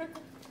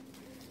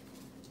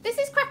 This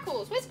is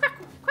Crackles. Where's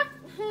Crackle?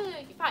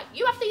 Right,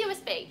 you have the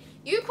USB.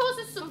 You caused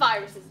us some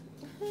viruses.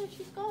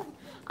 She's gone.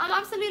 I'm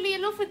absolutely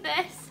in love with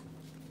this.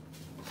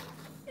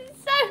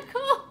 It's so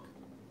cool.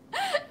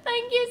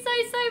 Thank you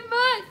so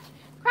much.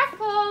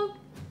 Crackle.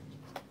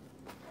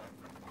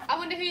 I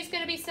wonder who's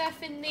going to be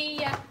surfing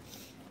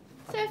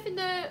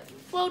the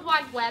World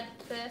Wide Web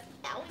first.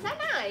 Oh, is that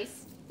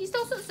nice? You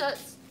stole some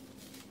suits.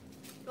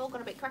 They've all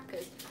got a bit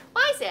crackers.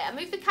 Why is it? I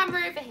move the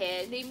camera over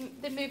here. They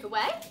move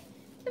away.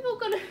 They've all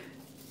got a...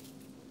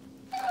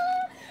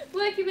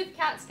 Working with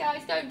cats,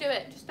 guys. Don't do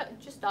it. Just don't.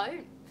 Just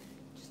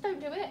don't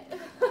do it.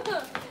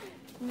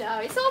 No,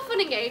 it's all fun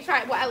and games.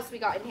 Right, what else we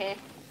got in here?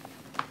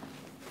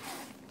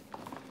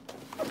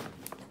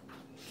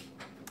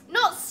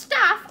 Not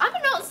staff.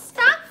 I'm not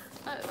staff.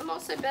 I'm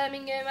also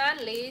Birmingham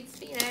and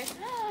Leeds, you know.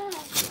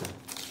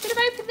 Should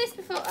have opened this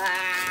before.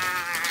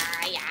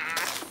 Ah, yeah.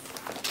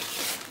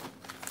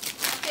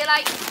 I feel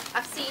like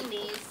I've seen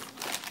these,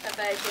 a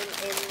version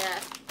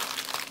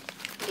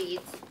in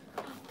Leeds.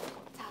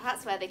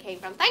 That's where they came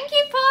from. Thank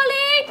you,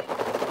 Pauline.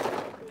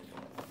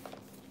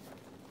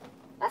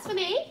 That's for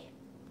me.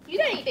 You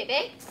don't eat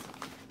Bit-Bits.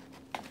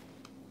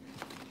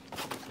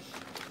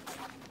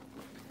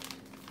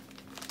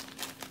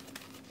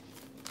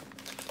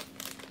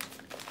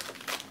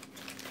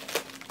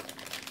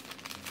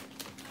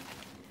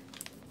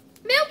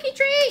 Milky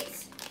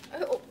treats.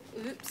 Oh,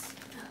 oops.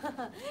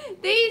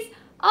 These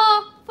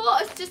are for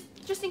us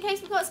just in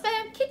case we've got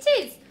spare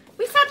kitties.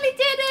 We sadly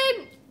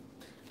didn't.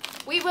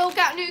 We will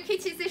get new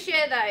kitties this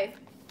year, though.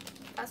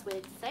 That's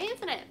weird to say,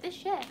 isn't it?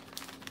 This year.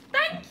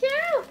 Thank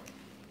you.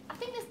 I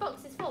think this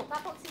box is full.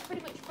 That box is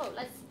pretty much full.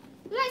 Let's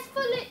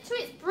fill it to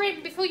its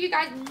brim before you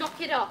guys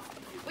knock it off.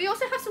 We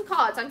also have some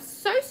cards. I'm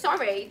so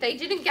sorry they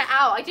didn't get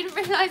out. I didn't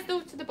realise they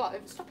were to the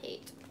bottom. Stop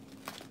it.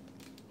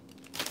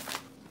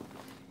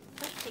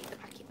 Let's take the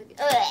packet with you.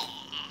 Ugh.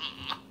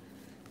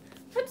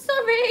 I'm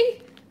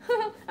sorry.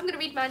 I'm going to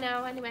read mine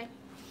now anyway.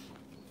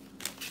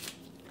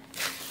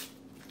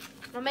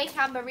 I'll make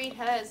Amber read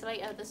hers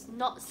later. There's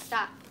not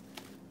staff.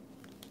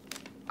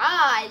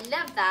 Ah, I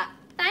love that.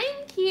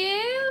 Thank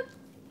you.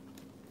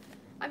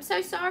 I'm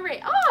so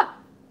sorry. Oh,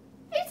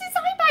 it's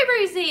designed by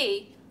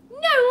Rosie. No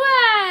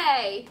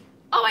way.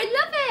 Oh, I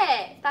love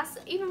it. That's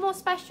even more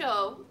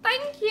special.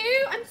 Thank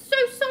you. I'm so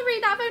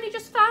sorry that I've only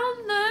just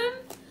found them.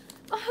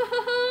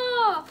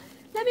 Oh,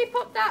 let me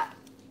pop that.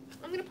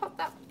 I'm going to pop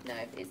that. No,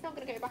 it's not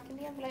going to go back in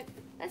the envelope.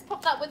 Let's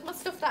pop that with my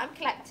stuff that I'm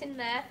collecting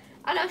there.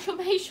 And I shall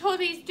make sure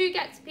these do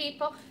get to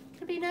people. It's going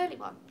to be an early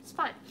one. It's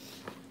fine.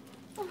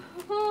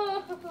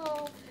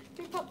 Oh, let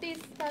me pop these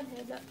down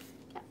here. Look.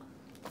 Yeah.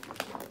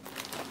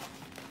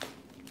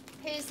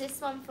 Who's this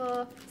one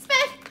for?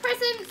 Spare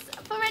presents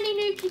for any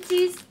new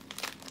kitties.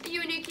 Are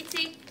you a new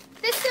kitty?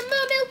 There's some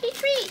more milky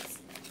treats.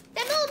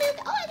 They're more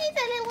milky. Oh,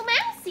 there's a little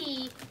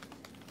mousey.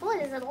 Oh,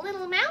 there's a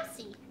little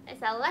mousey.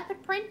 It's a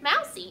leopard print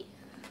mousey.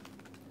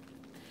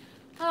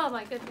 Oh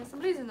my goodness,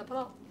 I'm losing the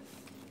plot.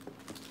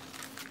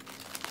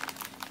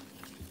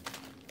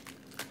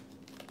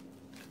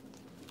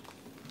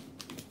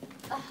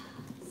 Oh,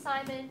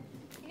 Simon,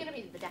 you're gonna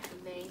be the death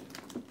of me.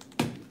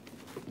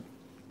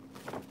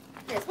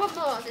 There's one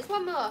more, there's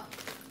one more.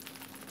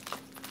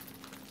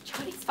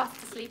 Johnny's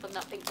fast asleep on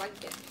that big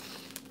blanket.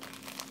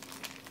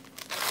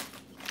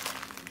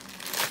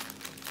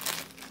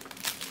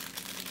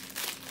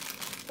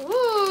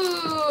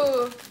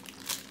 Ooh.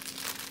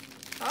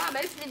 Oh, I'm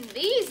opening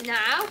these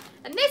now.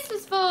 And this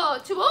was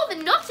to all the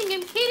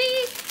Nottingham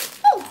kiddies.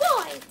 Oh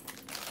boy.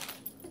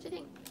 What do you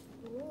think?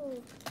 Ooh.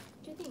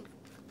 What do you think?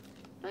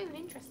 Not even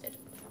interested.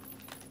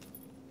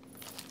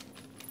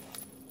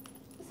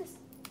 What's this?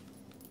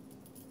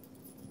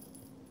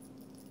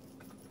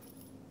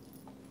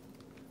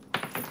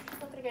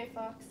 Not gonna go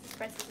far because this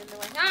press is in the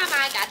way. Oh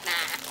my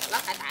goodness.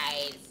 Look at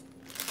these.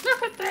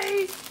 Look at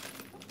these.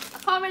 I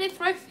can't really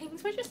throw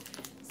things. We're just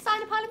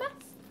sign a pile of mess.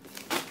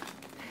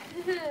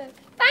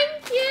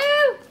 Thank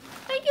you.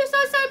 Thank you so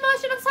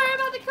much. And I'm sorry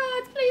about the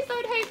cards. Please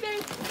don't hate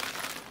me.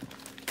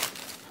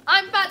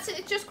 I'm about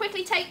to just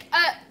quickly take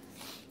a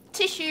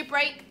tissue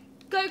break.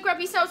 Go grab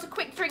yourselves a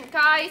quick drink,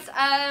 guys.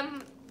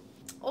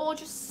 Or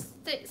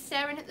just sit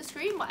staring at the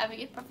screen, whatever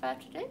you prefer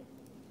to do.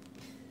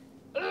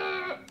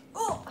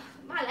 Oh,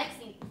 my legs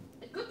need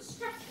a good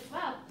stretch as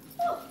well.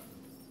 Oh.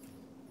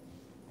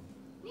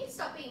 Need to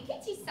stop being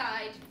kitty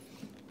side.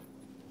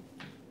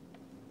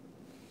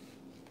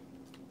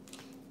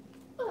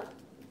 Oh.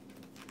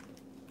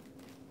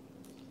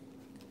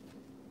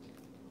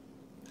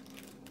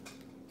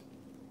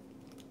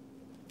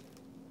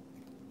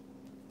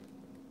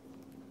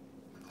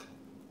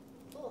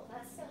 Oh,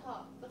 that's so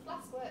hot. The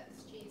flask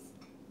works, jeez.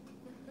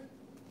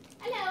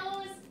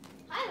 Hello.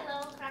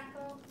 Hello,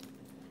 Crackle.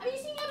 Have you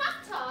seen your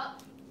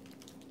laptop?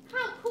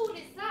 How cool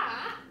is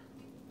that?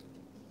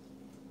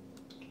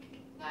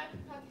 No?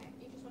 Okay,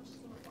 you just want to see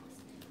my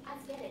flask.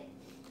 Let's get it.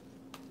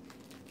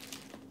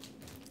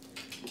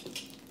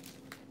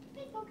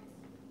 Hey, focus.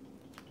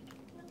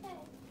 Okay.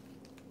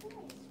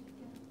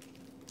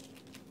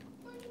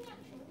 Morning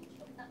action. Let me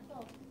shut that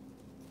door.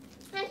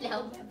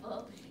 Hello,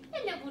 Pebble.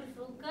 Hello,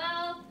 beautiful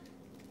girl.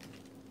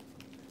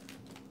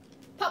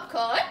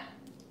 Popcorn.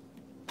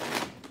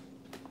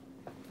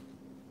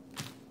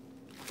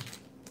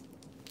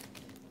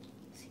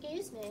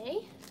 Excuse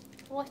me.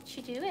 What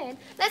you doing?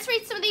 Let's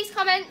read some of these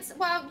comments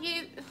while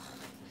you...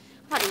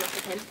 I'm having enough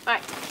of him.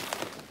 Right.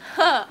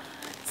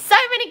 So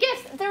many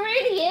gifts. There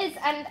really is.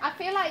 And I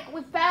feel like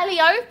we've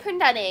barely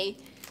opened any.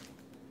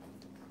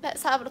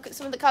 Let's have a look at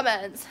some of the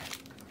comments.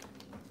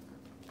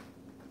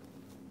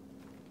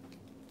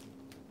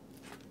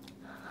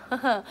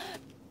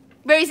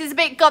 Rose is a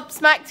bit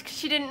gobsmacked because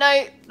she didn't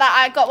know that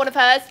I got one of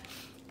hers.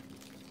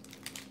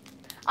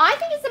 I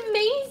think it's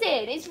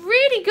amazing. It's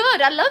really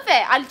good. I love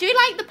it. I do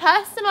like the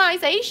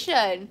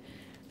personalisation.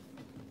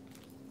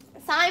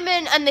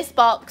 Simon and this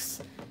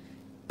box.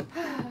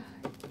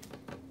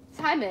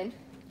 Simon.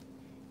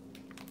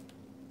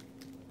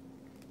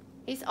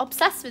 He's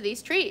obsessed with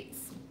these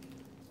treats.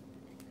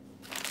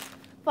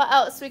 What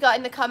else we got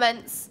in the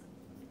comments?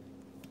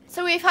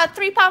 So we've had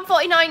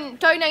 £3.49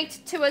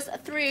 donated to us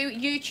through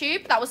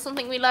YouTube. That was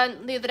something we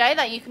learned the other day,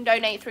 that you can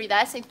donate through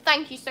there. So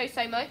thank you so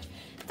much.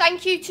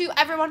 Thank you to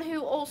everyone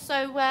who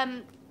also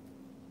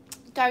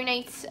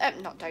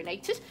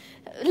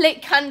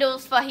lit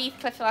candles for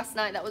Heathcliffe last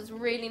night. That was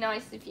really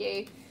nice of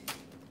you.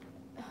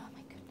 Oh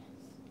my goodness.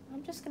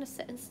 I'm just going to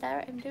sit and stare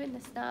at him doing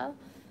this now.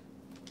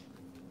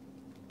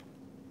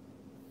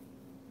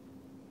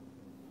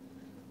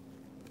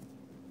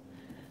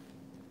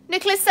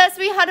 Nicholas says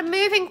we had a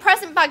moving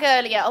present bag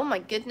earlier. Oh my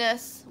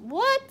goodness.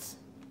 What?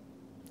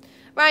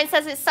 Ryan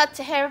says it's sad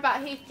to hear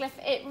about Heathcliff.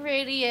 It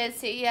really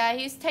is. Yeah,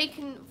 he's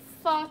taken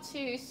far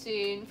too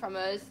soon from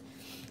us.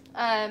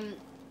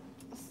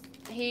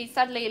 He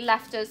sadly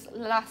left us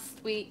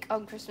last week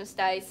on Christmas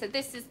Day. So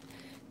this is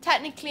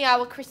technically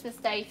our Christmas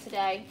Day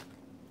today.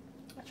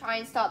 I'll try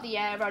and start the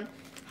year on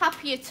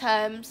happier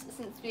terms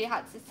since we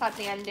had to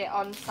sadly end it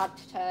on sad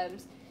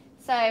terms.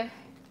 So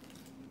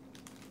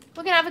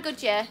we're going to have a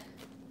good year.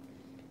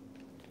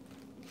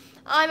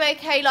 I'm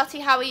okay, Lottie.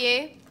 How are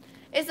you?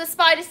 Is the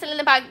spider still in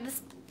the bag?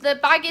 The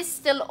bag is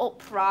still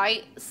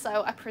upright,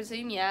 so I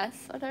presume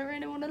yes. I don't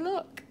really want to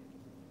look.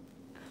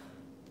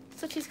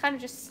 So she's kind of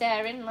just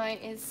staring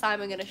like, is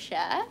Simon going to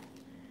share?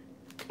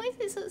 Why is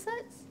it so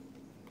upset?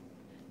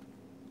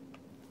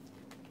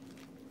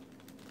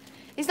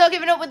 He's not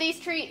giving up with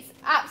these treats.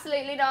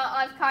 Absolutely not.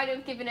 I've kind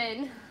of given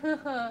in.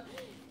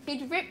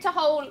 He'd ripped a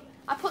hole.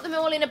 I put them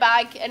all in a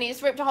bag, and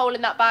he's ripped a hole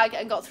in that bag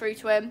and got through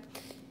to him.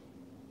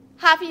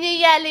 Happy New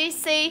Year,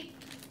 Lucy.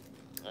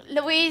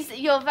 Louise,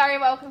 you're very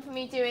welcome for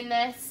me doing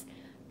this.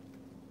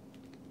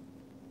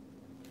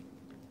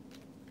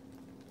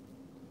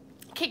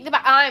 kick the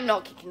bag. I'm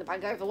not kicking the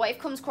bag over. What if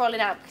it comes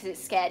crawling out because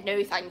it's scared?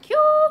 No, thank you.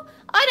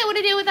 I don't want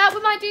to deal with that.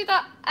 We might do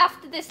that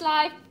after this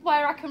live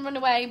where I can run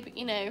away. But,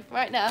 you know,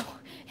 right now,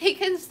 he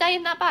can stay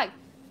in that bag.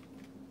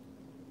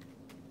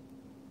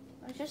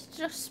 I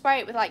just spray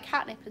it with, like,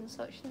 catnip and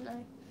such, didn't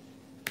I?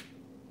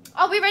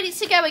 Are we ready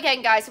to go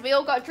again, guys? Have we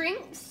all got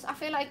drinks? I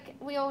feel like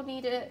we all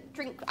need a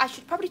drink. I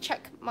should probably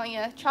check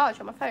my charge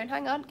on my phone.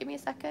 Hang on, give me a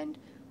second.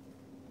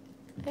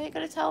 Are you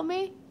going to tell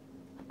me?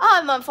 Oh,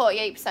 I'm on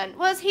 48%.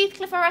 Was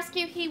Heathcliffe a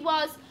rescue? He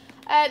was.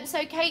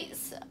 So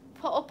Kate's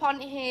put up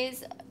on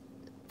his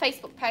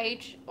Facebook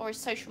page or his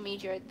social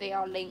media, they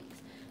are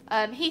linked.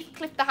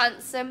 Heathcliffe the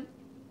Handsome,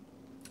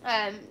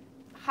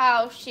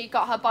 how she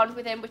got her bond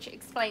with him, which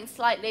explains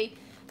slightly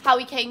how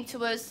he came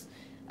to us.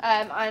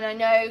 And I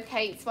know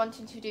Kate's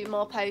wanting to do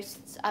more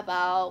posts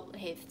about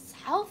his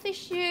health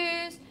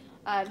issues,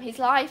 his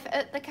life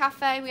at the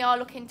cafe. We are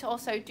looking to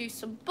also do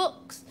some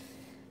books,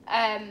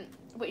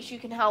 which you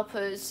can help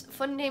us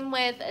fund him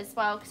with as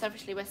well, because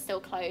obviously we're still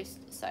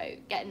closed, so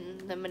getting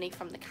the money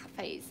from the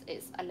cafes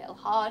is a little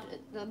hard at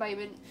the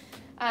moment.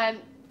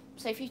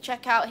 So if you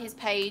check out his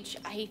page,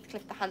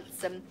 Heathcliffe the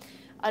Handsome,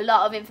 a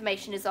lot of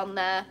information is on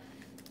there.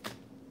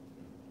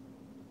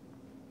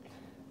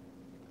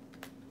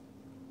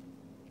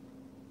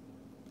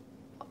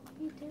 What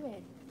are you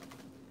doing?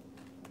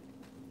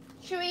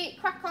 Should we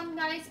crack on,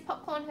 guys?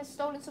 Popcorn has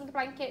stolen some of the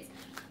blankets.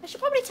 I should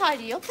probably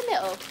tidy up a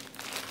little.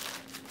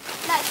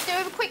 Let's do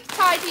a quick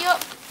tidy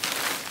up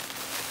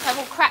and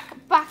we'll crack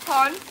back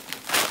on.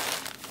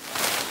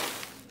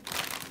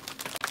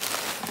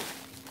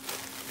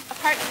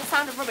 Apparently the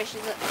sound of rubbish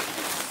is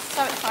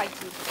so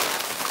exciting.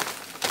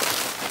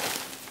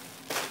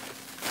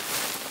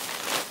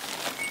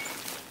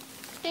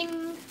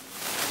 Ding.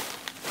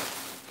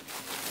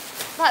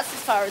 That's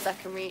as far as I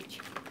can reach.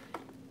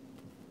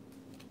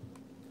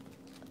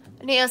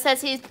 Neil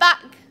says he's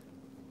back.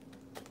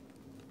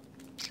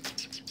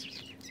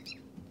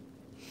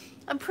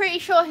 I'm pretty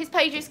sure his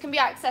pages can be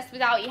accessed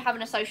without you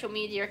having a social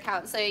media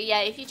account. So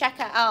yeah, if you check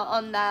it out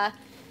on there.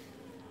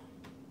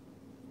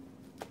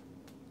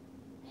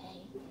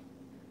 Hey.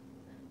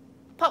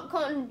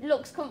 Popcorn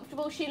looks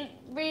comfortable. She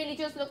really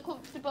does look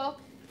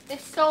comfortable.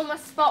 They've stole my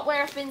spot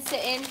where I've been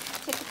sitting.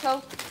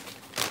 Typical.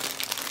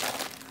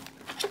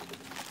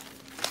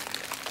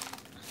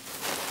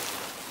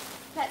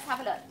 Let's have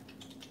a look.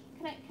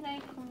 Can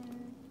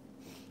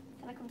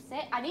I come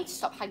sit? I need to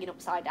stop hanging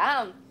upside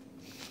down.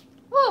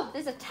 Oh,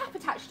 there's a tap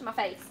attached to my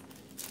face.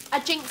 I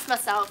jinxed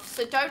myself,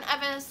 so don't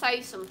ever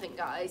say something,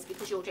 guys,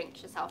 because you'll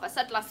jinx yourself. I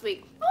said last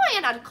week, oh, I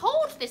ain't had a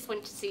cold this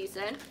winter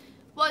season.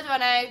 What do I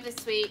know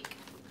this week?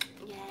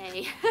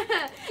 Yay.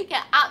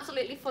 Get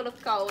absolutely full of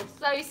cold.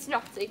 So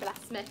snotty,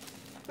 bless me.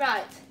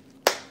 Right.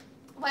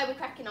 Where are we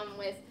cracking on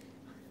with?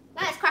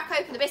 Let's crack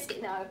open the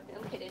biscuit. No,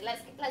 I'm kidding.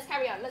 Let's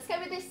carry on. Let's go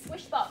with this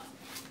swish box.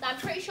 Now, I'm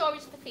pretty sure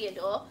it's for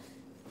Theodore.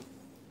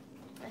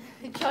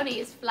 Johnny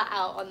is flat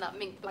out on that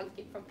mink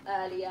blanket from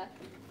earlier.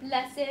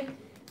 Bless him.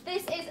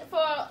 This is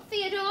for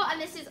Theodore,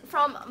 and this is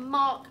from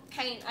Mark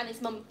Kane and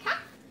his mum Kat.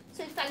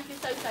 So thank you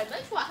so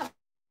much. What have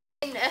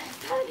been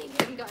turning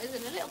him, guys,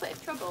 in a little bit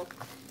of trouble.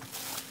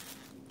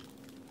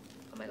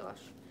 Oh my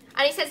gosh.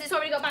 And he says it's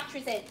already got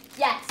batteries in.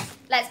 Yes,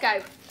 let's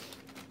go.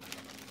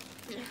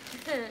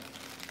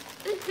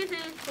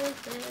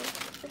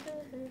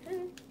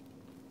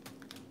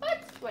 What?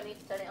 Do I need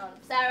to turn it on?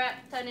 Sarah,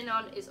 turning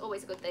on is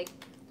always a good thing.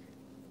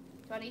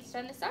 Do I need to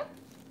turn this on?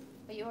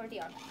 Are you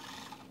already on?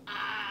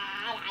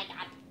 Ah, my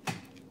God.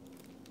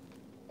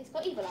 It's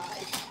got evil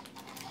eyes.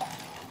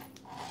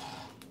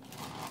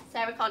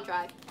 Sarah can't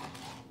drive.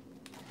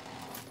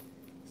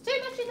 It's too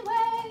much in the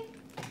way.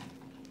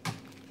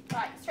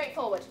 Right, straight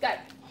forward, go.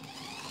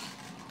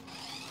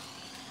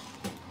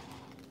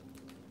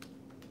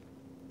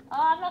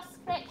 Oh, I've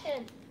lost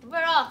connection.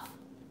 We're off.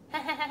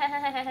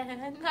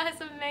 That's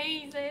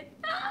amazing.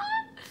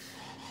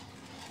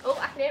 Oh,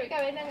 I can hear it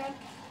going. Hang on.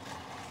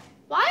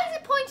 Why is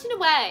it pointing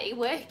away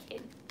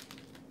working?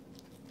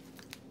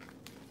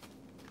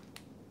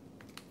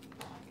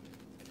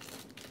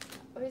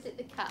 Or is it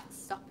the cat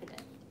stopping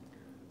it?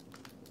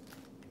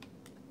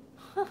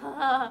 Well,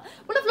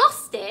 I've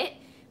lost it,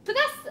 but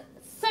that's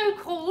so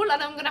cool,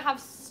 and I'm going to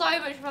have so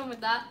much fun with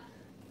that.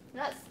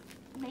 That's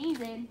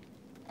amazing.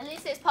 At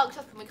least it's parked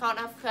up and we can't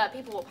have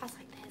people walk past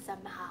like, there's a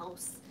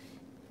mouse.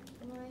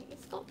 I'm like,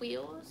 it's got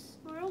wheels.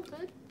 We're all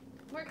good.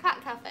 We're a cat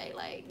cafe.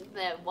 Like,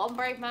 they're one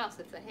brave mouse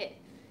if they're hit.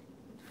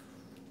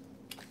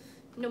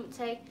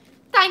 Numpty.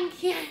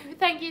 Thank you.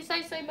 Thank you so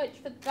much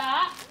for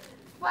that.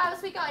 What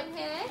else we got in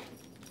here?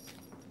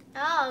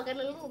 Oh, got a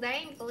little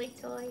dangly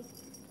toy.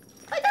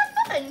 Oh,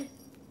 that's fun.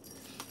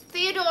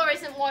 Theodore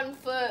isn't one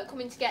for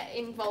coming to get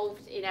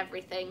involved in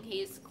everything.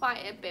 He's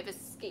quite a bit of a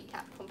ski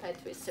cat compared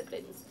to his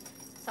siblings.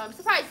 So I'm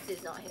surprised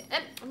he's not here.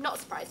 I'm not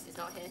surprised he's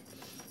not here.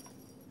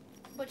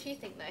 What do you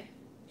think, though?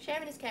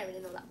 Sharing is caring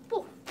and all that.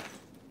 Boop.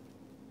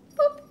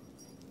 Boop.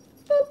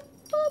 Boop.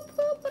 Boop.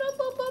 Boop. Boop.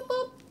 Boop. Boop.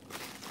 Boop.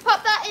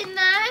 Pop that in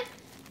there.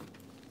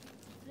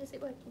 Is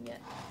it working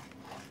yet?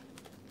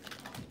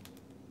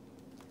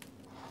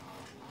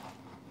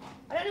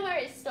 I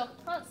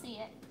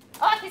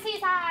to see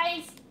his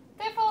eyes.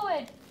 Go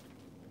forward.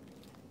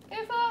 Go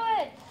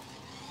forward.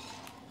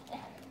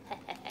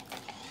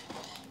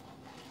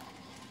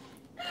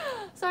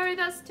 Sorry,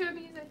 that's too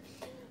amusing.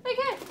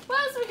 Okay, what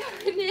else we got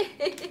in here?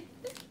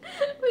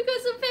 We've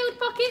got some filled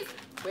pockets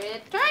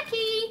with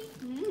turkey.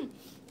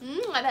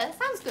 I bet that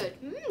sounds good.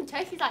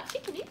 Turkey's like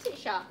chicken, isn't it,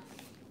 Sha?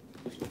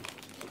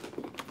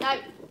 No,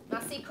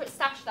 my secret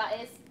stash, that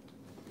is.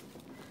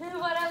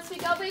 What else we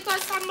got? We've got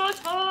some more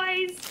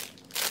toys.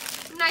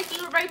 Some nice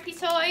little ropey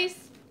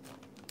toys.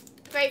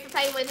 Great for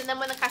playing with, and then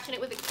when they're catching it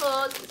with their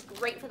claws, it's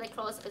great for their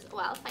claws as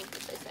well. Thank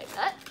you so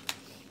much.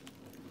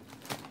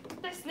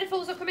 The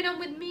sniffles are coming on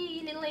with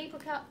me, little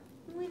apricot.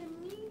 With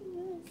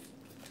me.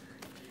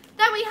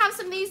 Then we have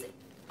some of these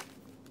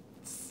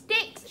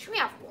sticks. Should we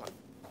have one?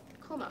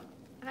 Come on.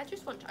 I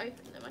just want to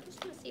open them. I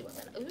just want to see what's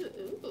in.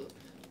 Ooh.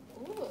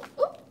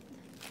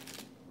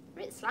 A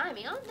bit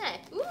slimy, aren't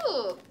they?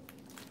 Ooh.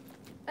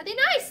 Are they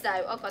nice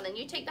though? Oh, go on then.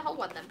 You take the whole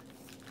one then.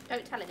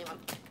 Don't tell anyone.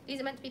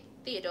 These are meant to be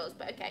Theodore's,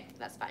 but okay,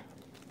 that's fine.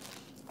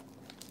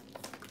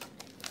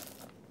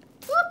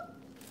 Whoop.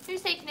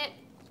 Who's taking it?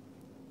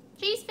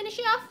 Cheese, finish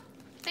it off.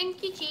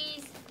 Thank you,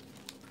 Cheese.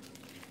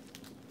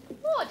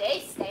 Oh, they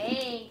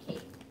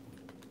stinky.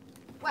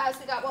 What else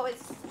we got? What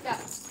was we got?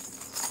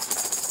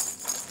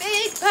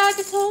 Big bag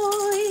of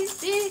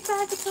toys. Big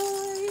bag of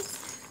toys.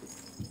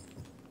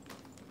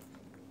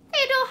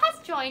 Theodore has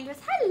joined us.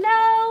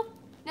 Hello.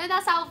 No,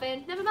 that's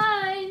Alvin. Never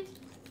mind.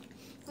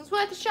 It was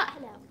worth a shot.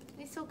 Hello.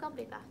 He's still gone,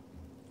 Bigger.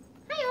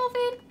 Hi,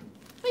 Alvin.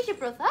 Where's your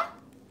brother?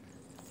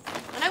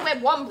 I know where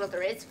one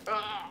brother is.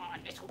 Oh,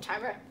 little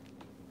terror.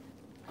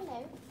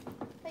 Hello.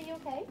 Are you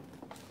okay?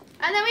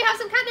 And then we have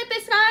some candied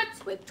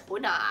biscuits with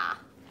tuna.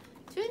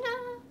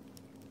 Tuna.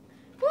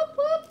 Whoop,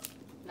 whoop.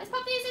 Let's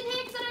pop these in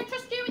here because I don't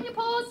trust you and your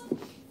paws.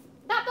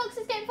 That box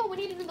is getting full. We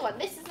need another one.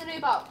 This is the new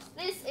box.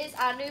 This is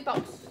our new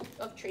box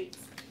of treats.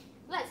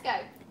 Let's go.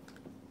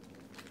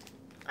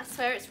 I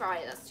swear it's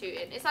right. That's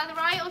tooting. It's either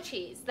right or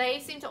cheese. They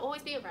seem to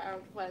always be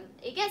around when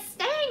it gets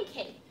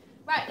stanky.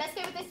 Right, let's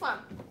go with this one.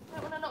 I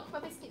don't want to knock my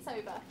biscuits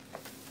over.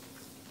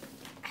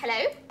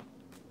 Hello?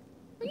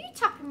 What are you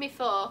tapping me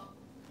for?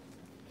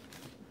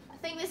 I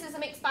think this is a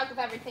mixed bag of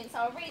everything, so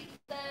I'll read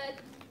the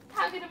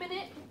tag in a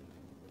minute.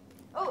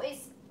 Oh,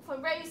 it's for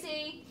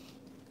Rosie,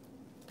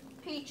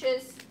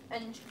 Peaches,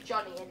 and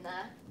Johnny in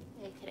there.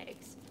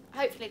 Eggs.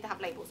 Hopefully they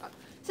have labels on.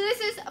 So this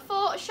is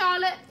for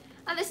Charlotte,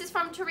 and this is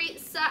from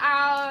Teresa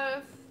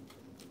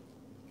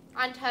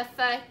and her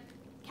fur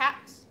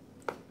cat.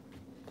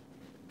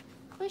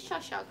 Where's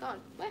Shasha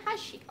gone? Where has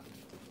she gone?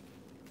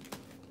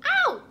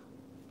 Ow!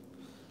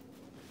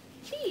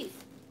 Jeez.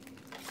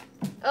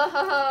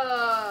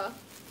 Oh, I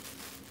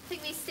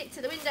think these stick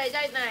to the window,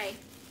 don't they?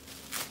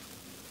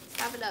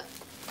 Let's have a look.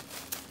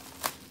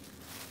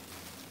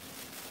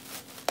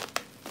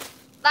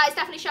 That is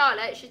definitely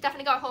Charlotte. She's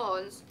definitely got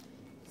horns.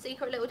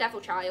 Secret little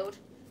devil child.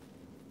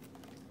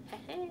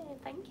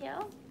 Thank you.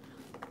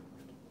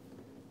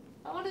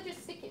 I want to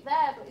just stick it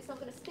there, but it's not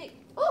going to stick.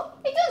 Oh,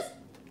 it does!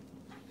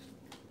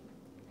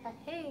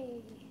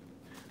 Hey.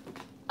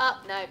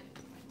 Oh, no.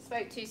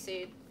 Spoke too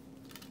soon.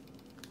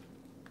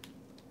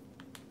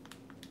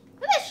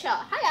 Look at this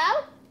shot.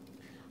 Hello.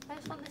 I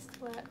just want this to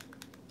work.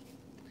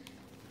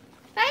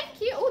 Thank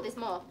you. Oh, there's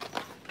more.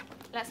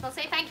 Let's not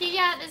say thank you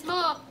yet. There's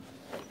more.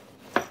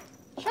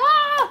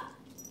 Shaw!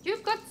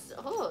 You've got...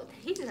 Oh,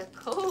 these are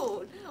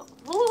cold.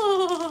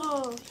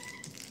 Oh.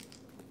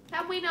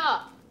 Can we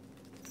not?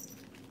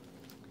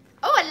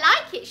 Oh, I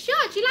like it. Shaw,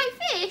 do you like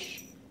fish?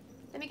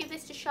 Let me give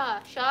this to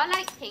Shaw. Shaw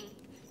likes pink.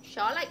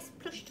 Shaw likes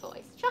plush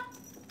toys. Shaw,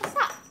 what's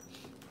that?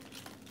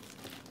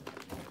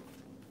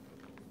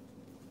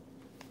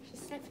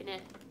 She's sniffing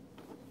it.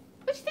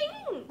 What do you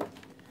think?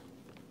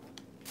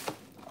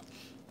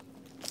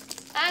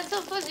 And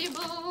some fuzzy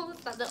balls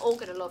that they're all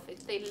going to love.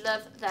 They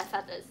love their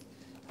feathers.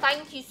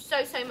 Thank you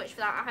so, so much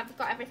for that. I have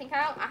got everything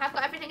out. I have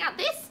got everything out.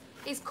 This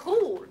is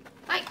cool.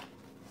 Like,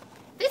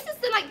 this is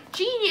the, like,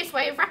 genius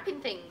way of wrapping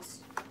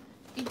things.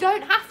 You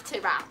don't have to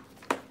wrap.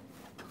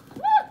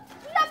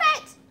 Love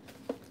it!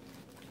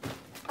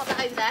 Pop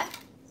that over there.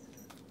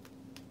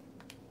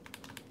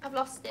 I've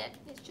lost it.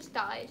 It's just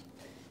died.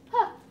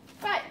 Huh.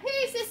 Right,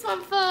 who's this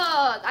one for?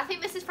 I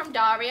think this is from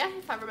Daria,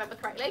 if I remember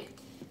correctly.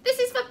 This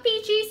is for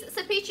Peaches.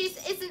 So Peaches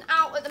isn't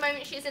out at the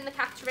moment. She's in the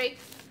cattery.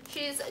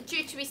 She's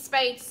due to be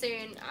spayed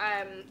soon,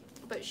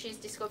 but she's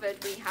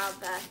discovered we have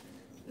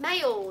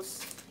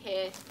males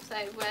here. So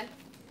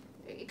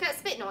it gets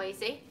a bit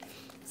noisy.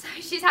 So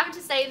she's having to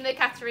stay in the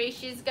cattery.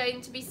 She's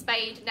going to be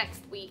spayed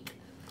next week.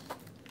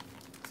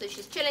 So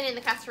she's chilling in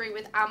the cattery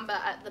with Amber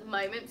at the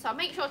moment. So I'll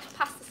make sure to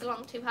pass this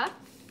along to her.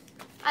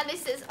 And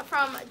this is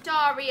from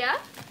Daria.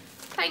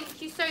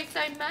 Thank you so,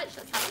 so much.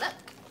 Let's have a look.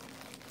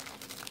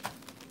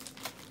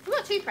 We've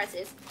got two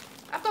presses.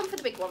 I've gone for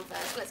the big one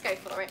first. Let's go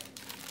for it.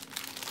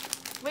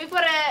 We've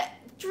got a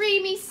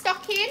dreamy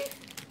stocking.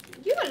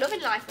 You are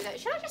loving life with it.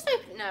 Should I just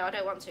open it? No, I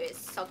don't want to. It's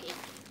soggy.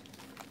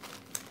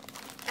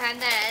 And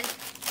then...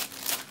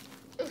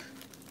 Ugh.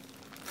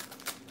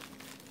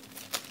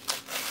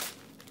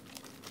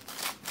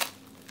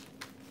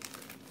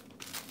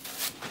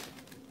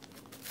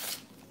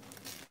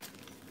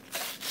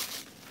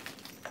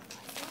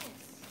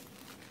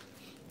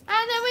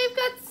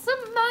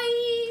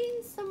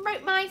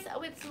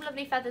 Some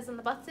lovely feathers on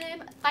the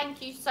bottom.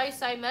 Thank you so,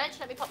 so much.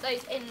 Let me pop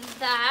those in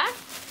there.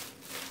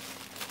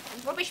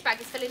 The rubbish bag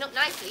is filling up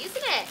nicely,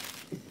 isn't it?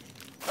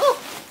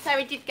 Oh,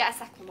 Sarah did get a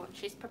second one.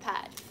 She's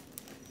prepared.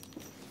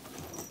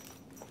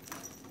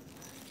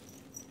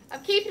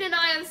 I'm keeping an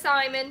eye on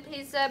Simon.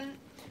 He's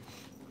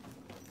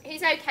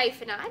okay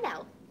for now. I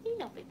know.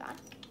 He'll be back.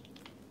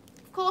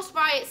 Of course,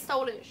 Riot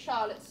stolen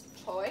Charlotte's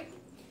toy.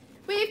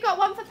 We've got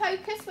one for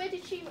Pocus. Where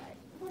did she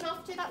run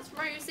off to? That's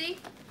Rosie.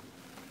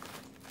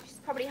 She's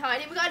probably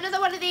hiding. We've got another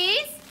one of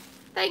these.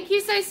 Thank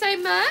you so, so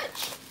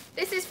much.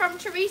 This is from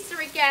Teresa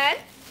again.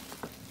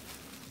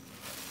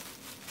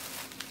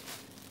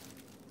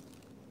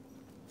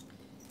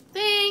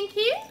 Thank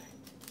you.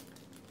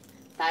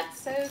 That's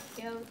so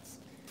cute.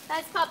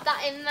 Let's pop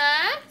that in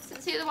there.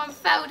 Since the other one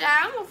fell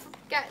down, we'll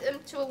get them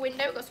to a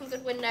window. We've got some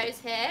good windows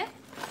here.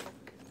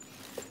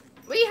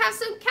 We have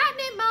some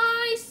catnip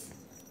mice.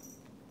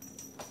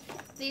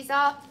 These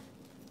are,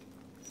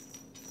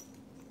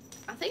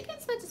 I think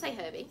it's meant to say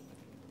Herbie.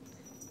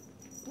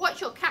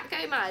 Watch your cat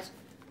go mad.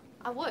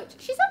 I would.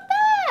 She's up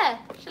there.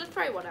 Shall I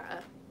throw one at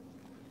her?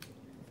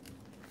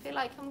 I feel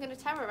like I'm going to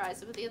terrorise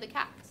her with the other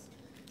cats.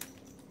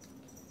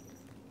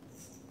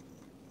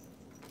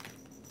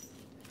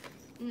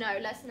 No,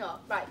 let's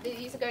not. Right,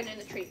 these are going in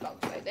the treat box,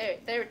 so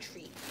they're a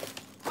treat.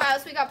 What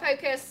else we got,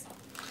 Pocus?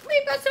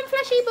 We've got some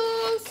fleshy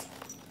balls.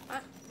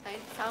 That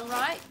don't sound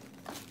right.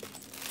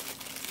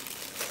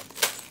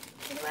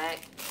 Did it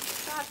work?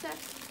 Do I have to?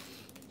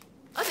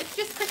 Oh, they're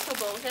just crystal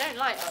balls. They don't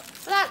light up.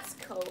 Well, that's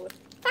cool.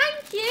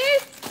 Thank you.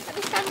 Let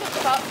me stand up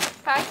the box.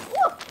 Okay.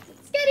 Woo,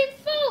 it's getting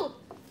full.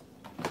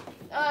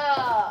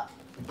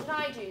 Can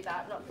I do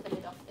that? Not the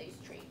lid off these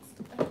treats.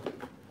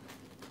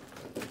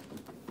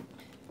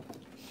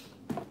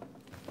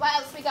 What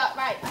else we got?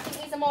 Right, I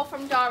think these are more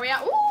from Daria.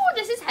 Ooh,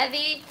 this is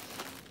heavy.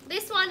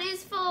 This one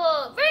is for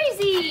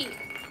Rosie.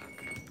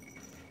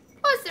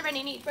 Was there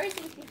any need?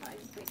 Rosie's behind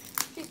me.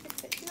 She's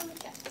on the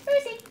chair.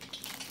 Rosie.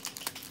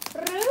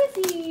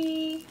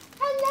 Rosie.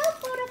 Hello,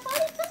 Photo.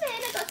 Come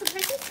in. I got some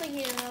presents for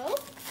you.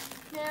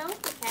 No?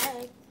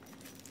 Okay.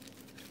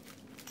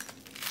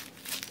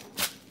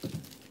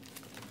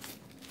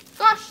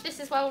 Gosh, this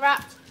is well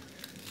wrapped.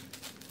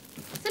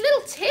 It's a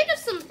little tin of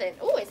something.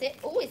 Oh, is it?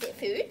 Oh, is it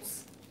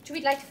foods? Do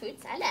we like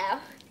foods? Hello.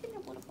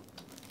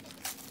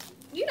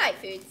 You like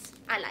foods.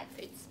 I like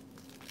foods.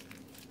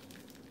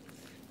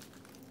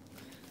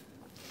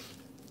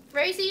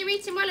 Rosie, you're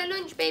eating well at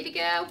lunch, baby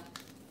girl.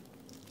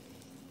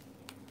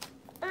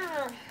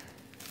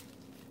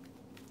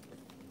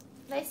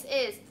 This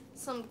is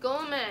some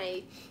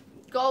gourmet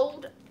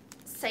gold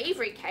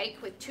savoury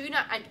cake with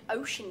tuna and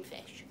ocean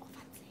fish. Oh,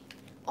 fancy.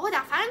 Oh,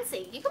 that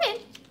fancy. You come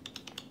in.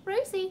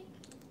 Rosie.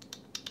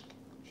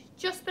 She's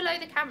just below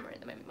the camera at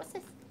the moment. What's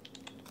this?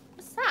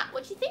 What's that?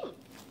 What do you think?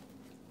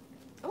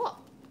 Oh,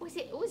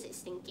 is it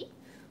stinky?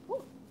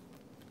 Oh.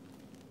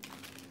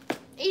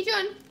 Are you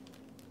done?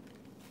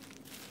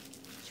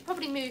 Should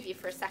probably move you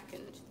for a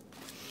second.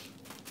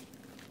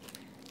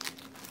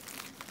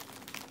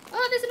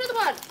 Oh, there's another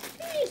one.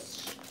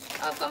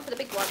 Oh, I've gone for the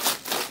big one.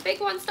 The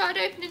big one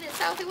started opening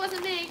itself. It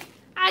wasn't me.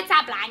 It's a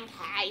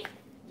blankie.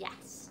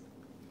 Yes.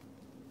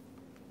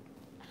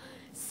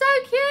 So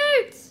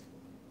cute.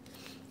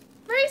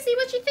 Rosie,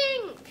 what do you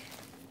think?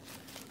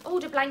 Oh,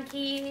 the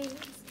blankies.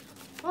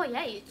 Oh,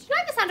 yeah. Do you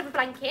like the sound of a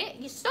blanket?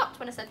 You stopped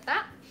when I said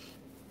that.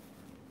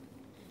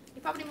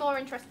 You're probably more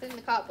interested in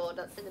the cardboard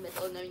that's in the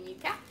middle, knowing you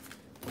cat.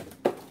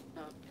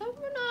 No, don't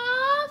run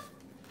off.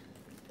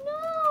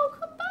 No,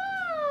 come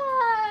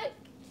back.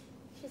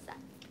 What's that?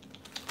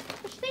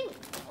 What do you think?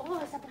 Oh,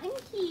 it's a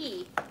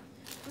blankie.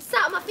 I'm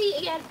sat on my feet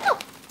again. Oh,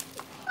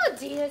 oh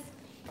dears.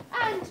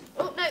 And,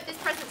 oh no, this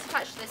present's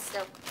attached to this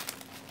still.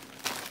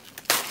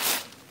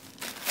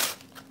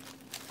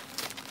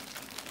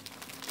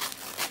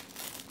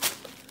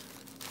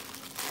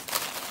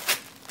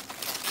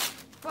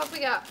 What have we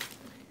got?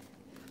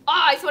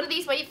 Oh, it's one of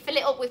these where you fill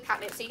it up with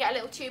catnip, so you get a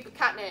little tube of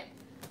catnip.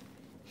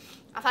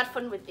 I've had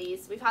fun with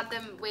these. We've had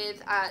them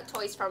with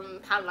toys from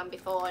Poundland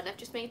before, and I've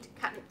just made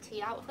catnip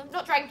tea out of them.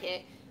 Not drank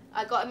it.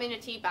 I got them in a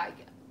tea bag.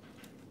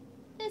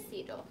 There's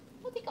Theodore.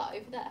 What's he got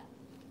over there?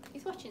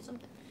 He's watching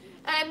something.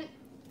 And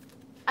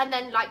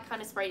then, like,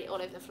 kind of sprayed it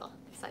all over the floor.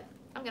 So,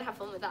 I'm going to have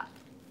fun with that.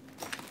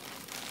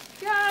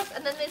 Yes,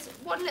 and then there's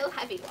one little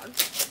heavy one.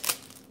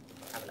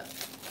 Have a look.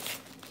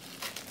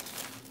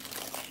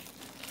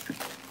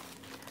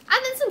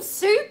 And then some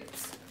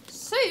soups.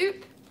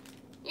 Soup?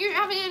 You're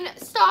having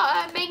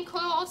starter, main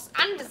course,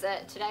 and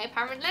dessert today,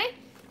 apparently.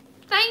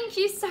 Thank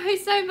you so,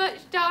 so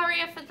much,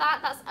 Daria, for that.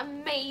 That's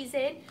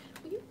amazing.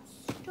 Will you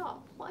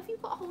stop? What have you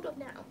got a hold of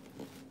now?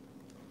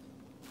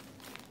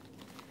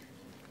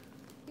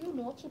 You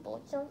naughty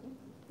boys, aren't you?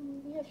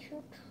 Yes,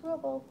 you're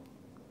trouble.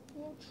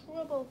 You're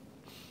trouble.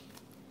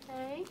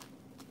 Okay.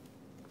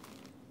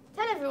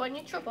 Tell everyone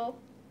you're trouble.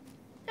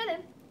 Tell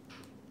him.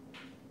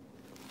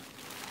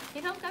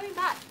 You're not going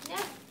back.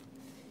 Yeah.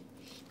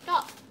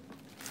 Stop.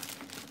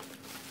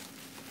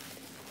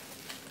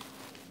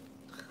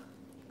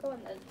 Go on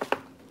then.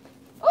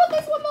 Oh,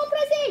 there's one more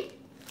Pressie!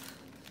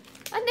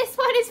 And this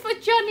one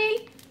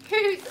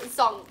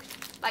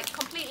zonked. Like,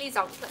 completely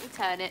zonked. Let me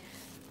turn it.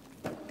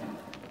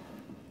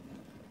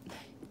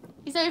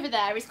 He's over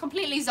there. He's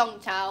completely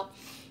zonked out.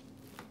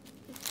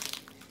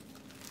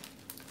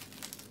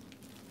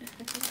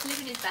 He's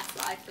living his best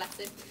life, bless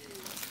him.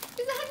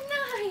 Isn't that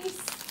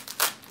nice?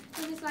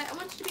 And he's like, I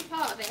want you to be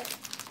part of it.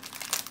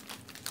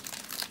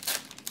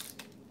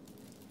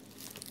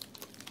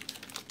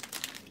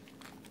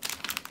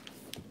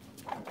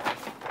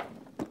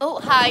 Oh,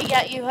 hi.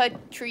 Yeah, you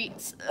heard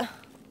treats.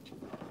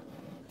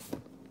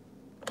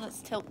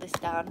 Let's tilt this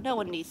down. No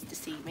one needs to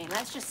see me.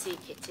 Let's just see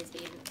Kitty's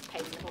being a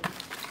pain in the hole.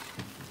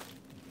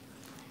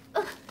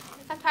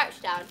 If I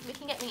crouch down, we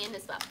can get me in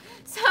as well.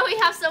 So we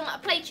have some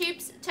play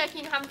tubes, turkey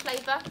and ham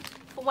flavour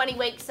for when he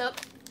wakes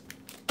up.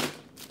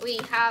 We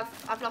have,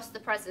 I've lost the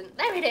present.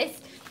 There it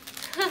is.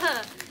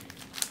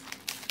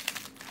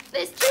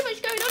 There's too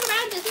much going on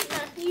around us, isn't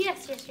there?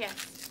 Yes, yes,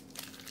 yes.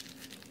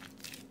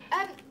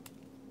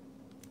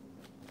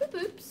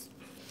 Oops.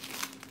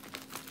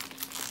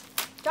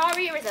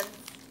 Daria is a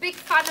big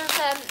fan of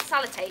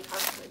sellotape,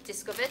 I've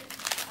discovered.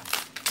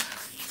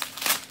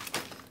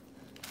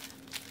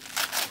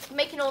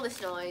 Making all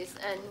this noise,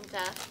 and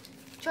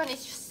John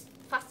is just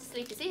fast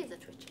asleep. His ears are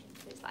twitching.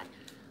 So he's like,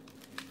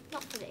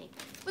 not for me.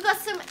 We've got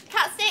some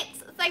cat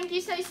sticks. Thank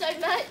you so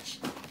much.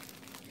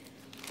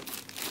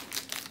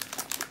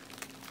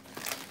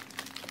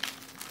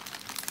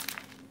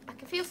 I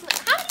can feel something.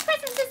 How many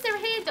presents is there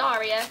here,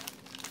 Daria?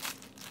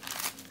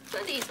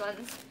 What are these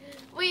ones?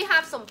 We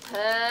have some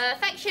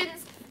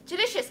Perfections,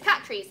 delicious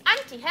cat treats,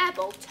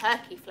 anti-hairball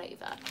turkey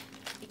flavour.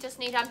 You just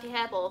need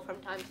anti-hairball from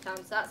time to time,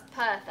 so that's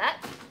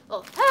perfect.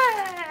 Oh,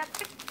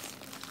 perfect.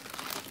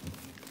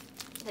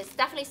 There's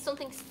definitely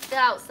something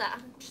else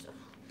that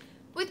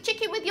with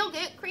chicken with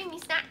yogurt, creamy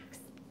snacks.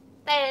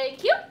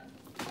 Thank you.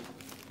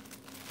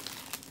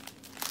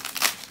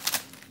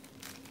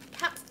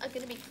 Cats are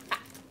going to be fat.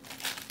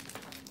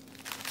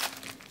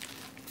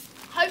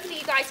 Hopefully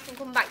you guys can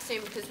come back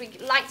soon because we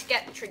like to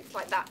get the treats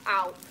like that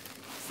out.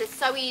 So it's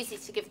so easy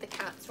to give the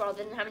cats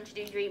rather than having to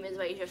do dreamers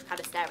where you just kind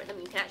of stare at them.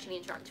 You can actually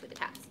interact with the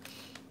cats.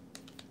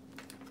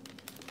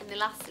 And they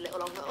last a little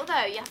longer.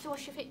 Although you have to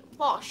wash your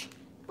wash.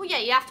 Well, yeah,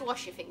 you have to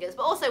wash your fingers,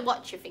 but also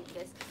watch your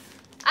fingers.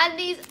 And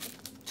these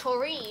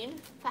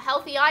taurine for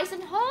healthy eyes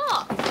and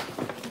heart.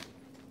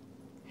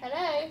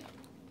 Hello.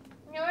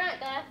 You alright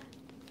there?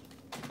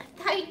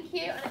 Thank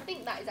you. And I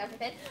think that is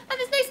everything. And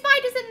there's no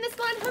spiders in this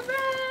one.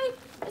 Hooray!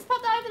 Let's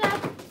pop that over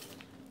there.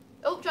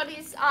 Oh,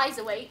 Johnny's eyes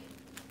awake.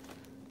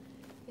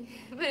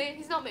 But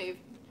he's not moved.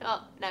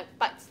 Oh, no.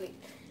 Back to sleep.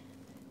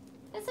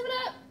 Let's have a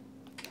look.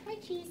 Hi,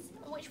 cheese.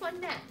 And which one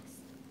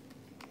next?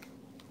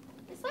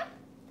 This one?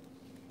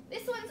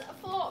 This one's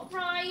for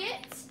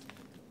Riot.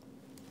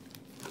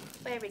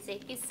 Where is he?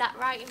 He's sat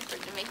right in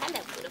front of me.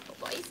 Hello, beautiful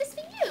boy. Is this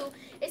for you?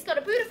 It's got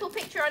a beautiful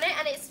picture on it,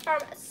 and it's from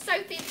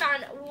Sophie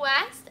Van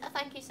West.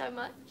 Thank you so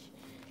much.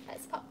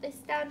 Let's pop this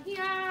down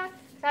here.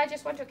 I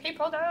just want to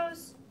keep all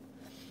those.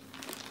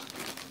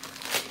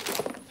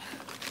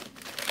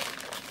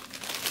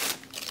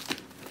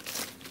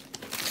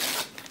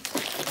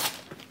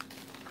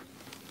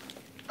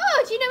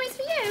 Oh, do you know it's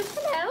for you?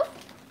 Hello.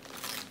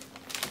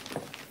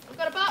 I've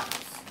got a box.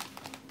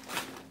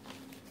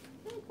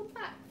 Come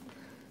back.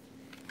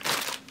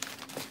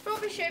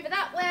 Rubbish over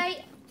that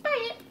way.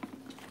 Riot.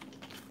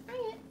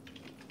 Riot.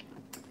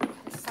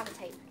 There's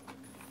sellotape.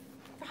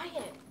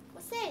 Riot.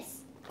 What's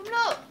this? Come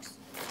look.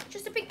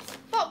 Just a big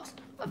box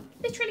of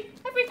literally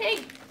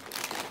everything.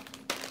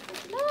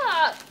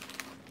 Look.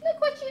 Look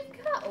what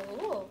you've got.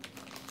 Oh.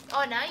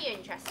 Oh, now you're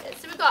interested.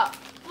 So we've got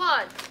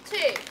 1, 2,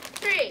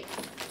 3,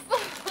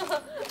 4,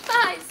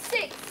 5,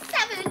 6,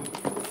 7.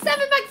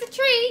 7 bags of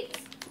treats.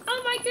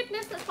 Oh my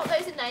goodness. Let's put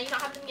those in there. You're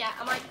not having them yet.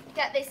 I might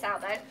get this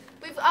out though.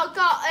 We've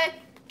got a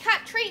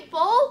cat treat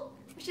ball,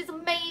 which is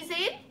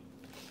amazing.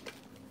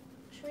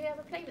 Shall we have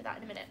a play with that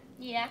in a minute?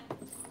 Yeah.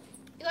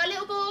 You got a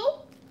little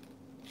ball?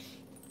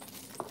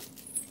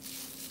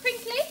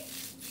 Crinkly?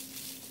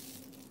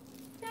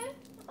 No?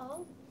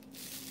 Oh.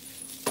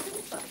 What's in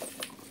this one?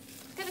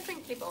 Get the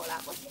crinkly ball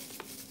out. What's this?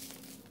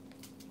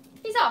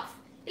 He's off.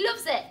 He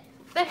loves it.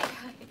 There we go.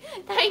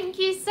 Thank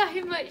you so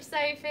much,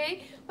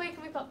 Sophie. Where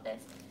can we pop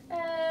this?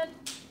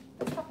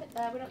 Let's pop it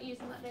there. We're not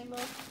using that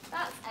anymore.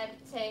 That's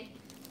empty.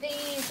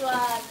 These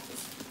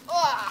ones.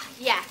 Oh,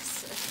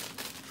 yes.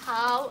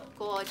 How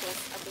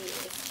gorgeous are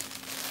these?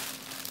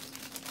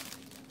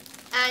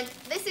 And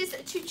this is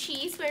to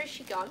Cheese. Where is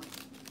she gone?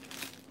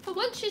 For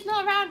once, she's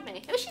not around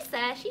me. Oh, she's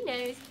there. She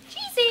knows.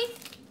 Cheesy.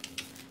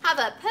 Have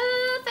a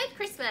perfect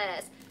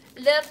Christmas.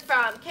 Love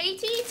from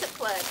Katie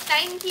Tuckwood.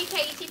 Thank you,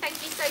 Katie.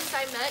 Thank you so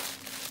much.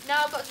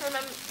 Now I've got to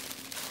remember.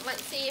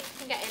 Let's see if I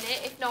can get in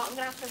it. If not, I'm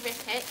going to have to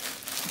rip it.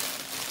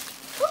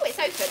 Oh, it's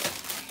open.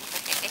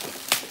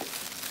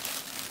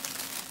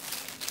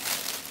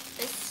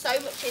 There's so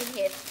much in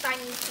here. Thank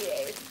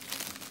you.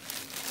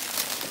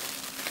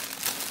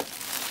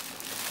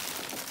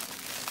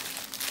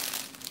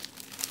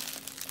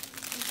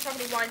 I'm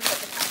probably winding up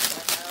the cat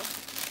right now.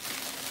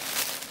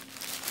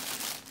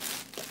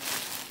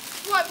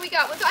 What have we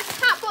got? We've got a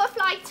cat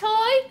butterfly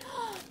toy.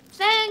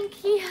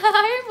 Thank you.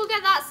 We'll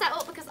get that set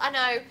up because I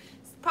know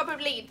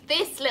probably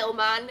this little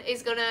man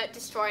is going to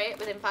destroy it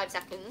within 5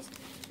 seconds.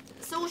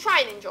 So we'll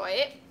try and enjoy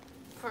it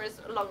for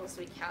as long as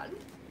we can.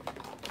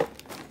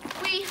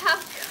 We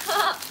have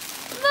got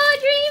more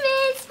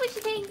dreamies. What do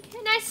you think?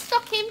 A nice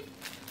stocking.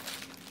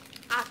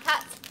 Our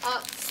cats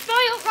are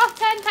spoiled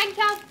rotten, thank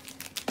you.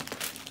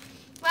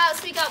 What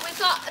else we got? We've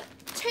got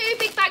 2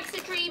 big bags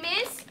of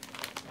dreamies.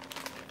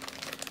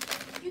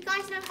 You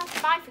guys know how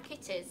to buy for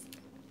kitties.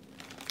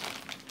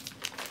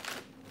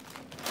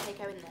 They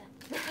go in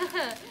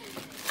there.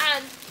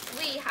 And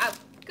we have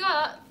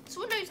got,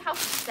 someone knows how to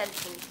present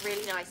things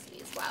really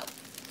nicely as well.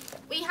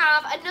 We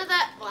have another,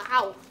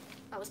 wow,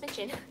 that was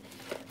smidgen.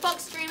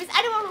 Box of dreamers.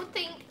 Anyone would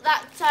think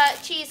that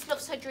Cheese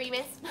loves her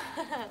dreamers.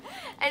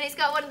 And it's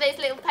got one of those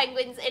little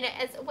penguins in it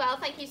as well.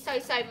 Thank you so,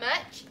 so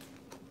much.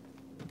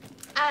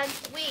 And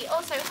we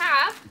also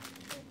have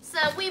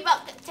some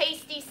Weebox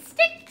Tasty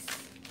Sticks.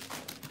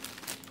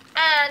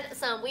 And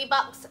some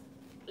Weebox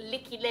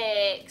Licky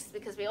Licks,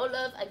 because we all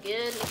love a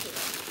good licky lick.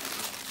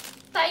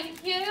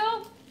 Thank you.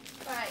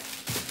 Right.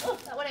 Oh,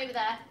 that one over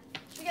there.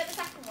 Should we get the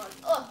second one?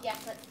 Oh,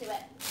 yes, let's do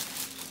it.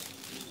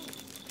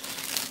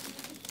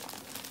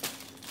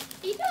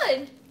 Are you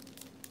done?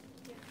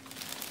 Yeah.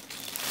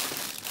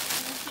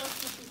 I'm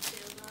supposed to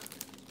conceal that.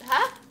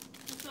 Huh?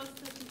 I'm supposed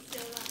to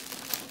conceal that.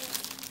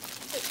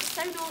 It's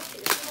so naughty.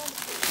 It's so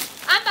naughty.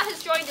 Amber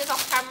has joined us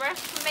off camera.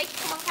 Can we make it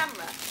come on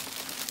camera?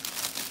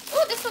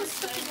 Oh, this one's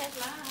stuck in here.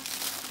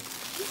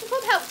 You can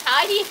come help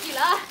tidy if you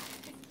like.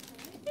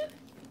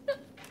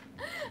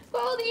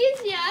 Got all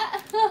these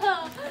yet.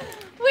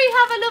 We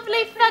have a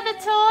lovely feather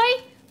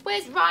toy.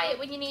 Where's Riot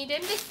when you need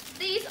him?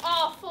 These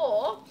are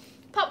for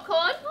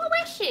Popcorn. Oh,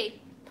 where's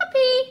she?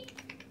 Puppy.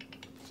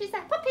 She's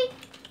there. Puppy.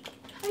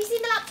 Have you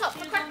seen the laptop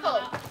for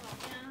Crackle?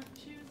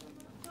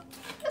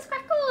 That's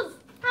Crackles.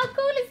 How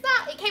cool is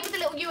that? It came with a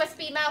little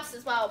USB mouse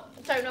as well.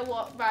 Don't know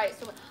what. Right.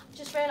 So I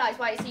just realised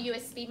why it's a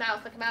USB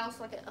mouse, like a mouse,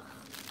 like a.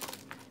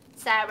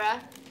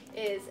 Sarah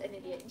is an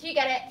idiot. Do you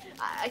get it?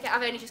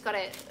 I've only just got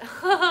it.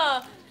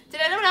 Did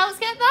anyone else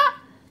get that?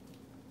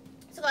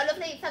 So I got a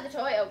lovely feather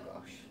toy. Oh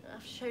gosh,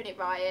 I've shown it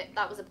right.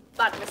 That was a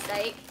bad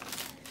mistake.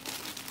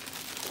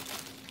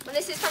 And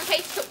this is from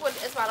Katie Cookwood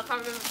as well. I can't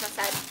remember what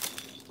I said.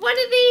 One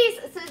of these.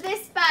 So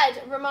this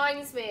bed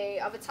reminds me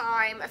of a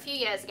time a few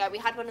years ago. We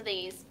had one of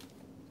these.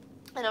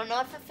 And I'll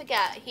never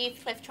forget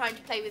Heathcliffe trying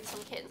to play with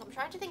some kittens. I'm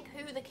trying to think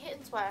who the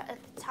kittens were at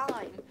the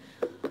time.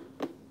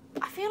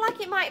 I feel like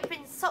it might have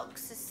been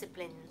Sock's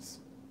siblings.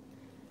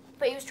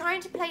 But he was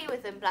trying to play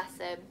with them, bless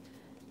him.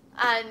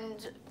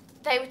 And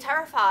they were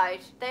terrified.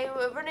 They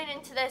were running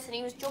into this and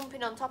he was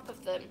jumping on top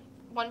of them,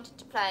 wanted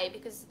to play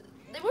because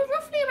they were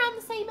roughly around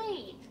the same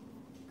age.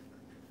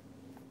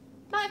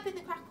 Might have been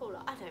the Crackle,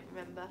 I don't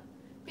remember.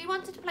 But he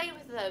wanted to play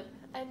with them.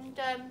 And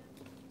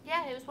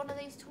yeah, it was one of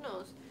these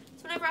tunnels.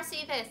 So whenever I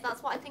see this,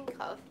 that's what I think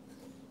of.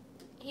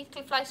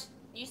 Heathcliff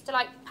used to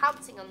like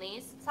pouncing on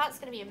these. So that's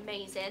going to be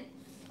amazing.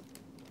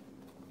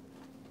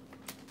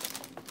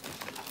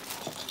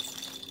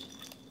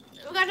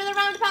 We've got another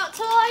roundabout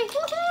toy.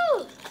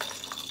 Woohoo!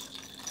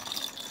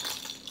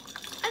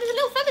 And there's a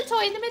little feather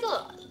toy in the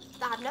middle.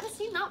 I've never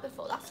seen that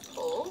before. That's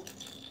cool.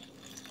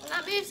 And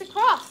that moves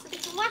across so they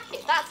can whack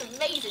it. That's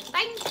amazing.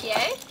 Thank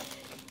you.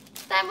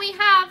 Then we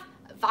have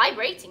a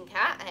vibrating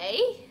cat,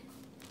 eh?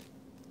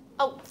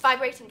 Oh,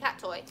 vibrating cat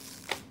toy.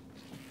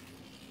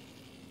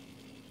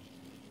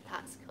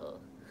 That's cool.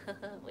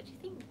 What do you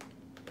think?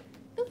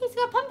 Look, he's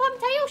got a pom-pom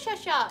tail,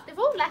 Shasha. They've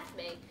all left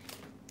me.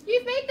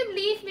 You've made them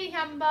leave me,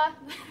 Amber.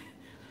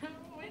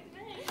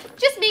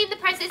 Just me and the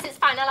Pressies, it's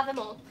fine, I'll have them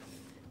all.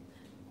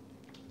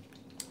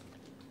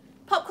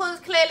 Popcorn's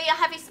clearly a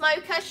heavy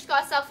smoker. She's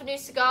got herself a new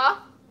cigar.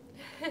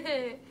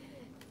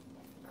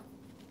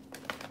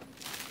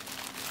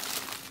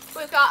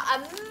 We've got a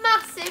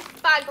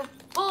massive bag of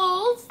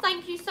balls.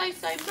 Thank you so,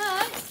 so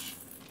much.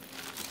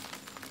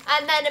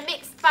 And then a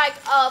mixed bag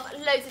of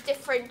loads of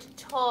different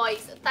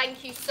toys.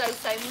 Thank you so,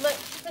 so much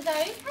for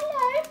those.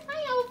 Hello.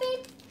 Hi,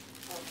 Alvin.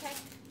 Okay.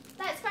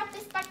 Let's grab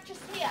this bag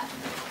just here.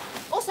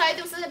 Also,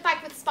 there was a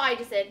bag with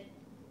spiders in.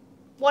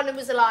 One of them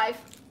was alive.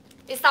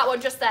 It's that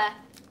one just there.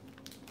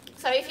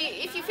 So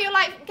if you feel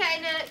like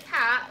getting a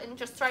cat and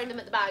just throwing them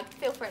at the bag,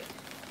 feel free.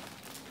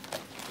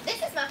 This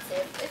is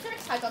massive. Is there a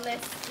tag on this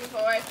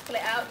before I pull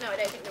it out? No, I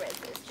don't think there is.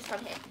 It's just on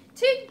here.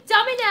 To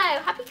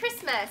Domino, happy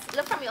Christmas.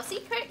 Love from your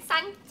secret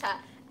Santa,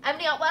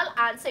 Emily Otwell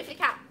and Sophie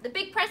Cat. The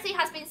big Pressie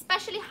has been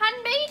specially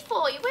handmade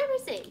for you. Where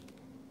is he?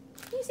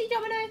 Can you see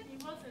Domino? He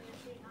was in the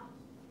treehouse.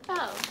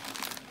 Oh,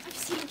 I've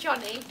seen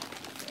Johnny.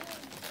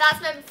 That's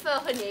meant for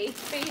Honey,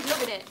 but he's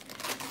loving it.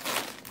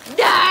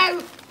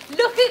 No!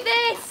 Look at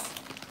this!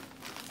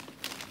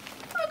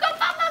 I've got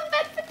Batman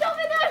bed for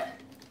Domino!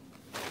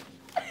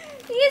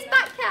 He is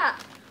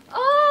Batcat.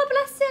 Oh,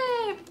 bless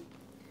him.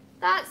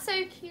 That's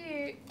so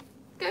cute.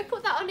 Go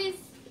put that on his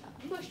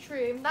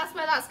mushroom. That's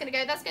where that's going to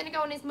go. That's going to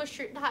go on his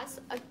mushroom. That's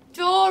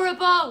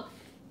adorable.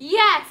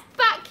 Yes,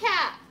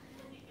 Batcat.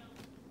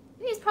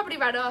 He's probably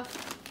run off.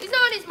 He's not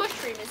on his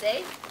mushroom, is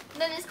he?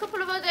 And then there's a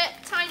couple of other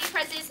tiny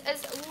prezzies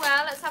as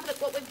well. Let's have a look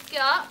what we've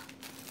got.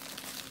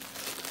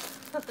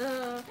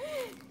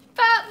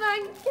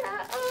 Batman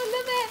cat. Oh, I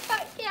love it.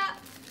 Bat cat.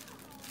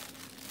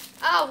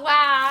 Oh,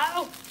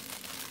 wow.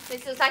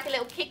 This looks like a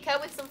little kicker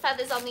with some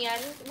feathers on the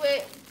end.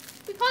 We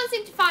can't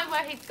seem to find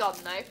where he's gone,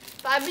 though.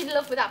 But I'm in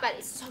love with that bed.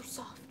 It's so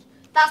soft.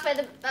 That's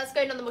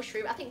going on the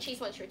mushroom. I think Cheese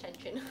wants your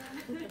attention.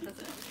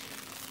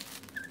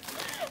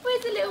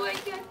 Where's the little one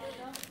go?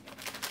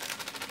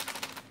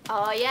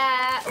 Oh,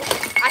 yeah.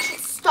 I should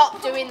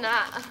stop doing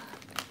that.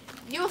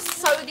 You're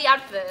so the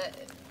advert.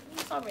 I'm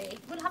sorry.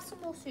 We'll have some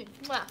more soon.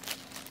 Well,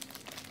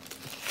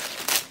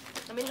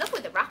 I'm in love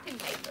with the wrapping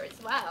paper as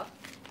well.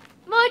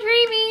 More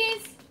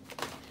dreamies.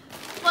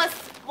 Plus,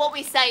 what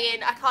we're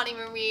saying, I can't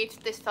even read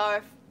this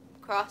far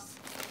across.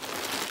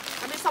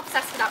 I'm just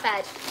obsessed with that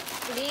bed.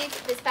 We need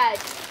this bed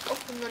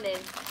up and running.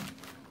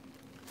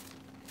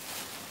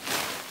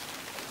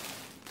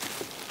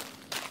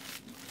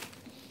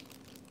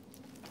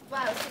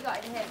 What else we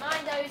got in here?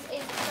 My nose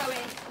is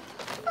going.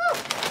 Oh.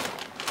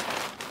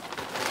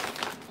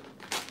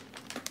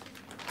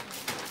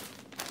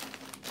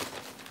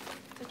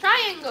 A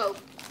triangle.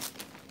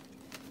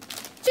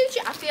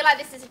 I feel like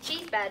this is a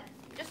cheese bed.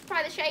 Just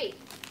try the shape.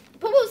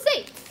 But we'll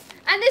see.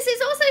 And this is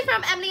also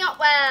from Emily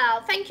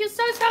Otwell. Thank you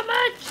so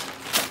much.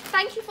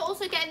 Thank you for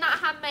also getting that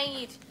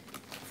handmade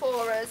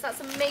for us.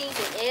 That's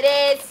amazing. It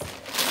is.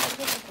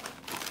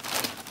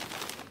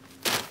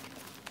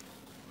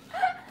 I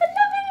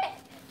love it.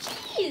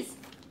 Cheese.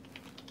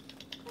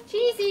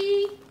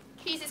 Cheesy.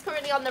 Cheese is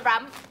currently on the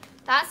ramp.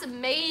 That's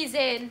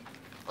amazing.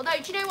 Although,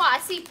 do you know what? I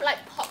see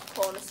like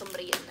popcorn or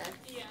somebody in there.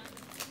 Yeah.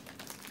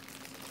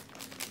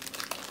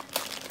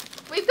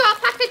 We've got a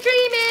pack of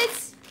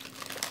Dreamies.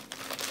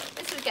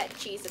 This will get the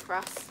cheese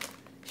across.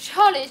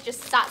 Charlie's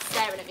just sat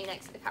staring at me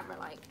next to the camera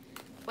like,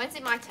 when's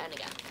it my turn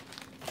again?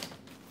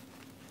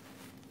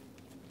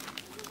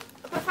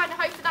 I've got to find a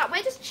home for that.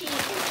 Where does Cheese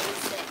usually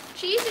sit?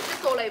 Cheese is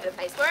just all over the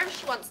place, wherever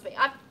she wants to be.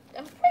 I'm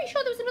pretty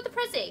sure there was another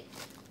Pressie.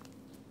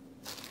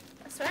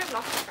 I swear I've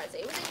lost a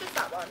Pressie. Was it just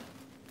that one?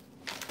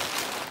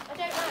 I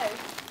don't know.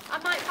 I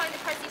might find a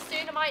Pressie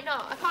soon, I might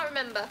not. I can't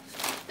remember.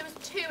 There was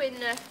two in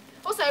there.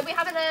 Also, we're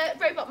having a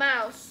robot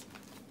mouse.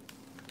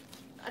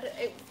 I don't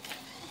know.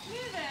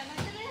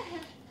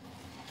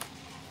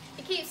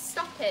 It keeps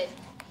stopping.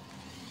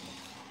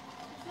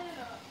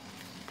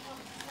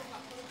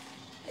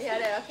 Yeah, I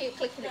know. I keep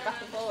clicking it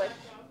back and forward.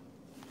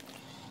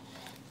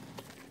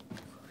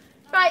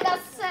 Right,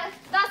 that's that.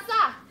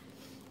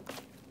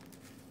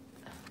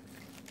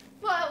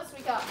 What else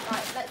we got?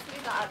 Right, let's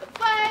move that out of the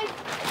way.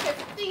 Let's go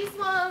for these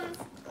ones.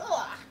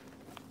 Ugh.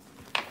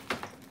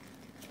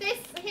 This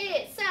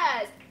here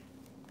says,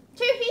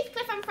 to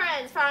Heathcliffe and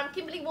friends from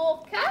Kimberly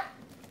Walker.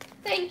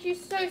 Thank you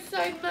so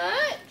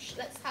much.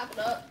 Let's have a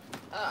look.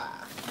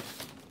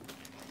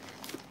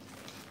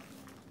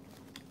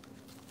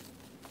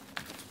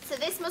 So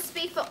this must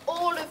be for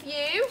all of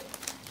you.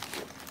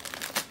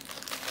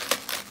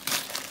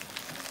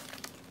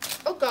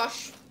 Oh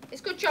gosh,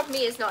 it's good job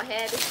Mia's not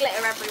here. There's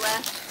glitter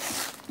everywhere.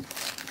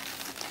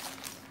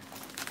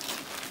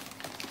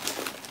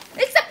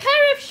 It's a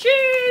pair of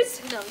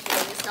shoes. No, I'm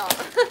kidding, it's not.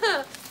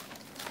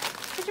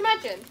 Could you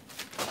imagine?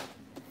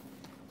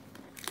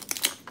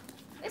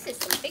 This is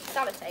some big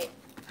sellotape.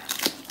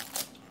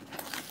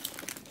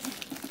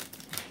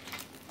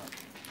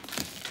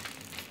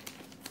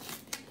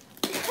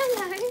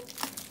 Hello.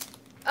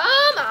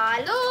 Oh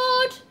my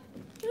lord!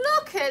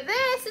 Look at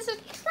this. It's a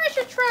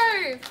treasure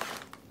trove.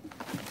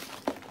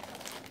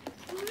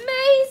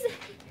 Amazing.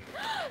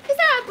 Is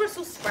that a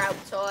Brussels sprout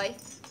toy?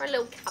 Or a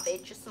little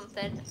cabbage or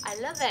something? I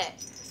love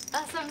it.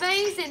 That's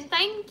amazing.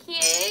 Thank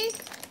you.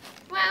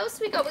 What else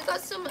we got? We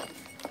got some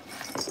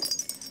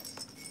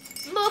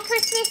more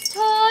Christmas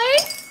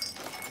toys.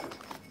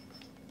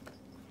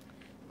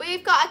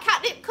 We've got a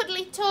catnip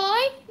cuddly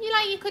toy. You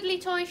like your cuddly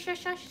toys?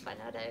 Shush, shush. Like,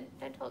 no,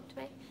 don't talk to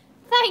me.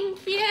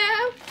 Thank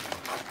you.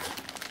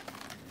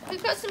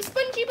 We've got some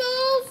spongy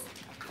balls.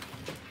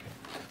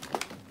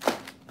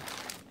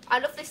 I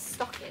love this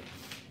stocking.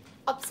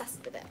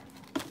 Obsessed with it.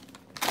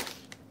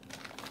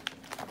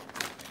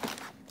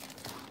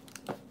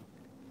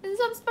 And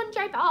some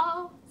spongy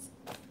balls.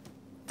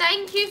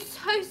 Thank you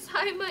so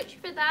much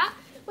for that.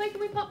 Where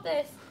can we pop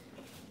this?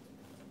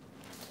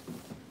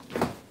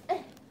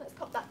 Let's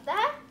pop that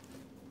there.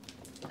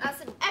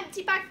 That's an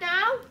empty bag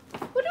now.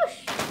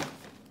 Whoosh.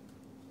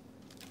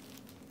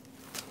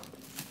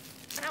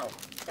 Ow.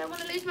 Don't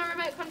want to lose my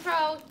remote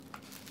control.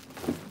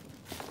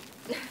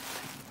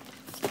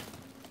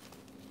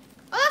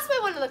 Oh, that's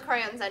where one of the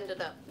crayons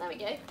ended up. There we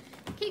go.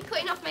 Keep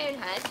cutting off my own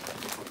head.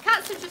 The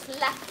cats have just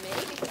left me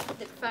because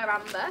they prefer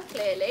Amber,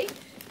 clearly.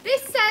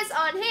 This says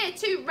on here,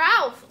 to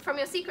Ralph from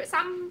your Secret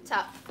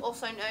Santa,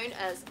 also known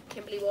as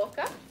Kimberly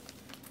Walker.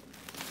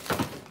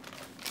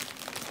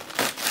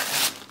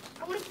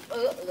 I want to...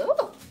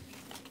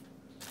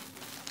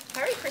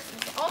 Merry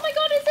Christmas. Oh my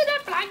god, is it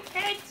a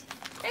blanket?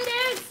 It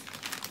is.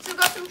 So we've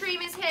got some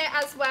dreamies here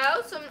as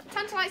well. Some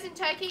tantalising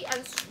turkey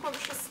and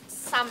scrumptious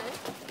salmon.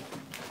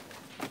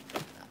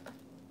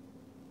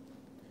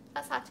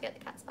 That's how to get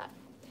the cats back.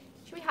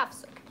 Should we have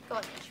some? Go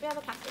on, should we have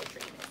a packet of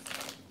dreamers?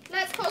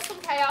 Let's cause some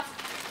chaos.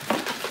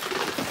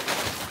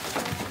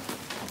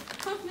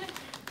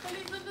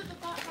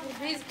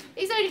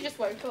 He's only just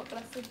woke up,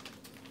 bless him.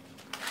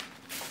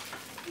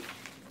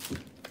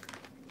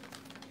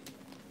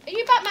 Are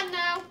you Batman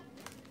now?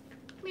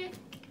 Come here.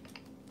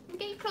 Let me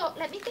get your claw.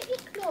 Let me get your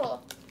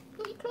claw.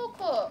 Got your claw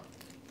caught.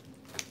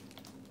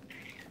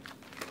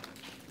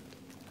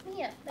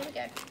 Here, there we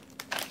go.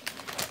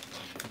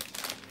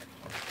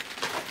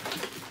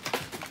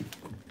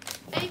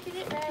 Open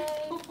it,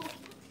 babe.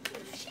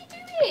 What's she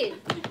doing?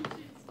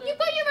 You've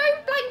got your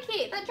own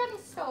blanket that Johnny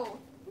stole.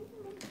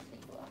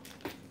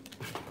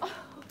 Oh.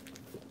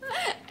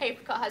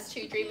 Apricot has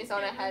 2 dreamies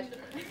on her head.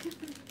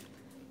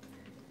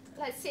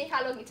 Let's see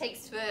how long it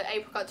takes for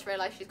Apricot to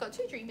realise she's got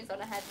 2 dreamies on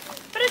her head.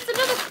 But it's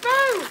another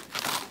throw!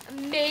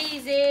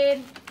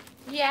 Amazing!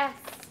 Yes!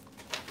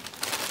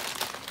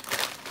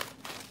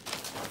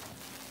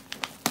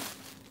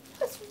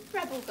 What's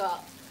Rebel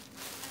got?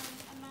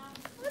 A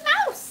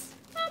mouse!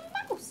 A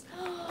mouse!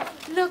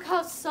 Look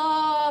how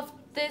soft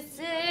this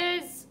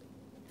is!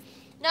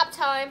 Nap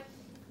time.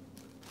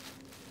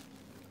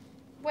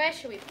 Where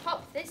should we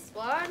pop this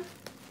one?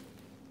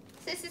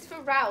 So this is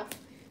for Ralph.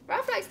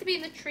 Ralph likes to be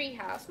in the tree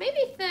house. Maybe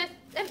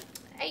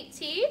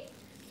 18?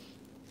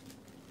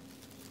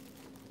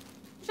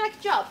 Would you like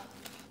a job?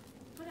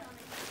 Put it on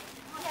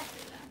it. Yeah.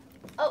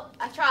 Oh,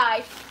 I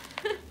tried.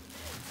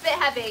 It's a bit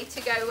heavy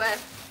to go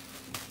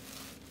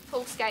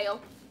full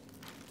scale.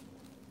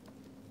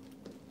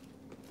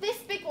 This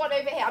big one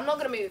over here, I'm not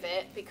going to move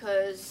it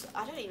because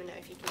I don't even know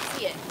if you can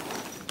see it.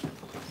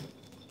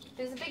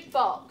 There's a big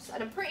box,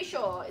 and I'm pretty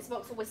sure it's a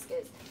box of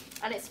whiskers.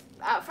 And it's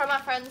from our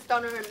friends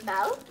Donna and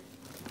Mel.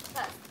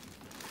 Let's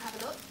have a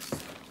look.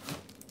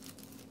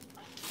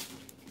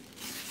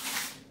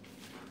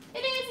 It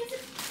is, it's a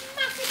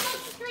massive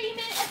box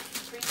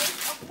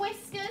of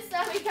whiskers.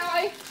 There we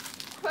go.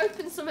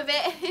 Open some of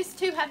it. It's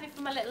too heavy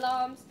for my little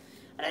arms.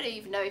 I don't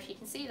even know if you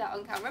can see that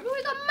on camera, but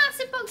we've got a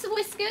massive box of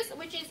whiskers,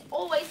 which is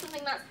always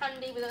something that's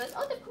handy with us.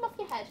 Oh, they've come off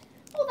your head.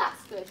 Oh,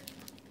 that's good.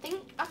 I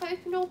think I've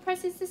opened all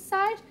presses this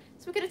side.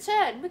 So we're going to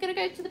turn. We're going to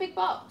go to the big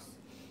box.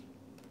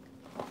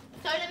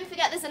 Don't let me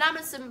forget there's an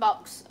Amazon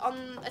box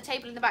on a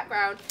table in the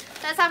background.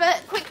 Let's have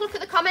a quick look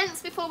at the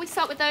comments before we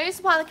start with those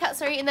while the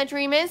cats are eating their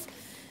dreamies.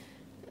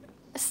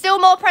 Still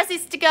more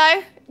presses to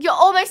go. You're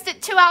almost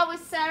at 2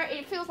 hours, Sarah.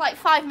 It feels like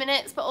 5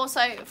 minutes, but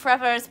also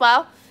forever as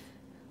well.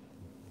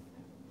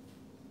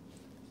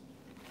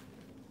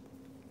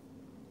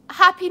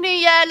 Happy New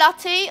Year,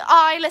 Lottie.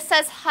 Isla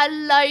says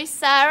hello,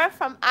 Sarah,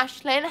 from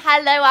Ashlyn.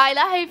 Hello,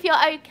 Isla. Hope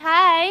you're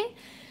okay.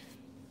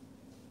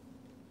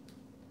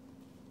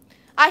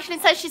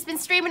 Ashlyn says she's been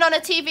streaming on her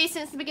TV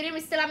since the beginning.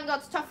 We still haven't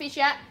got to toffees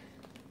yet.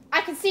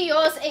 I can see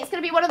yours. It's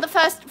going to be one of the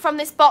first from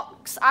this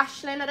box,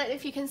 Ashlyn. I don't know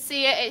if you can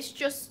see it. It's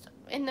just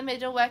in the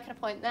middle. Where can I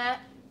point there?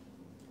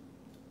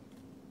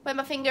 Where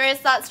my finger is,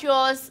 that's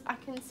yours. I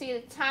can see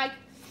the tag.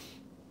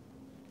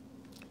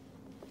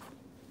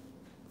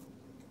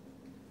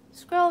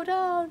 Scroll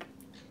down.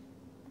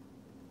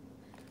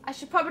 I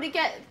should probably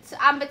get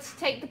Amber to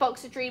take the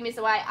box of dreamies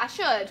away. I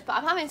should, but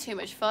I'm having too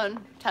much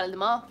fun telling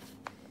them off.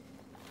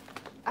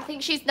 I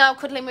think she's now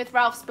cuddling with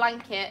Ralph's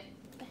blanket.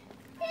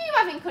 Who are you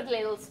having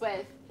cuddles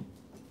with?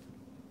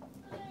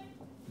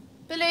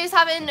 Baloo's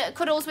having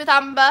cuddles with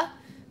Amber.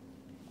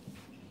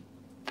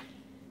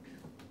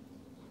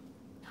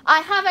 I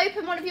have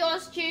opened one of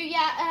yours, Stu.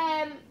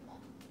 Yeah,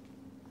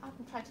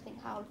 I'm trying to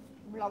think how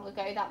long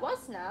ago that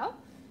was now.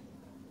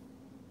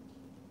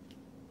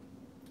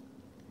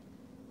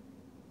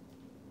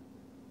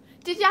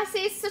 Did I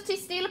see Sooty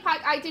steal a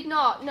pack? I did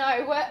not.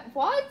 No.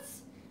 What?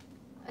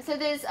 So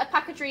there's a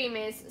pack of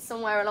dreamies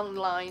somewhere along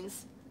the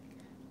lines.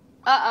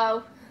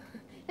 Uh-oh.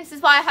 This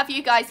is why I have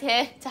you guys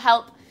here to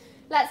help.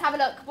 Let's have a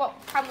look. What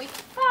can we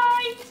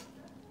find?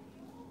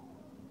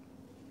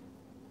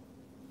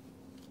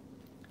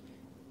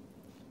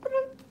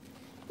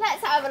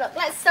 Let's have a look.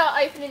 Let's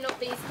start opening up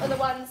these other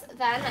ones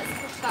then. Let's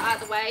push that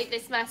out of the way.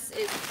 This mess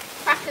is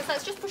crackers.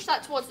 Let's just push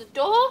that towards the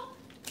door.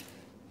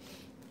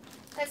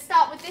 Let's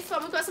start with this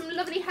one. We've got some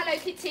lovely Hello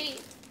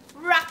Kitty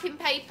wrapping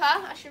paper.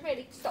 I should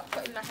really stop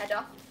cutting my head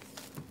off.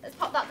 Let's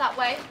pop that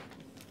way.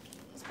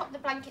 Let's pop the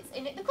blankets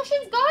in it. The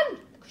cushion's gone.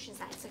 The cushion's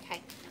there. It's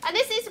okay. And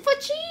this is for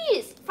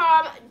cheese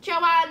from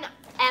Joanne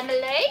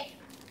Emily.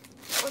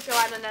 Or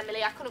Joanne and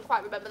Emily. I couldn't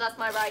quite remember. That's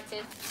my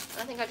writing.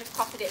 I think I just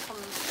copied it from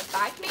the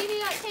bag maybe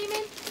that came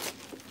in.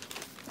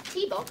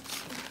 Tea box.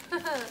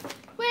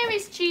 Where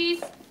is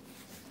cheese?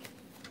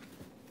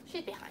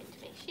 She's behind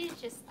me. She's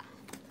just there.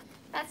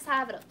 Let's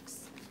have a look.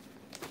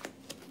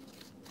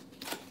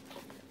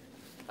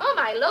 Oh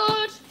my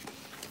lord.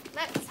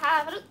 Let's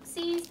have a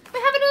look-sees. We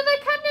have another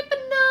catnip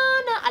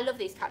banana. I love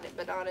these catnip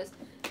bananas.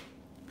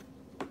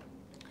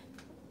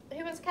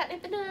 Who wants a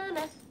catnip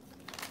banana?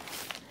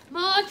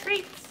 More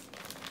treats.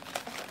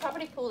 I should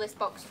probably pull this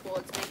box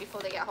towards me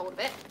before they get hold of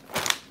it.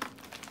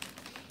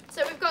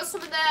 So we've got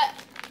some of the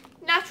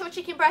natural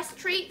chicken breast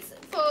treats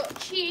for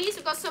cheese.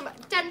 We've got some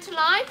Dental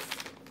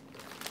Life.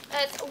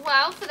 as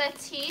well for their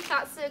teeth.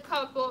 That's a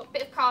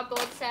bit of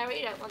cardboard, Sarah.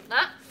 You don't want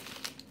that.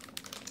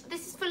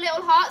 This is for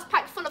little hearts,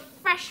 packed full of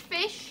fresh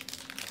fish.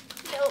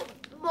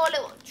 More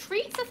little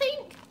treats, I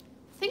think.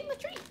 The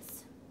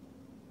treats.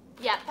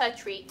 Yeah, per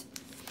treat.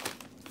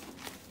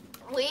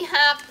 We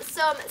have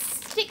some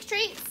stick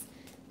treats.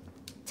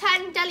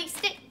 10 deli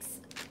sticks.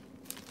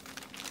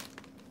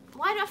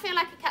 Why do I feel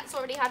like a cat's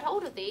already had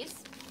hold of these?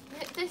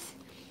 There's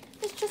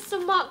just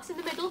some marks in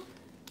the middle.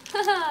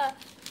 I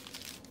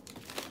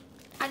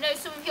know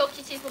some of your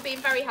kitties were being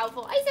very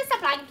helpful. Is this a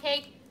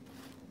blankie?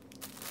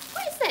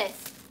 What is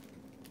this?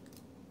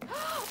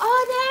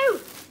 Oh no!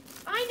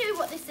 I know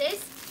what this is.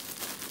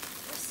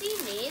 I've seen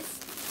these.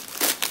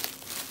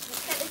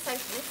 Let's get this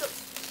open. This looks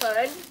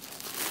fun.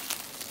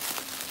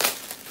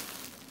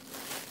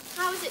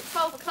 How is it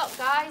 12 o'clock,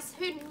 guys?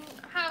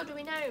 How do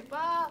we know?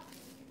 Bah,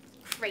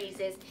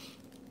 crazes.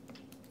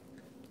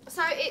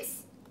 So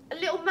it's a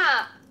little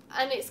mat,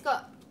 and they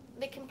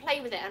can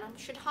play with it, and I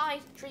should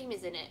hide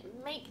dreamers in it.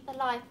 Make the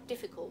life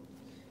difficult.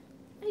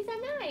 These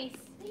are nice.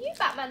 Are you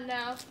Batman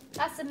now?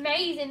 That's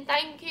amazing.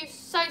 Thank you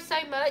so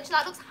much.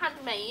 That looks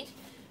handmade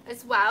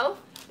as well.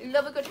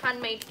 Love a good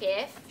handmade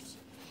gift.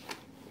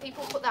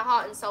 People put their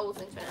heart and souls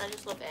into it, and I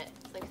just love it.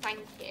 So thank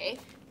you.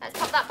 Let's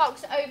pop that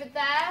box over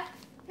there.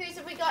 Whose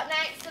have we got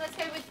next? So let's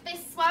go with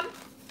this one.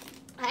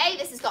 Hey,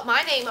 this has got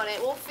my name on it.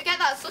 Well, forget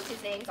that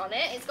Sutty's name's on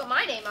it. It's got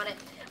my name on it.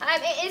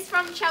 It is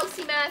from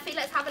Chelsea Murphy.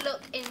 Let's have a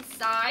look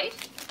inside.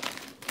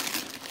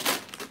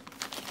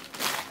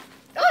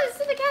 Oh, there's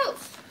something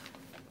else.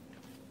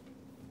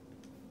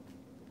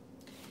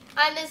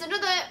 And there's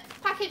another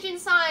package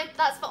inside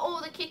that's for all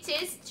the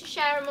kitties to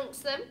share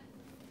amongst them.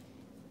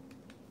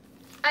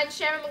 And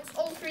share amongst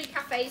all 3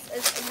 cafes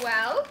as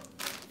well.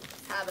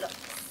 Let's have a look.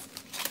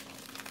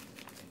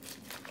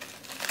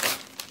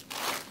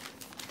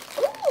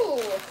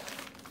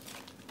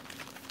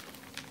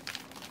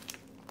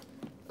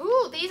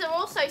 Ooh, these are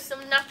also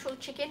some natural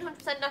chicken,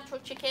 100%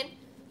 natural chicken.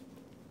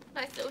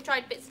 Nice little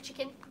dried bits of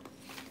chicken.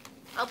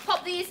 I'll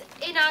pop these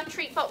in our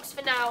treat box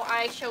for now.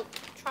 I shall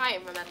try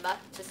and remember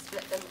to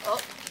split them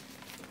up.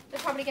 They're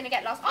probably going to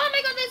get lost. Oh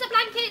my god, there's a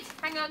blanket.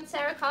 Hang on,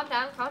 Sarah, calm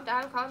down, calm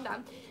down, calm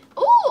down.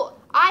 Ooh,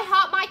 I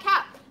heart my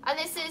cat. And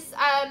this is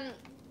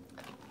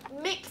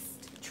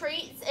mixed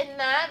treats in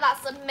there.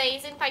 That's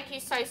amazing. Thank you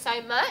so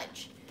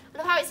much. I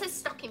love how it says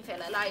stocking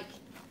filler. Like,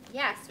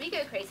 yes, we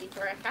go crazy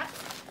for our cat.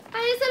 And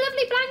it's a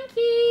lovely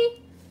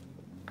blankie.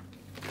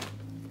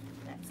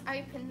 Let's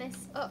open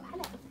this up.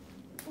 Hello.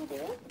 How you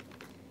doing?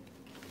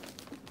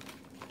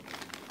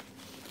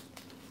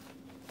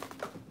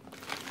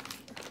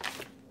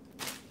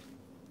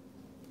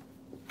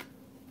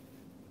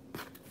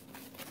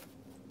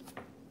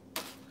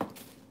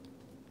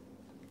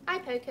 Hi,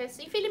 Poker.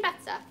 So you feeling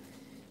better?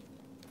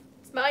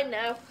 It's mine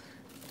now.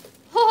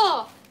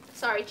 Oh!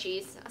 Sorry,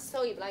 Cheese. I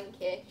saw your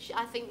blanket.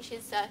 I think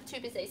she's too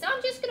busy. So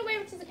I'm just going to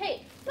wear it as a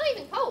cape. Not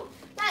even cold.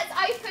 Let's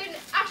open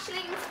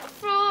Ashling's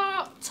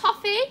for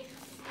toffee.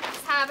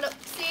 Let's have a look.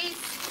 See.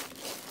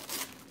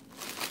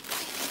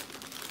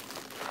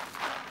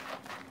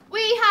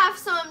 We have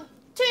some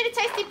Tuna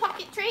Tasty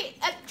Pocket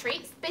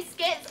treats,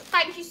 biscuits.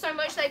 Thank you so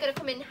much. They're going to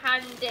come in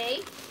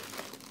handy.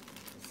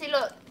 See,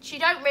 look, she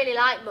don't really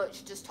like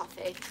much, just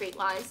toffee,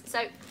 treat-wise.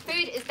 So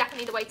food is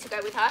definitely the way to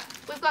go with her.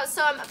 We've got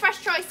some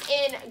fresh choice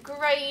in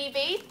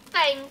gravy.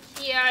 Thank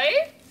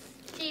you.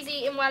 She's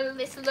eating well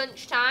this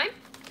lunchtime.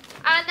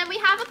 And then we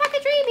have a pack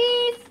of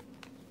Dreamies,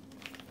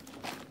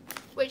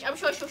 which I'm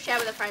sure she'll share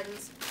with her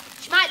friends.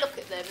 She might look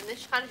at them, and then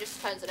she kind of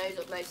just turns her nose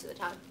up most of the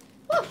time.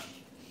 Whoosh.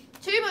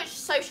 Too much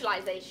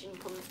socialisation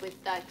comes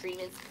with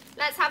Dreamies.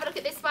 Let's have a look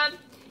at this one.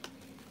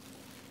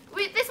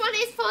 This one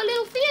is for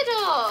little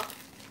Theodore.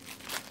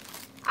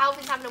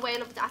 Alvin's having a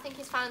whale of it. I think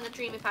he's found the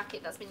Dreamy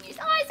packet that's been used.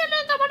 Oh, it's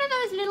another one of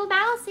those little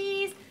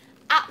mousies.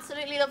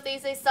 Absolutely love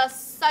these. These are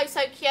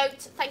so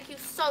cute. Thank you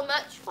so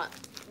much. What?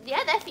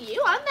 Yeah, they're for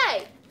you, aren't they?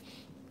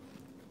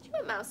 Do you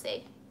want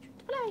Mousy?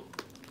 Play.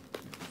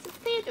 It's a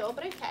Theodore,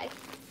 but okay.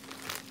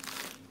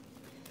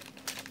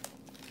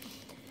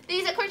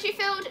 These are crunchy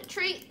filled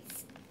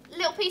treats.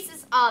 Little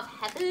pieces of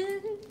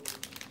heaven.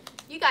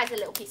 You guys are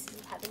little pieces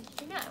of heaven,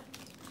 did you know?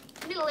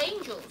 Little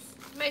angels,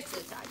 most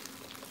of the time.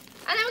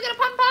 And then we've got a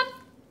pom-pom.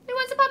 Who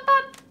wants a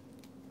pom-pom?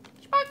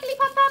 Sparkly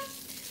pom-pom.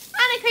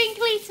 And a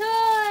crinkly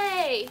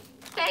toy.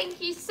 Thank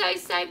you so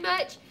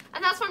much.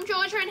 And that's from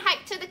Georgia and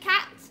Hector the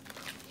cat.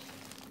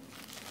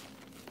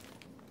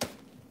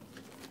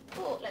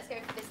 Oh, let's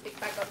go for this big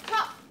bag on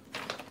top.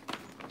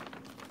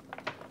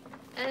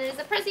 And there's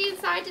a Pressie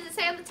inside. Does it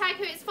say on the tag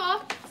who it's for?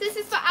 So this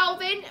is for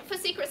Alvin, for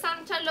Secret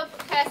Santa, love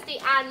Kirsty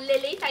and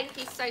Lily. Thank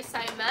you so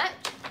much.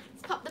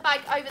 Let's pop the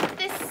bag over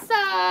this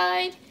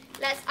side.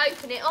 Let's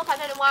open it up. I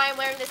don't know why I'm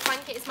wearing this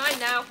blanket. It's mine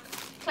now.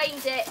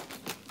 Claimed it.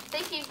 I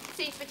think you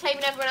seem to be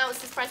claiming everyone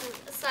else's present.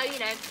 So, you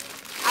know,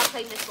 I'll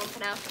claim this one for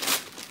now.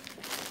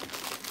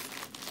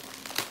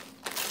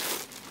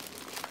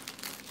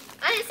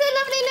 And it's a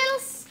lovely little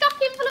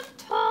stocking full of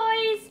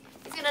toys.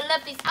 He's going to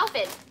love these.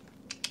 Alvin.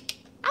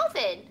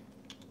 Alvin.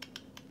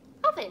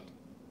 Alvin.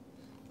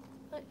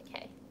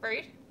 Okay,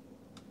 rude.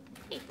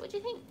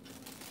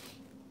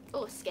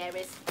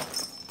 scaries.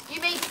 You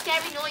made a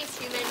scary noise,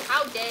 human.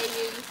 How dare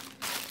you?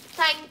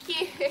 Thank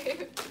you.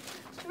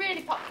 Just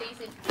really pop these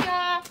in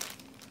here.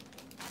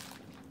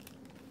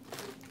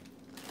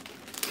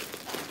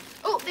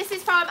 Oh, this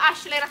is from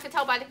Ashlyn. I can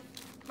tell by the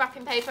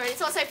wrapping paper. And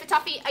it's also for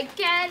Toffee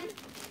again.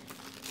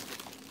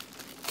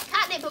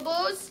 Catnip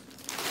bubbles.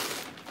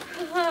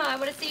 I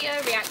want to see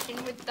her reaction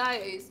with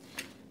those.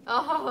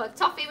 Oh,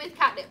 Toffee with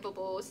catnip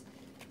bubbles.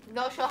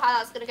 Not sure how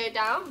that's going to go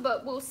down,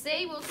 but we'll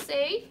see, we'll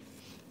see.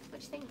 What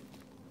do you think?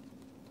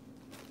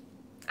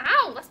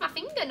 Ow, that's my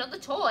finger, not the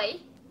toy.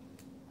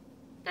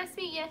 Nice to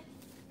meet you.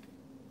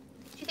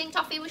 Do you think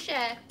Toffee will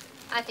share?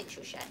 I think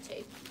she'll share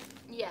too.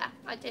 Yeah,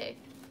 I do.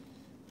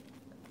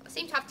 I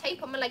seem to have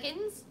tape on my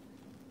leggings.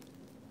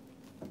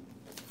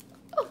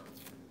 Oh.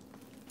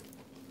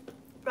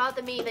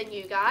 Rather me than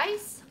you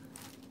guys.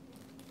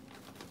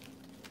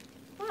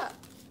 What?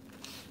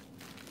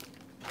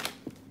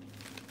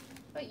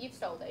 Wait, you've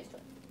stole those two.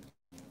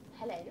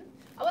 Hello.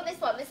 I want this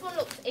one. This one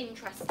looks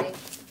interesting.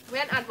 We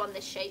haven't had one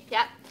this shape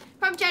yet.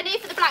 From Jenny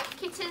for the black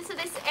kitten. So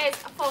this is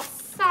for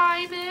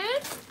Simon.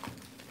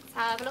 Let's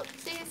have a look.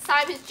 See,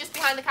 Simon's just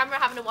behind the camera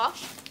having a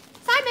wash.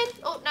 Simon!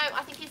 Oh, no,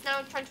 I think he's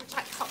now trying to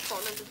attack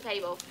popcorn under the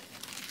table.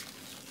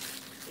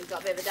 We've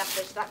got a bit of a death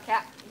wish, that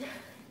cat.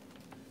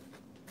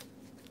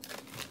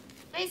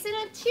 It's in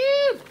a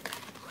tube.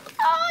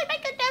 Oh, my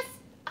goodness.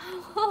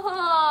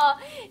 Oh,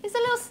 it's a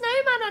little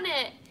snowman on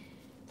it.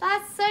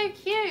 That's so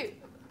cute.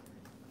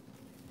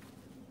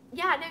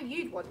 Yeah, I know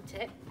you'd want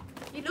it.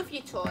 You love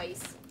your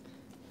toys.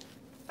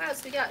 What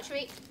else we got? Should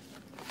we...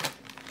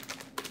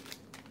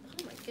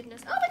 Oh my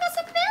goodness. Oh, we got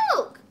some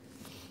milk.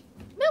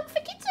 Milk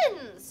for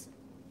kittens.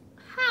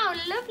 How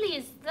lovely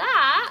is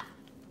that?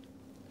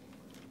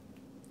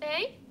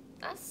 Hey,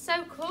 that's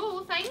so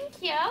cool.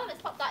 Thank you.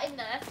 Let's pop that in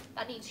there.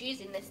 That needs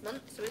using this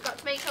month, so we've got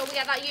to make sure we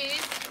get that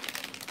used.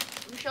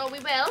 I'm sure we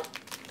will.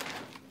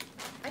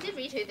 I did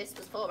read who this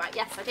was for, right?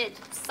 Yes, I did.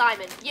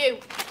 Simon, you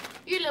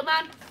little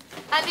man.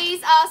 And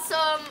these are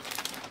some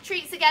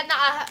treats again that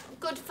are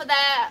good for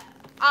their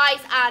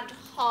eyes and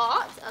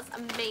heart. That's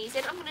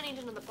amazing. I'm gonna need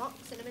another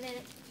box in a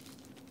minute.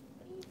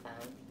 What have you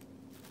found?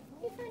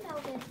 What have you found,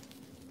 Alvin?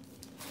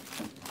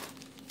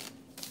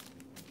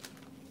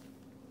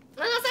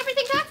 And that's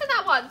everything after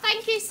that one.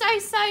 Thank you so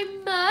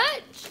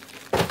much.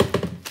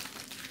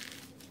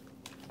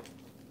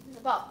 In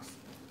the box.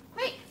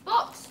 Wait,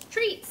 box,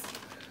 treats.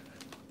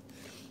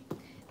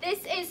 This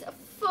is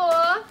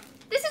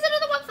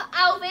another one for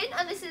Alvin,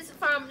 and this is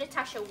from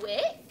Natasha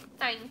Wick.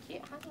 Thank you.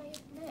 How do I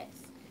open this?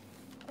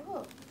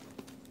 Oh,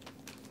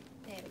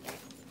 there we go.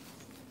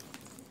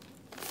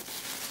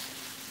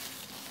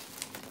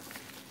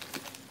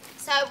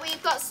 So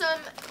we've got some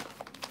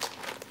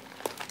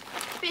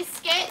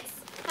biscuits.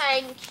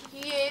 Thank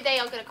you. They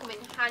are going to come in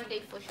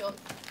handy for sure.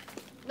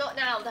 Not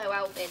now though,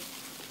 Alvin.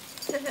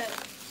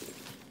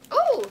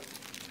 Oh,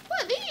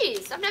 what are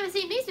these? I've never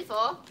seen these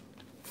before.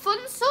 Fun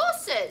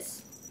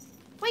saucers.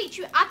 Wait,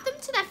 you add them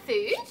to their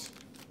food?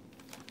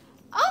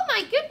 Oh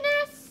my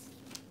goodness.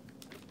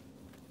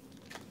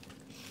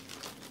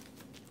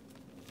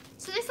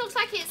 So this looks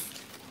like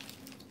it's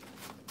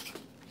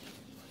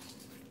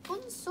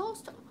fun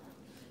sauce.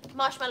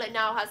 Marshmallow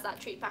now has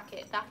that treat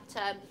packet that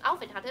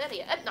Alvin had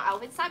earlier. Not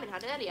Alvin, Simon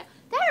had earlier.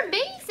 They're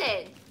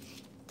amazing.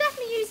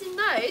 Definitely using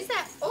those.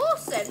 They're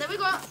awesome. Then we've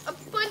got a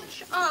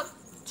bunch of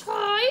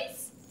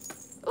toys.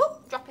 Oh,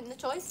 dropping the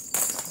toys.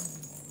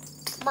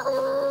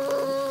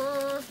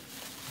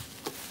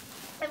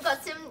 I've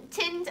got some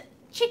tinned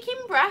chicken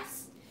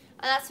breasts,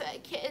 and that's for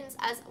kittens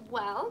as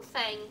well.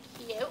 Thank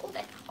you. Oh,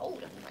 they're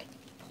cold on my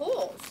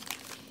paws.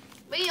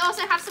 We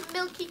also have some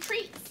milky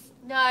treats.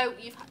 No,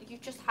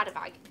 you've just had a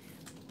bag,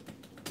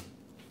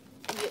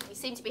 and you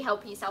seem to be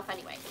helping yourself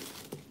anyway.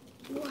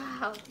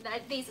 Wow, no,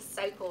 these are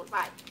so cool.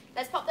 Right,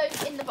 let's pop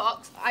those in the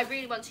box. I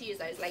really want to use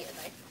those later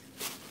though.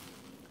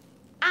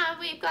 And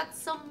we've got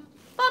some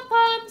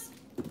pom-poms.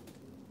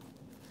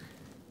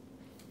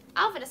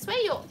 Alvin, I swear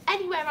you're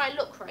anywhere I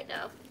look right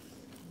now.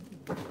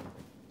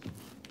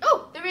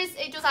 Oh,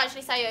 it does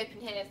actually say open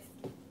here.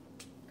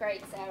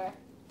 Great, Sarah.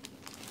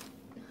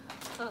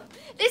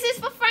 This is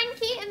for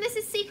Frankie, and this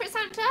is Secret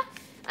Santa.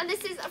 And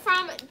this is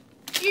from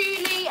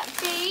Julie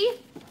B.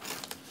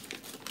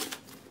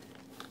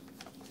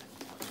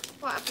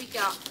 What have we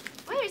got?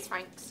 Where is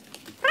Frank's?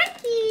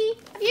 Frankie!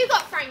 Have you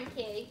got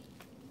Frankie?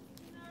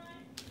 No.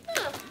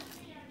 Oh.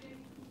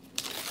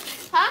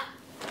 Huh?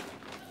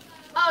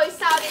 Oh, he's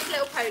sat on his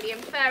little podium.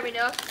 Fair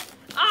enough.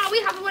 Oh, we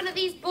have one of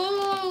these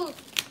balls.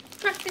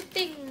 Practice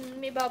thing,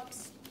 me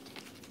bobs.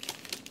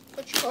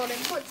 What you call him?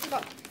 What's he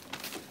got?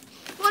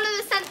 One of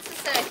the sensor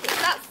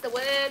circuits. That's the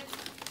word.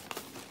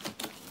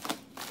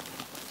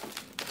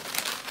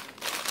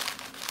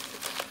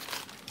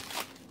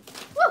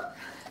 Woo.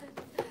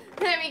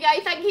 There we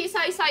go. Thank you so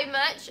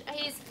much.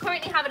 He's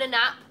currently having a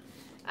nap.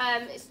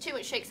 It's too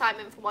much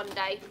excitement for one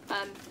day. But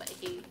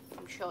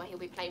I'm sure he'll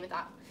be playing with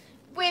that.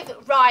 With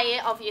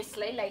Riot,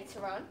 obviously,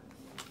 later on.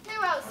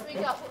 Who else have we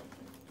got?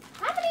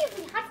 How many have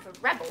we had for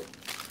Rebel?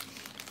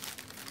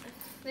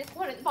 This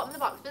one at the bottom of the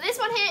box. But this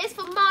one here is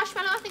for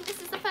Marshmallow. I think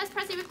this is the first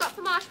present we've got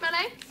for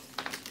Marshmallow.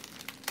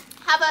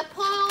 Have a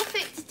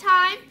perfect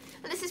time.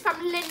 And this is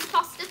from Lynn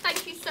Foster.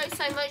 Thank you so,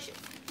 so much.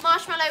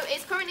 Marshmallow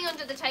is currently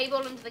under the table,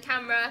 under the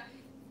camera,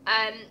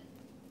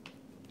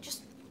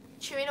 just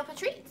chewing up her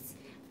treats.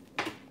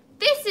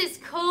 This is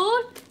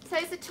cool. So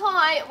it's a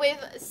toy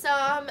with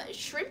some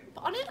shrimp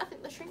on it. I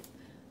think the shrimp.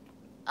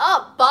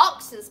 Oh,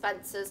 Barks and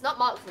Spencer's. Not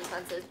Marks and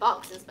Spencer's,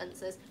 Barks and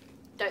Spencer's.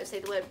 Don't say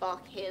the word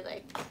bark here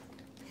though.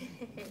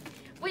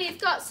 We've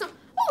got some,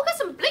 oh, we've got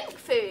some Blink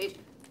food.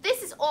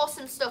 This is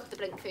awesome stuff, the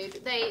Blink food.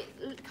 They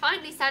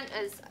kindly sent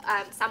us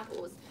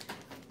samples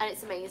and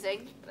it's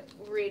amazing.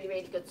 Really,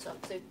 really good stuff,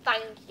 so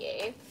thank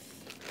you.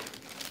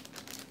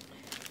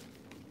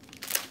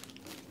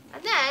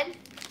 And then,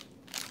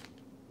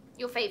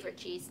 your favourite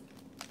cheese.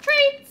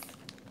 Treats!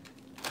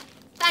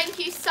 Thank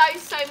you so,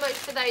 so much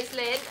for those,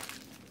 Lynn.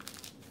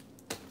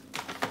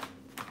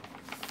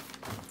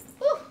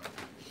 Ooh.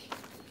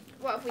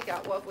 What have we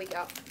got? What have we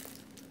got?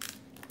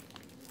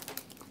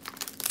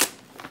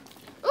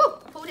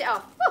 Oh, pulled it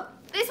off. Ooh.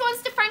 This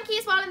one's to Frankie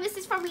as well, and this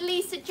is from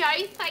Lisa Jo.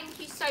 Thank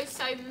you so,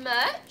 so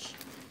much.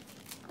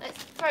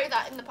 Let's throw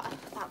that in the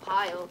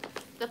pile.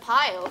 The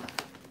pile.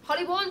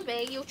 Holly warned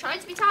me, you're trying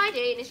to be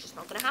tidy, and it's just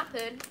not going to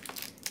happen.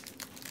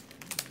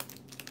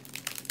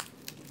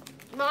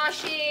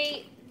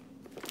 Marshy.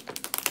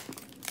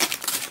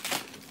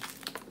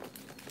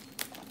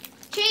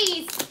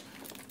 Cheese.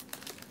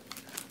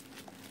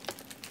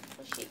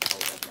 What's she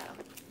told now?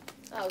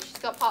 Oh, she's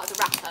got part of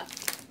the wrapper.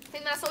 I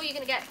think that's all you're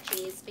going to get,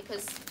 cheese,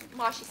 because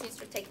Marshy seems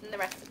to have taken the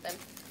rest of them.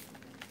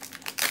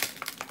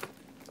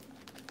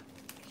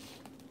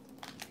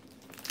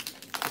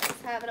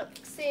 Let's have it up,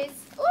 sis.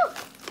 Ooh.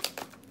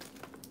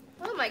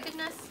 Oh my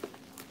goodness.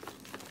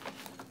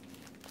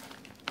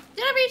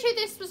 Did I read who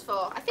this was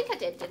for? I think I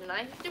did, didn't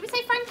I? Did we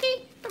say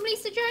Frankie from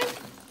Lisa Jo?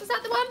 Was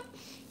that the one?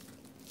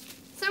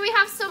 So we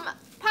have some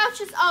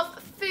pouches of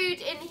food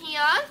in here.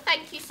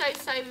 Thank you so,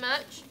 so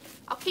much.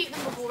 I'll keep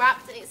them bubble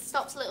wrapped and it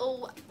stops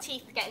little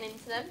teeth getting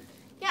into them.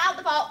 Get out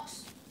the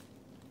box.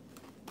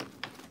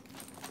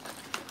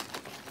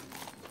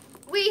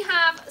 We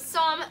have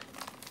some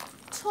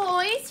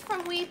toys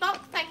from Weebop.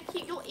 Thank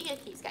you. Your ear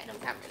keeps getting on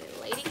camera,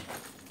 little lady.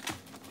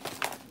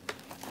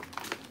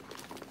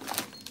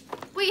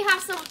 We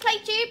have some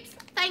plate tubes.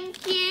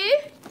 Thank you.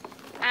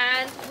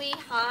 And we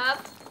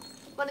have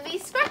one of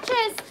these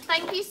scratchers.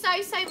 Thank you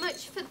so, so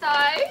much for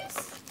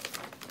those.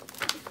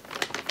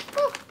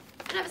 Whew.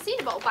 I've never seen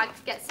a bottle bag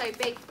get so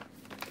big.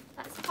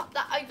 Let's pop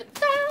that over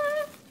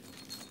there.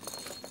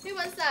 Who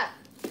was that?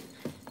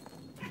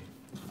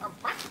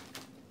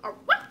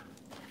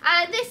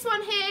 And this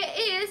one here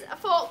is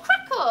for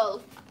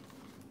Crackle.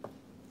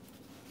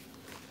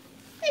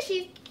 There she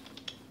is.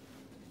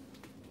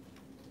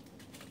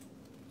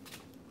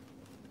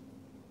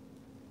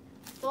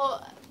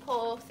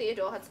 Poor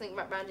Theodore had something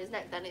wrapped around his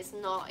neck then. It's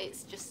not,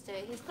 it's just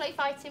he's play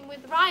fighting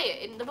with Riot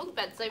in the bunk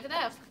beds over there.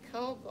 I was like,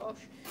 oh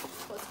gosh,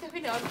 what's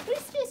going on? But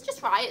it's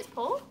just Riot's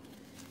paw.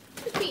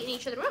 Just beating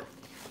each other up.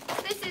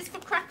 This is for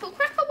Crackle.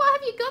 Crackle, what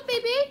have you got,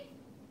 baby?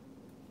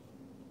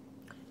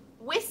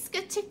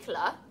 Whisker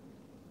Tickler.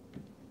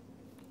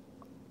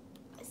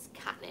 It's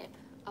catnip.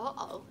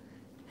 Uh-oh.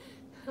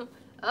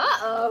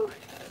 Uh-oh.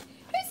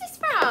 Who's this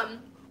from?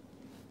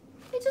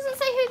 It doesn't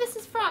say who this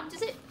is from,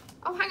 does it?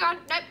 Oh, hang on.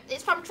 Nope,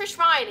 it's from Trish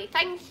Riley.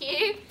 Thank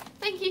you.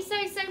 Thank you so,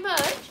 so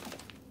much.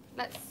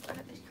 I just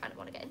kind of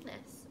want to get in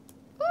this.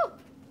 Ooh.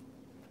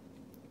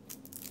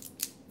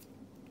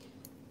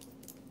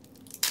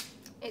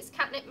 It's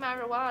catnip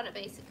marijuana,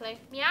 basically.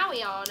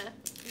 Meowiana.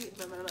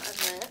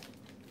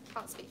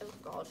 Can't speak. Oh,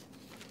 God.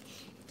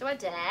 Do I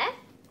dare?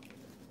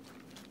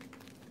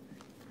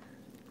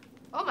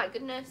 Oh, my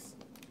goodness.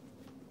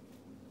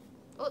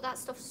 Oh, that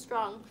stuff's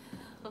strong.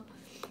 Do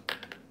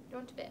you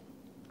want a bit?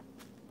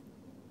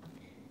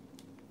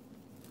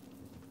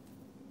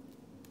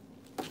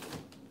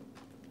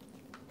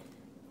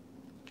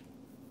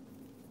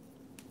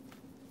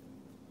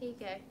 Here you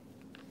go.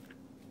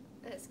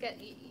 Let's get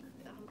you.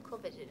 I'm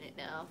covered in it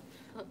now.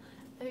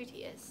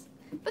 Odious.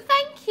 But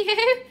thank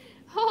you.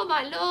 Oh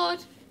my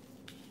lord.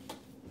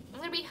 I'm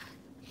gonna be.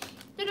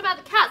 Don't know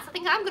about the cats. I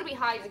think I'm gonna be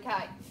high as a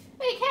kite.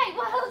 Okay,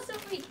 what else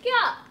have we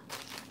got?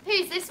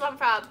 Who's this one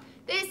from?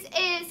 This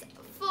is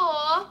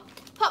for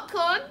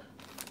Popcorn.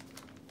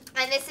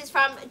 And this is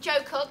from Joe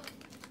Cook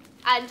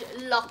and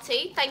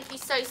Lottie. Thank you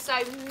so, so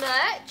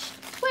much.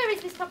 Where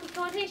is this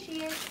Popcorn? Here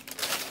she is.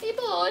 Are you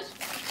bored?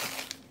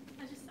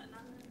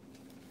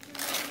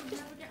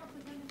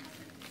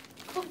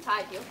 Come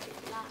tidy up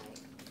if you like.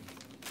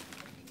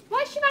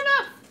 Why she ran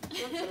off?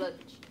 She wants a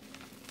lunch.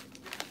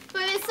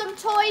 But there's some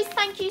toys.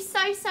 Thank you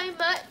so, so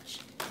much.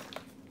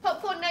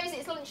 Popcorn knows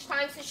it's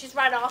lunchtime, so she's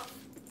ran off.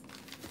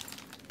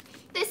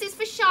 This is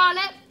for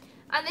Charlotte.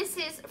 And this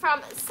is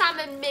from Sam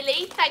and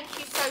Millie. Thank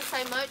you so,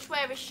 so much.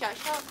 Where is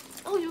Shasha?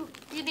 Oh,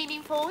 you're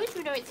leaning forward.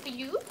 We know it's for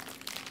you.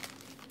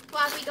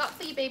 What have we got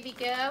for you, baby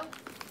girl?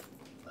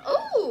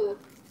 Oh.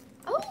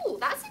 Oh,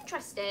 that's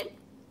interesting.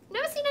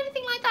 Never seen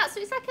anything like that. So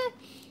it's like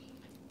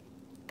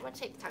I'm going to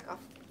take the tag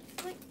off.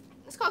 Like,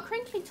 it's got a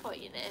crinkly toy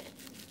in it.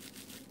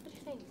 What do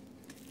you think?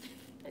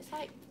 It's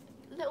like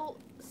little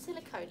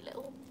silicone,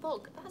 little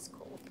bug. That's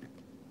cool.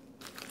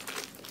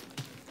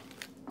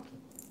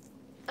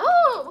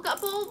 Oh, we've got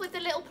a ball with a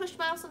little plush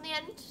mouse on the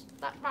end.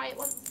 That Riot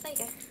wants. There you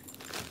go.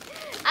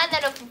 And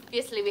then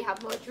obviously we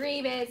have more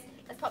Dreamies.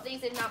 Let's pop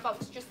these in that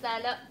box just there,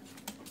 look.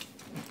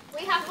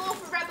 We have more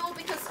for Rebel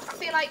because I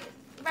feel like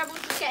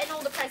Rebel's just getting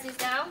all the prezzies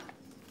now.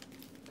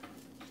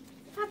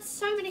 We've had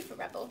so many for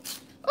Rebel.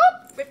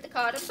 Oh, ripped the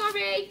card, I'm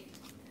sorry.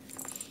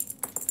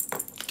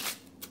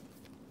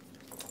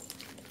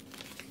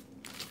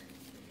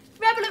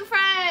 Rebel and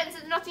Friends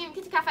at the Nottingham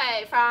Kitty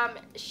Cafe from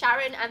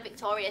Sharon and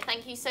Victoria.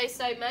 Thank you so,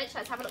 so much.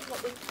 Let's have a look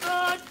what we've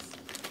got.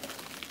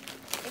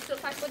 This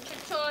looks like a bunch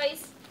of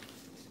toys.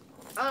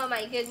 Oh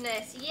my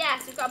goodness.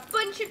 Yes, we've got a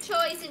bunch of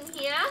toys in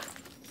here.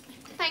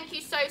 Thank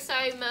you so, so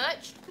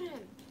much.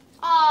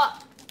 Oh,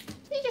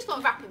 you just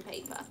got wrapping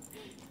paper.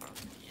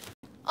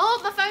 Oh,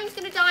 my phone's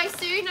going to die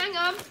soon. Hang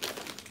on.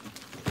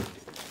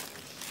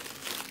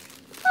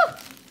 Oh.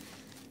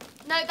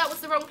 No, that was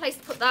the wrong place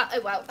to put that.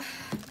 Oh, well.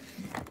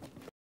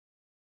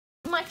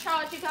 My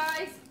charger,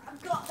 guys.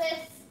 I've got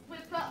this.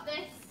 We've got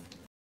this.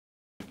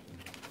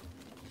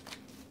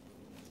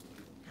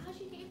 How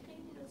do you get your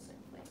painting on so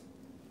quick?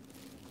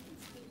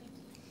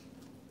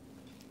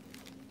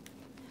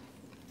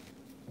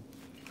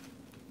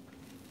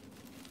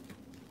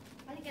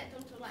 I didn't get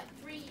done till like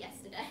 3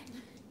 yesterday,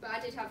 but I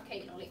did have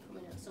Kate and Ollie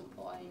coming at some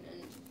point,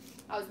 and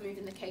I was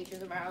moving the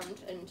cages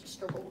around and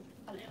struggled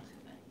a little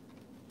bit.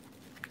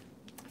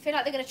 I feel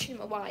like they're going to chew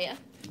my wire.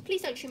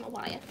 Please don't chew my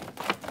wire.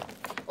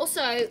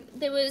 Also,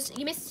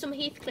 you missed some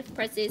Heathcliffe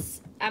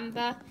prezzies,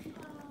 Amber.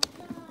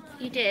 Oh,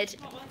 no. You did.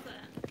 What was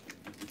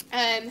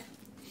it?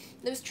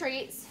 There was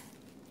treats.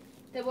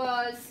 There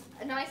was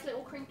a nice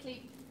little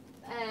crinkly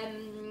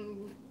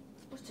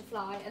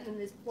butterfly, and then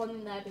there's one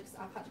in there because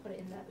I've had to put it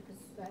in there because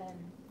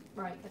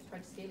Riot has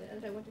tried to steal it, and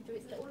I don't want to do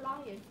it. It's a little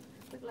lion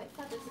with like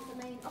feathers. It's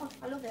amazing. Oh,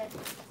 I love it.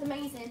 It's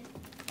amazing.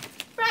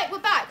 Right, we're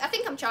back. I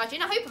think I'm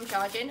charging. I hope I'm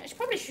charging. I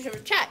probably should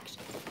have checked.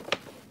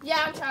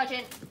 Yeah, I'm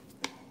charging.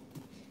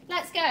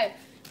 Let's go.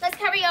 Let's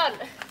carry on.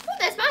 Oh,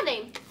 there's my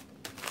name.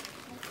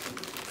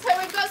 So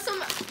we've got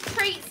some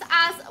treats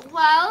as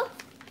well.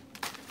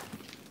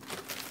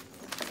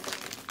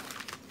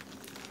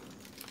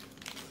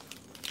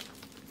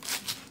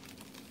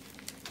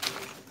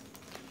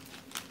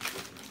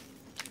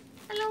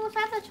 A little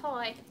feather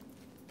toy.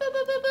 Boop,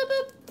 boop, boop, boop,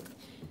 boop.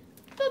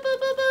 Boop, boop,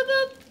 boop, boop,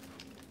 boop.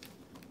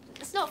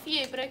 It's not for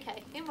you, but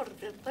okay. Ryan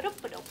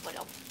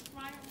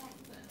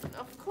wants it.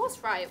 Of course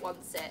Riot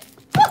wants it.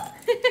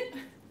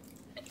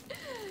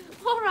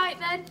 Alright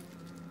then.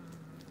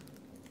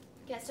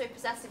 Get so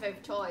possessive over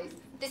toys.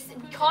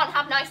 We can't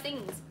have nice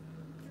things.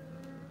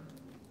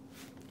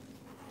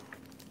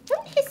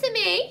 Don't hiss at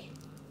me.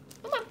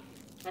 Come on,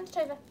 hand it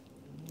over.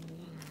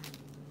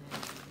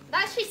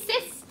 That's your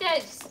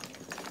sisters.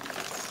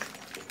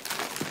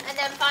 And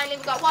then finally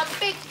we've got one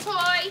big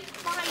toy.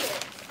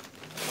 Riot.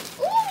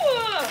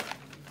 Ooh!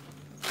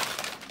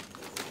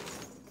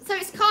 So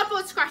it's a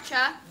cardboard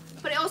scratcher,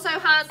 but it also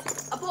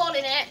has a ball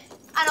in it.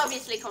 And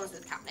obviously comes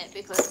with catnip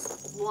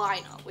because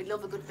why not? We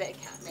love a good bit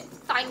of catnip.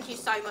 Thank you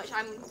so much.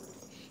 I'm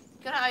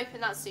going to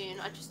open that soon.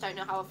 I just don't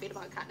know how I feel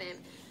about catnip.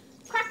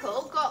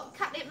 Crackle got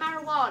catnip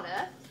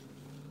marijuana.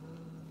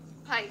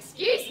 Hi,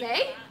 excuse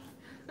me.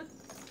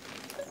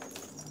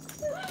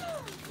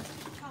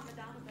 Calm it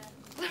down a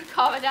bit.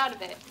 Calm it down a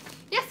bit.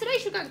 Yesterday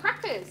she was going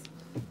crackers.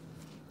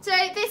 So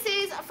this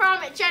is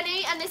from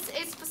Jenny and this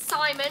is for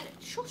Simon.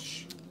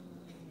 Shush.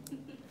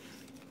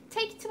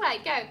 Take it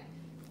away. Go.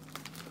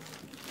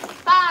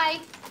 Bye.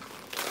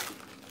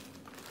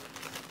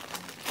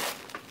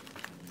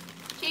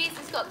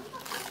 Jesus got.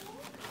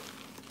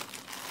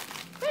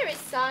 Where is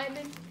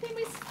Simon? Who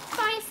is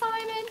Bye,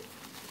 Simon?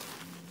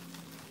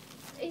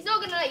 He's not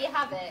going to let you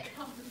have it.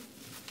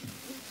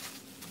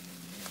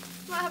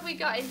 What have we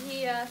got in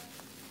here?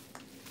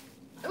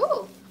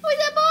 Ooh. Oh, is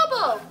it a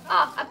bauble?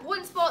 Ah, I've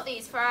once bought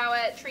these for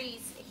our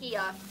trees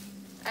here.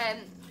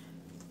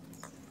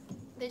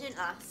 They didn't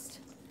last.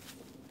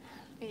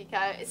 Here you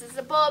go. This is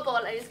a bauble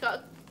and it's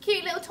got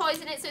cute little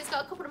toys in it. So it's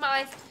got a couple of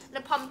mice and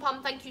a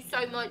pom-pom. Thank you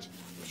so much.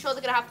 I'm sure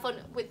they're going to have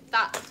fun with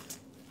that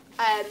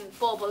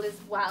bauble as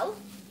well.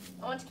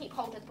 I want to keep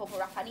hold of the bubble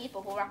wrap. I need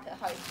bubble wrap at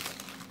home.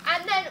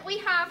 And then we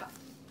have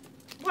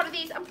one of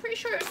these. I'm pretty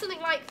sure it's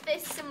something like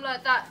this, similar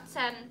that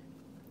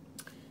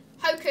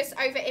Hocus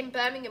over in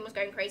Birmingham was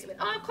going crazy with.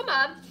 Oh, come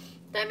on.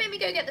 Don't make me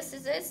go get the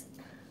scissors.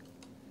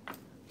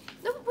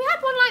 No, we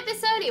had one like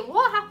this earlier.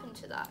 What happened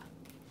to that?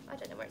 I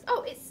don't know where it's...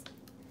 Oh, it's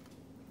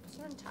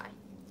an untie.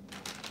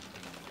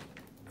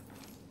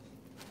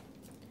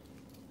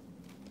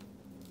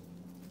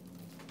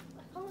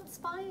 I can't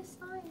spy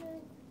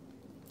Simon.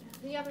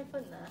 Are you having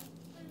fun there?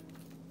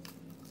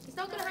 He's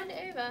not going to hand it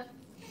over.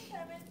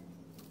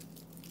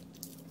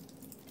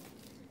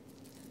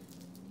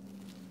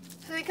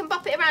 So we can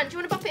bop it around. Do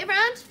you want to bop it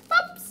around?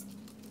 Bops!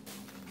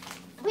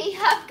 We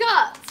have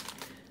got...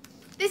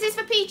 This is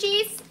for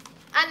Peaches.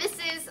 And this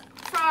is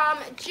from from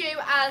Jew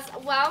as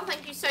well.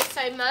 Thank you so,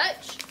 so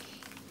much.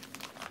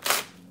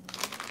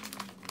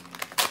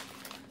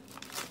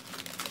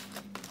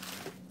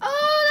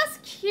 Oh, that's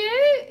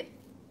cute.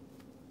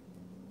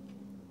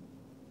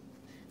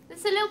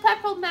 There's a little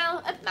purple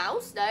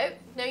mouse.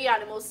 No, your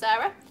animals,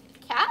 Sarah.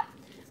 Cat.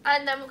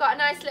 And then we've got a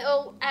nice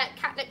little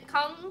catnip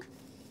Kong.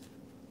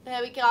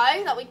 There we go.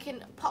 That we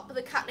can pop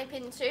the catnip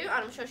into. And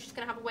I'm sure she's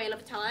going to have a whale of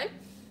a time.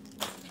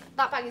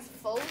 That bag is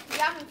full.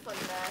 You're having fun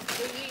there.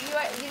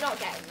 You're not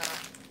getting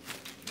that.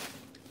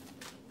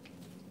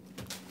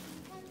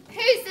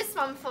 Who's this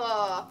one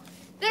for?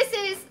 This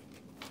is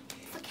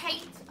for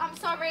Kate. I'm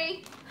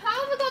sorry. How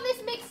have I got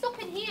this mixed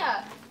up in here?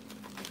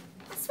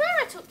 I swear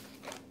I took...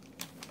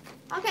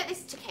 I'll get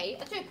this to Kate.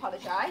 I do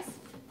apologise.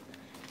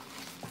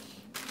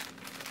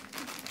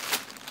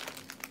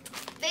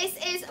 This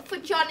is for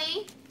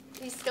Johnny.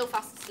 He's still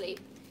fast asleep.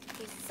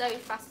 He's so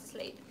fast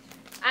asleep.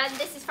 And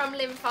this is from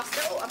Lynn Foster.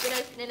 Oh, I've been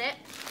opening it.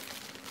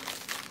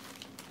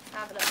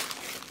 Have a look.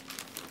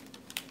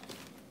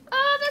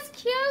 Oh, that's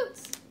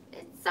cute.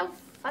 It's so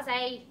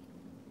fuzzy.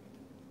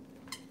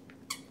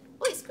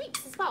 Oh, it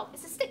squeaks as well.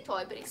 It's a stick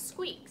toy, but it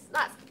squeaks.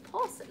 That's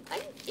awesome.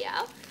 Thank you.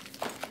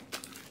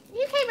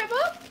 UK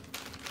Rebel.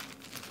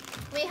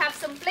 We have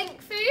some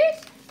Blink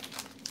food.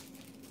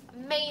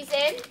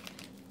 Amazing.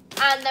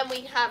 And then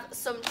we have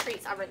some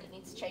treats. I really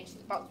need to change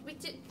the box. We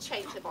did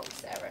change the box,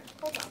 Sarah.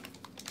 Hold on.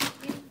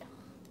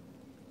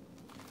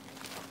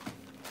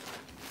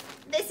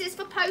 This is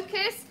for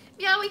Pocus.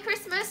 Meowie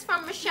Christmas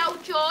from Michelle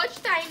George.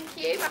 Thank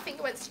you. I think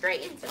I went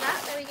straight into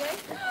that. There we go.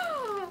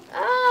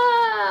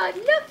 Oh,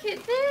 look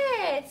at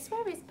this.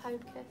 Where is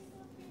Pocus?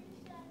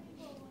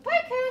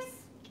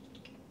 Pocus!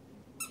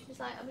 She's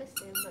like, I'm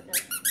listening, but no.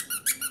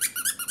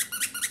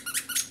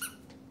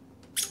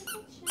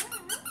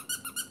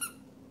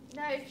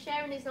 No,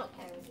 sharing is not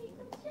caring.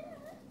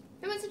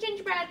 Who wants a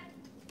gingerbread?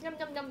 Yum,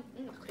 yum, yum.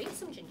 I could eat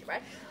some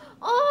gingerbread.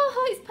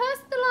 Oh, it's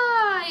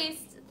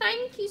personalised.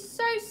 Thank you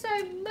so, so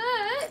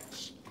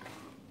much.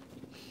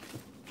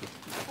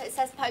 It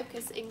says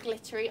Pocus in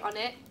glittery on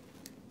it.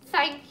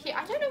 Thank you.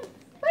 I don't know.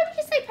 Where would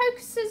you say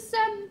Pocus's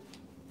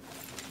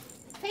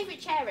favourite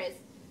chair is?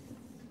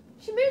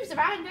 She moves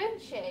around, don't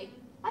she?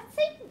 I'd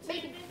say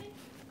maybe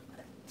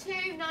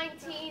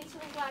 219,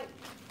 something like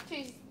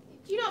 2.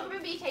 Do you not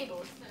remember your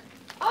tables? No.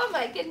 Oh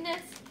my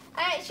goodness.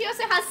 She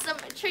also has some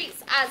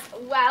treats as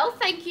well.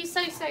 Thank you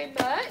so, so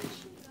much.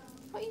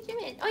 What are you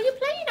doing? Oh, you're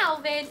playing,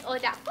 Alvin. Oh,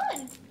 that's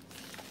fun.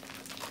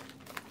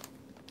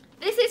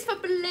 This is for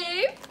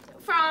Blue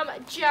from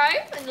Joe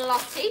and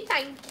Lottie.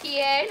 Thank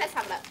you. Let's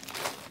have a look.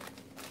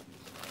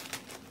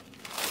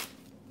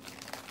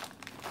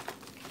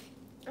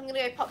 I'm going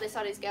to go pop this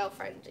on his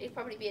girlfriend. He'd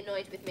probably be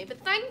annoyed with me, but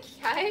thank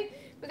you.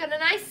 We've got a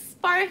nice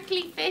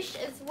sparkly fish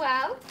as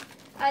well.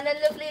 And a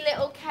lovely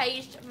little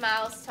caged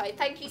mouse toy.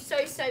 Thank you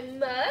so, so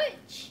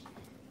much.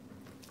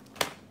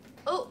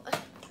 Oh,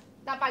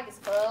 that bag is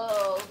full.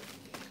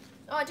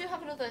 Oh, I do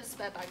have another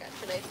spare bag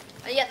actually.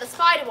 And yet the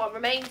spider one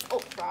remains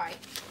upright.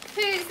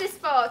 Who's this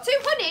for? To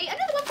Honey,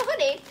 another one for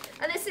Honey.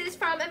 And this is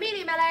from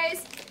Amelia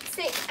Mellows,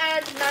 Sick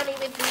and Nanny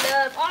with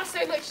Love. Oh,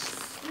 so much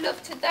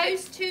love to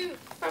those two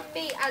from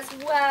me as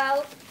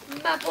well.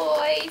 My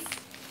boys.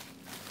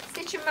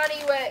 Stitch and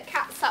Manny were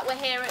cats that were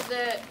here at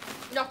the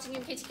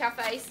Nottingham Kitty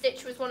Cafe.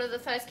 Stitch was one of the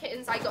first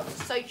kittens I got to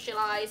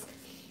socialise.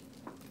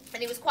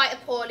 And he was quite a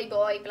poorly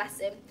boy, bless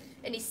him.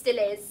 And he still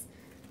is.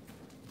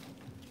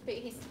 But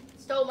he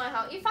stole my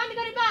heart. You finally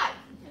got it back?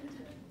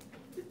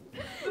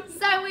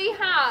 So we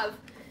have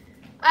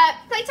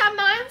Playtime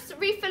Mouse,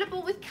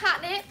 refillable with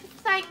catnip.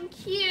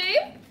 Thank you.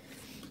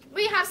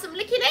 We have some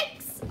Licky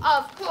Licks,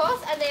 of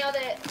course, and they are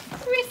the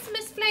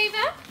Christmas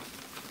flavour.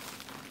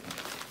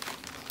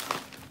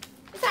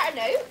 Is that a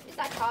note? Is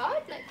that a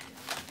card? Look,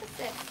 what's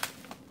this?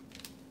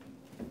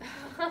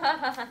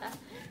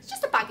 It's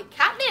just a bag of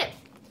catnip.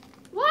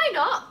 Why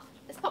not?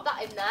 Let's pop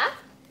that in there.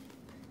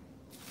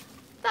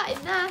 That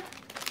in there.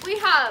 We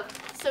have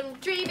some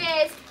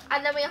Dreamies,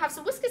 and then we have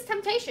some Whiskas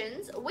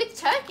Temptations with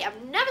turkey.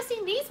 I've never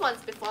seen these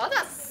ones before.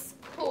 That's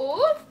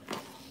cool.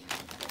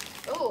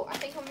 Oh, I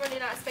think I'm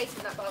running out of space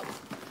in that box.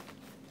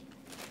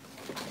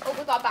 Oh,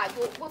 we've got a bag.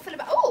 We'll fill it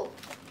back. Oh!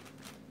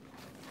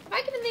 Have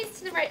I given these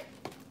to the right?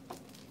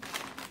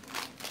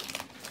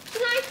 Do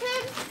you like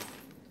them?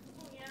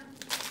 Oh, yeah.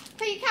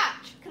 Can you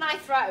catch? Can I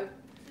throw?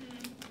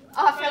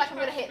 Oh, I feel like I'm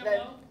going to hit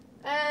them.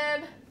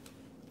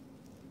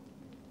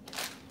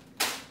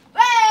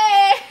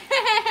 Hey!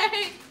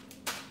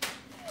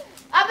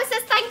 Abba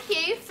says thank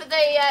you for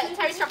the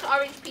Terry's Chocolate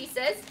Orange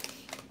pieces.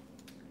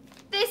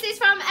 This is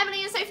from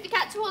Emily and Sophie the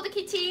Cat to all the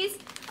kitties.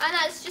 And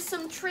that's just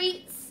some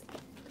treats.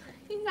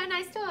 Isn't that a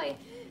nice toy?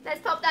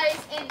 Let's pop those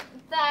in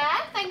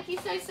there. Thank you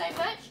so, so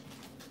much.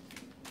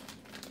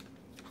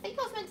 I think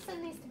I was meant to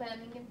send these to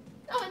Birmingham.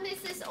 Oh, and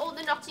this is all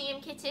the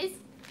Nottingham kitties.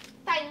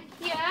 Thank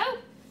you.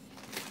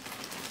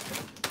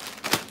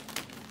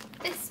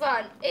 This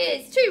one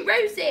is to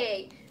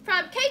Rosie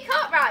from Kay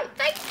Cartwright.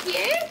 Thank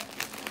you.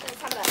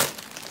 Let's have a look.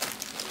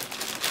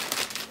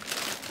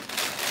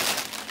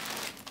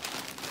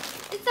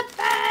 It's a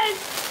bed.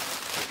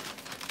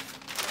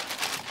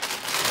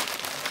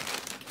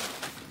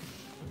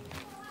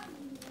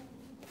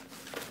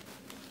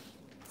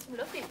 some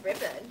lovely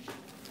ribbon.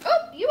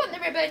 Oh, you want the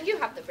ribbon? You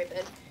have the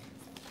ribbon.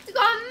 We've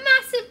got a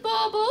massive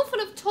bauble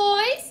full of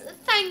toys.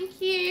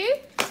 Thank you.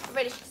 I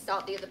really should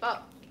start the other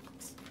box.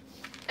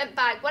 And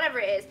bag, whatever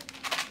it is.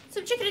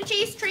 Some chicken and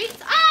cheese treats.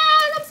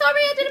 Ah, I'm sorry,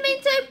 I didn't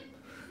mean to.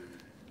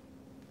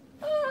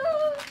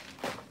 Ah,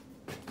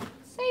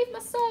 save my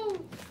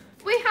soul.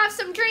 We have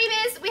some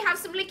Dreamers. We have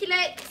some Licky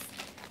Licks.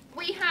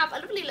 We have a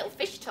lovely little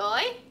fish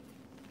toy.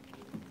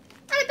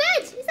 And a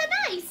bed. Is that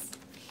nice?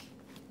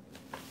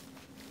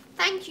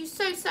 Thank you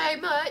so, so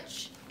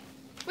much.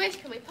 Where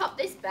can we pop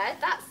this bed?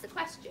 That's the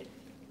question.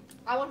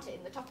 I want it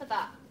in the top of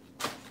that.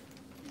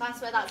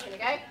 That's where that's going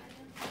to go.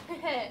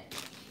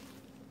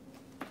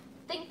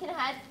 Thinking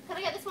ahead. Can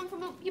I get this one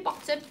from your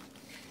bottom?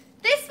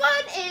 This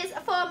one is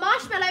for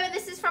Marshmallow, and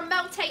this is from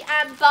Melty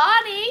and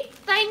Barney.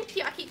 Thank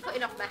you. I keep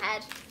putting off my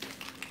head.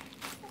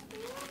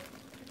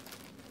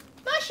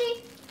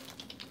 Marshy.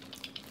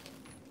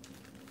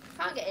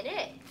 Can't get in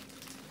it.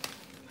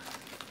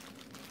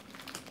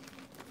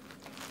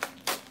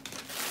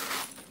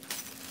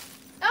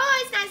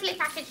 Oh, it's nicely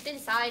packaged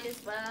inside as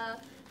well.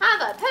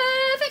 Have a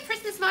perfect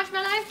Christmas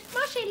marshmallow.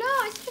 Marshy,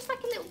 look, it's just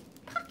like a little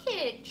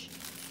package.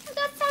 Oh,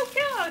 that's so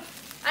good.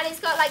 And it's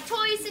got like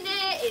toys in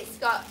it. It's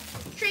got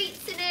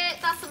treats in it.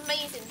 That's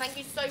amazing. Thank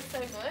you so, so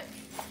much.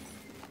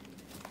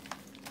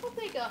 What have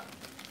they got?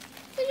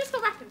 They just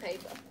got wrapping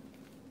paper.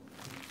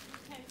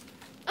 Okay.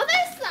 Oh,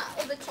 there's that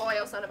other toy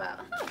I was on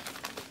about. Oh.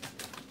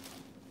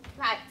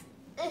 Right.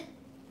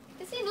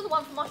 Can see another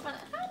one from Marshmallow.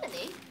 How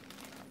many?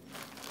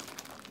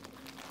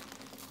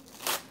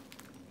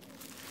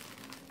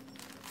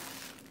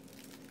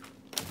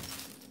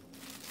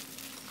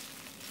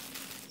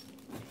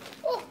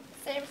 Oh,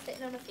 Sarah's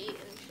sitting on her feet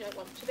and she don't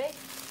want to be.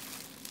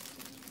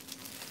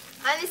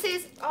 And this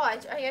is, oh, I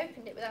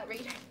opened it without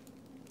reading.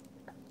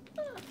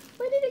 Oh,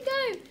 where did it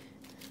go?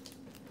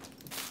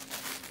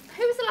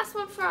 Who was the last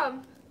one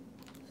from?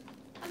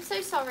 I'm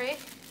so sorry.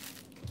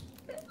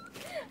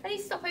 I need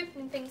to stop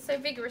opening things so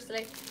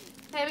vigorously.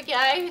 There we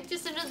go.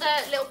 Just another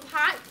little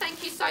pack.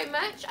 Thank you so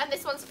much. And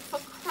this one's for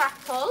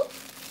Crackle.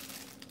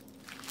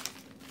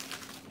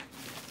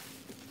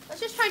 I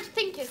was just trying to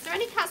think, is there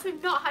any cats we've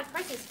not had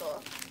presses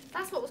for?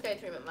 That's what was going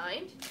through my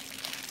mind.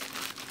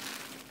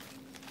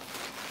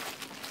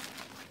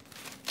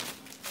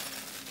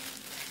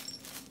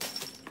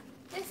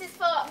 This is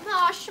for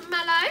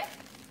Marshmallow.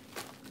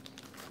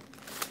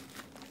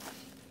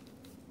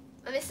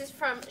 And this is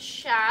from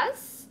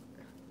Shaz.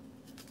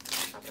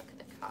 Have a look at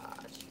the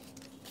card.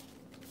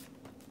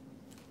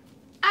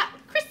 At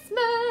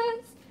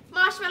Christmas!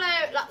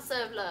 Marshmallow, lots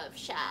of love,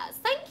 Shaz.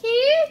 Thank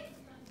you!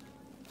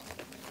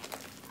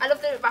 I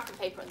love the wrapping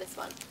paper on this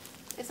one.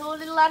 It's all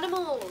little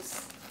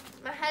animals.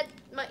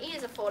 My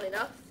ears are falling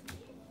off.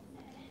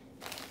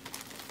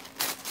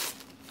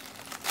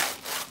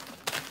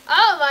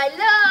 Oh my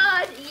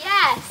lord,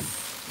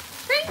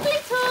 yes! Crinkly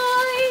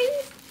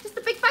toys! Just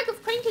a big bag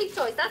of crinkly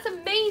toys. That's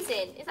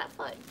amazing. Is that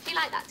fun? Do you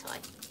like that toy?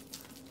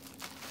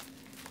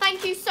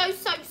 Thank you so,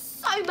 so,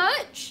 so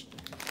much.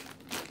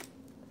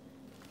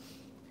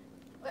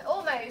 We're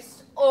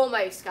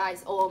almost,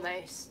 guys,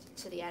 almost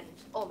to the end.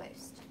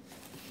 Almost.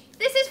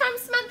 This is from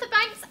Samantha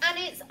Banks, and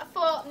it's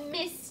for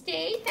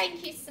Misty.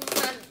 Thank you,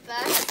 Samantha.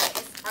 Let's get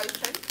this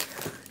open.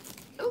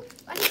 Oh,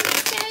 I didn't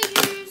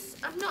scare you.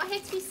 I'm not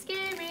here to be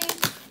scary.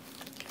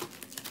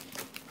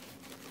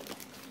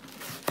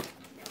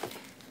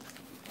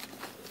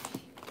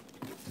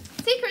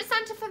 Secret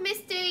Santa for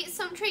Misty,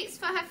 some treats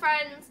for her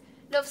friends.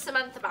 Love,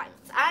 Samantha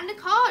Banks. And a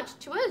card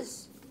to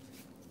us.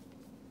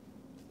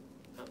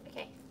 Oh,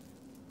 okay.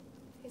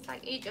 It's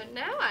like, you done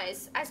now,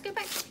 Eyes? Eyes, go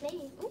back to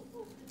play. Ooh.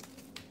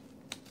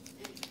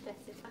 Bless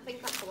it. I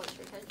think that's the one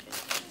for attention.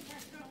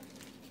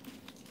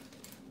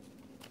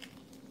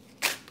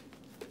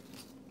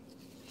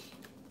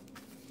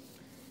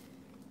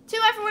 To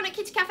everyone at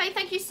Kitty Cafe,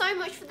 thank you so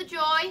much for the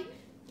joy.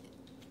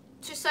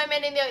 To so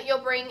many that you'll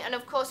bring, and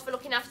of course for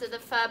looking after the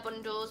fur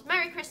bundles.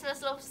 Merry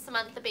Christmas, love,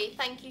 Samantha B.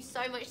 Thank you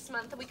so much,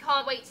 Samantha. We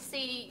can't wait to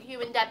see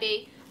you and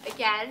Debbie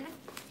again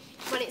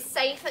when it's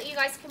safe that you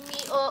guys can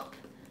meet up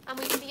and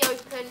we can be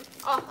open.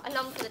 Oh, I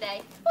long for the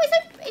day. Oh,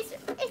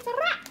 it's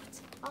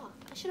wrapped. Oh,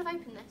 I should have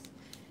opened this.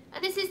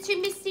 And this is to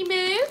Misty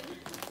Moo.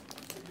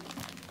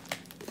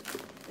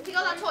 Have you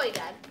got that toy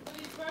again? Well,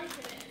 he's broken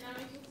it and now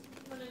he's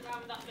just running around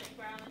with that bit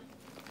growling.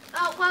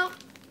 Oh, well,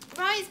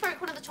 Ryan's broke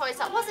one of the toys.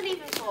 That wasn't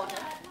even for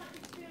him.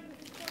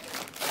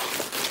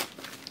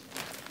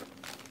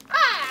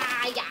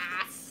 Ah,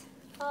 yes.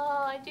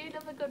 Oh, I do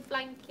love a good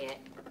blanket.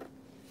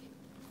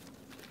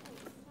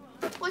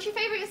 What's your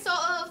favourite sort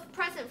of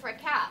present for a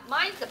cat?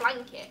 Mine's the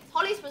blanket.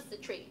 Holly's was the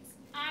treats.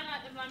 I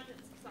like the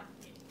blankets because I'm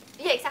cute.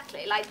 Yeah,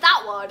 exactly. Like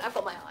that one, I've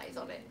got my eyes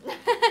on it.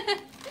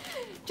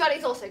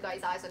 Johnny's also got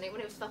his eyes on it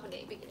when it was for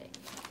Honey Beginning.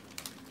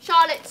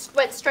 Charlotte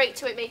went straight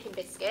to it making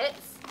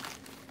biscuits.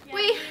 Yeah,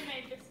 We he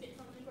made biscuits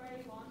on the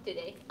grey one. Did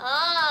he?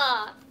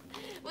 Ah!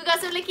 We got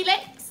some Licky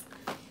Licks.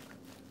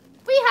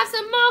 We have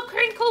some more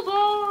crinkle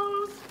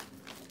balls.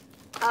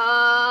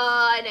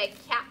 Oh, and a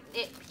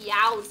catnip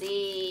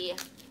yowzy.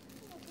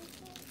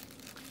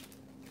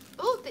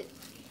 Oh,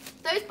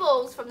 those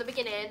balls from the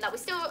beginning that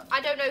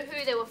I don't know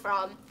who they were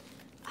from,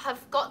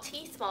 have got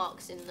teeth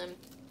marks in them.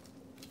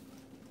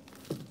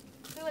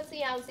 Who wants the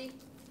Yowzy?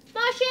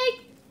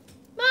 Marshy!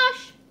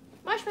 Marsh!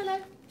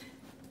 Marshmallow?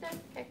 No?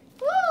 Okay.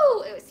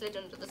 Woo! It was slid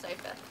under the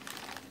sofa.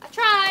 I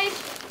tried.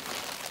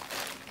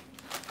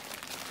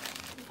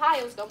 The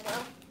pile's gone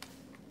well.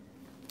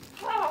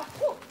 Oh,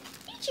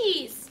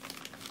 peaches!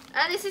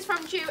 And this is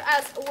from Jew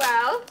as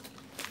well.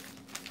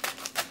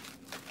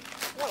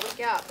 What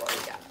we got?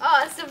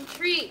 Oh, some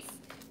treats.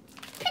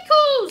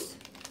 Pickles!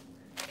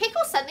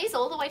 Pickles sent these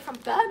all the way from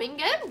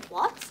Birmingham.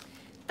 What?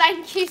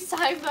 Thank you so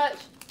much.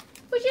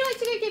 Would you like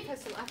to go give her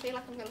some? I feel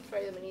like I'm going to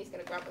throw them and he's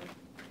going to grab them.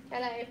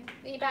 Hello,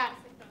 are you back?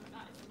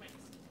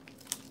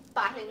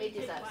 But I think we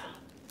deserve some.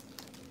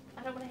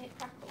 I don't want to hit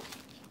Crackle.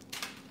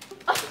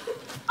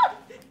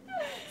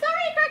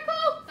 Sorry,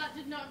 Crackle! That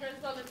did not go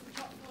solid for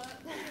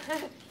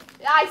chocolate.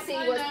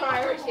 Icing was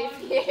priority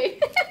for you.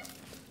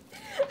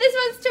 This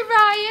one's to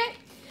Riot.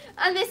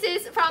 And this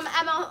is from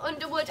Emma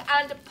Underwood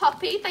and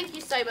Poppy. Thank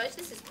you so much.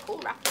 This is cool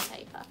wrapping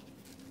paper.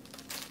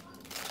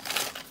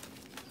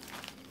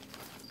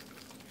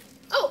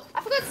 Oh,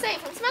 I forgot to say,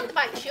 from Samantha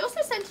Banks, she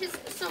also sent us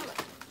some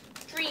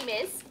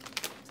Dreamies.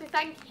 So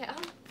thank you.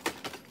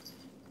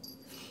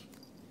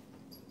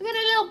 We got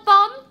a little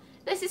bomb.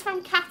 This is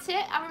from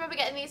Catit. I remember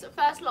getting these at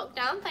first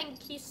lockdown.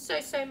 Thank you so,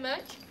 so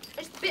much.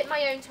 I just bit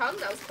my own tongue.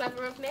 That was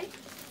clever of me.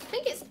 I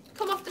think it's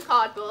come off the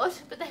cardboard,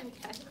 but there we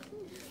go.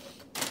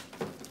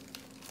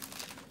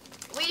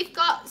 We've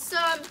got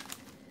some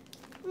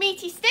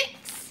meaty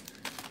sticks.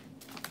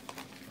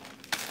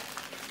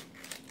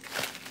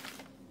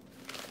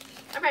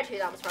 I read who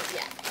that was from.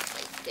 Yeah,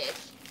 I did.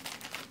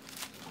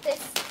 This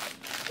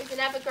is an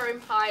ever-growing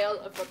pile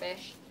of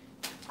rubbish.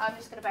 I'm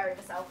just going to bury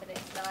myself in it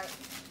tonight.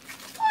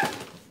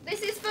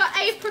 This is for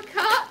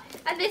Apricot,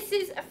 and this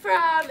is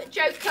from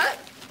Joker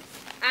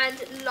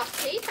and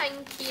Lottie.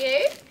 Thank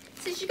you.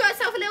 So she's got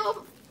herself a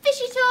little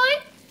fishy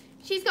toy.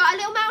 She's got a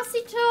little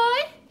mousy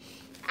toy.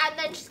 And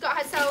then she's got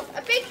herself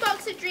a big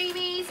box of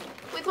Dreamies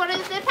with one of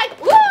the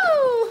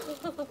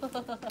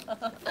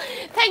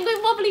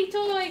penguin wobbly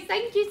toys.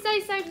 Thank you so,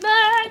 so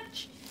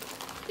much.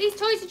 These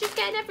toys are just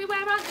getting everywhere,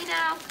 aren't they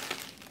now?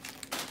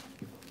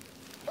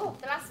 Oh,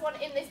 the last one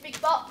in this big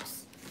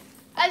box.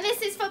 And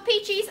this is for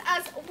Peaches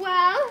as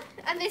well.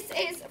 And this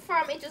is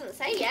from, it doesn't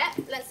say yet.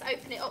 Let's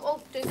open it up. Oh,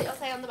 does it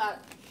say on the back?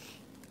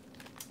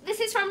 This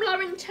is from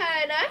Lauren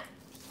Turner.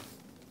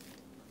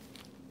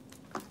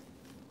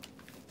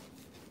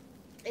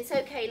 It's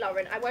okay,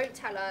 Lauren. I won't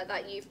tell her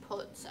that you've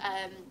put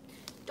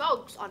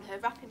dogs on her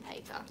wrapping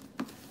paper.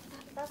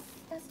 That's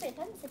a bit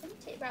offensive,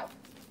 isn't it, Ralph?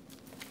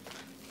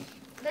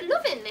 They're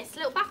loving this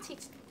little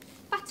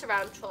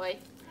bat-around toy.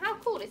 How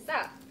cool is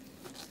that?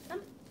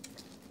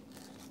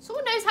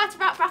 Someone knows how to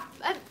wrap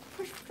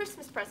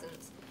Christmas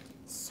presents.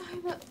 So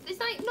much. There's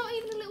like not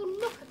even a little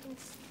nook I can...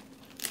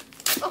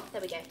 Oh,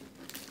 there we go.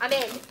 I'm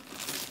in.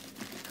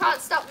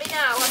 Can't stop me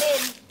now. I'm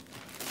in.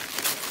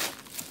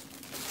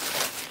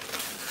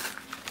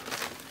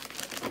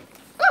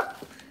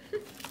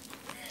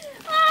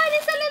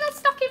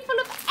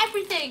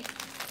 Everything.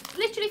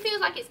 Literally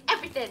feels like it's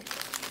everything.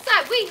 So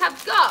we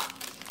have got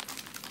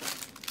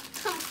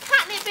some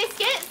catnip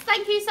biscuits.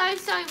 Thank you so,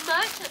 so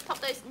much. Let's pop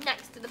those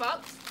next to the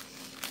box.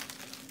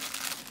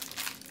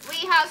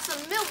 We have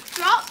some milk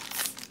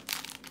drops.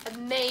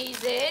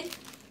 Amazing.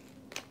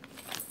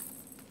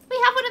 We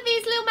have one of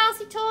these little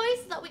mousy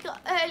toys that we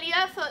got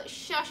earlier for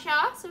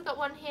Shasha. So we've got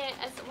one here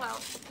as well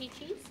for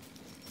Peaches.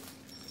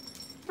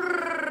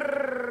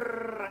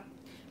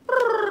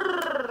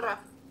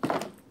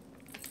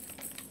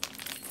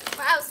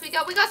 What else we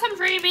got? We got some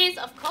Dreamies.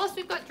 Of course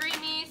we've got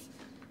Dreamies.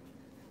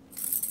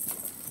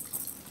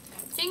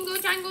 Jingle,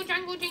 jangle,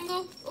 jangle,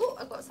 jingle. Oh,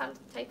 I've got some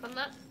tape on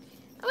that.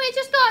 And we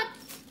just got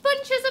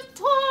bunches of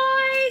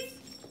toys.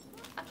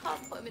 I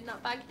can't put them in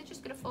that bag. They're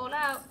just going to fall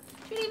out.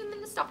 Should we leave them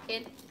in the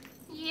stocking?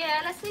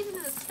 Yeah, let's leave them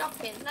in the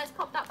stocking. Let's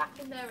pop that back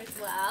in there as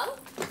well.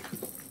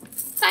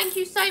 Thank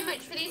you so much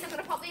for these. I'm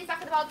going to pop these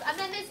back in the box. And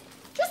then there's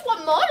just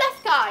one more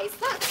left, guys.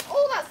 That's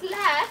all that's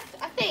left,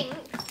 I think.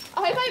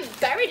 I hope I haven't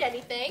buried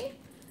anything.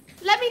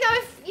 Let me know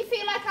if you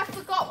feel like I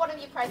forgot one of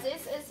your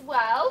prezzies as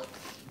well.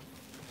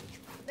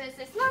 There's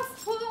this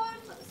last one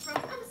that's from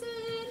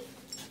Amazon.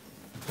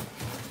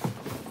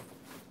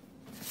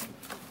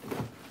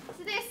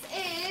 So this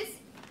is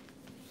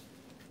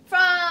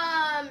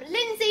from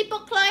Lindsay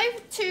Bucklow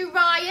to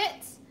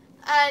Riot.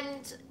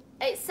 And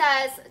it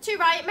says, to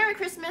Riot, Merry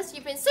Christmas.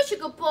 You've been such a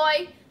good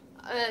boy.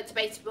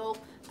 Debatable.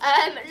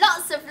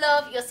 Lots of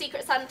love, your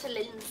Secret Santa,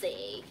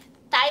 Lindsay.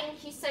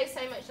 Thank you so,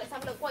 so much. Let's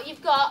have a look what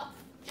you've got.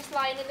 Just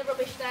lying in the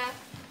rubbish there.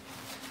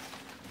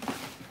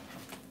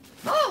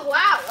 Oh,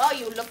 wow. Oh,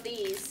 you'll love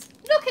these.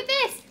 Look at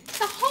this.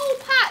 It's a whole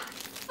pack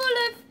full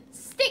of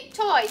stick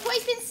toys. What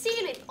he's been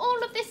stealing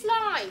all of this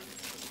life.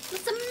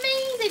 It's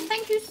amazing.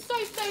 Thank you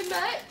so, so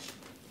much.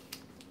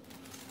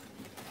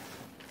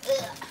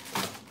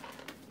 Ugh.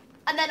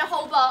 And then a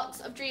whole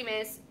box of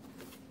Dreamies.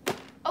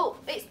 Oh,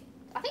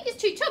 I think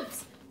it's 2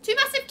 tubs. 2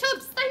 massive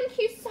tubs. Thank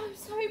you so,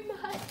 so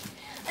much.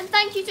 And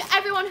thank you to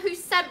everyone who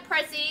sent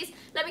Prezzies.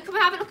 Let me come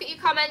and have a look at your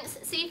comments,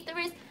 see if there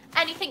is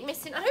anything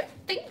missing. I don't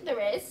think there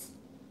is.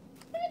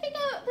 I don't think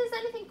there's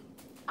anything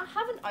I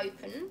haven't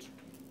opened.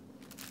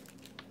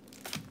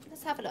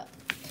 Let's have a look.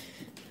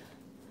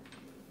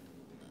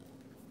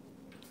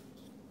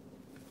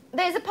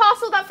 There's a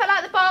parcel that fell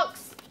out of the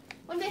box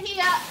under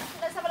here.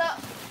 Let's have a look.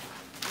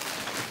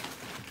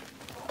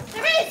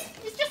 There is!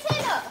 It's just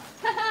here.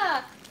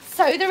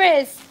 So there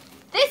is.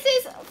 This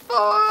is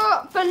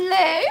for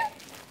Blue.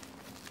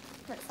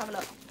 Let's have a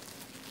look.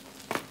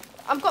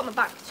 I've got my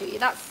back to you.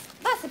 That's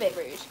a bit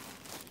rude.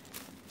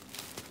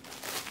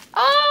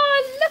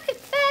 Oh, look at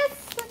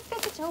this. Let's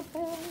get it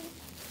open.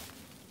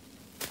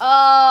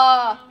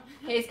 Oh,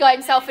 he's got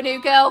himself a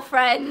new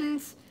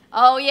girlfriend.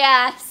 Oh,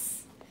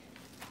 yes.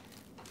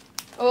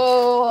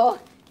 Oh,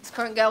 his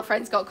current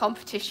girlfriend's got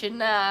competition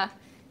there.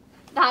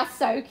 That's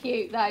so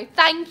cute, though.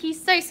 Thank you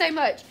so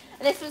much.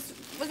 And this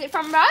was it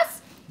from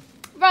Russ?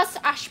 Russ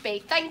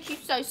Ashby. Thank you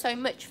so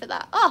much for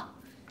that. Oh,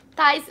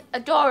 that is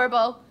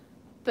adorable.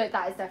 But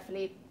that is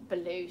definitely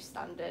Baloo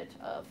standard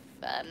of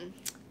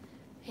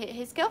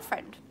his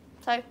girlfriend.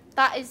 So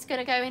that is going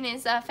to go in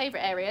his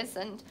favourite areas,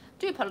 and I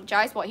do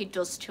apologise what he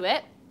does to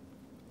it.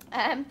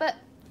 But,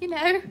 you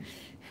know,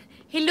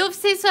 he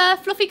loves his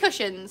fluffy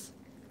cushions.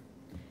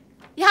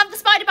 You have the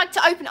spider bag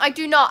to open. I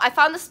do not. I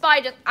found the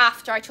spider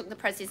after I took the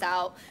Prezzies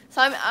out.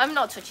 So I'm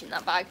not touching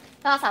that bag.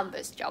 That's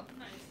Amber's job.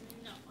 No,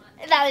 it's not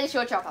mine. That is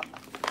your job,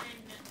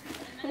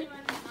 Amber.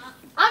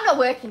 I'm not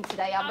working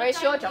today, Amber.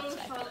 It's your job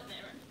today.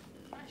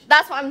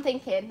 That's what I'm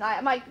thinking. Like,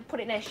 I might put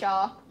it in a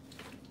jar.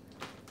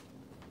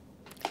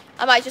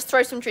 I might just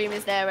throw some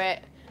dreamers near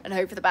it and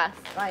hope for the best.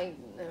 Like,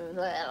 we'll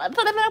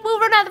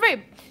run out of the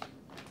room.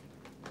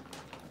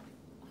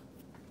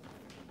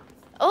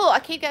 Oh, I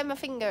keep getting my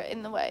finger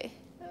in the way.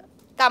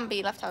 Damn,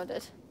 being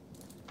left-handed.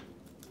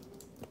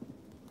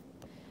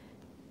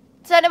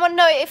 Does anyone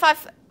know if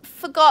I've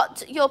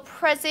forgot your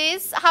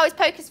Prezzies? How is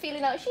Poker's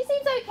feeling now? She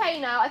seems okay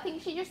now. I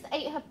think she just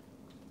ate her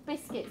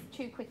biscuits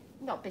too quick.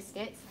 Not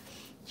biscuits.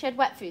 She had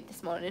wet food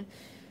this morning.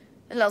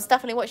 And that's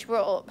definitely what she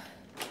brought up.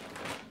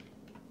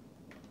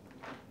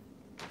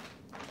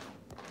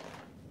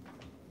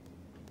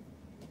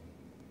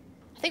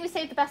 I think we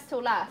saved the best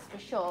till last, for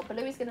sure. But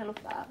Louis going to love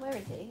that. Where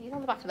is he? He's on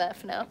the back of there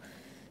for now.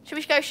 Should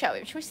we go show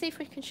him? Should we see if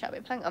we can show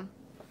him? Hang on.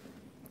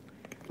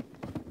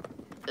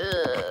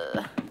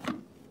 Ugh.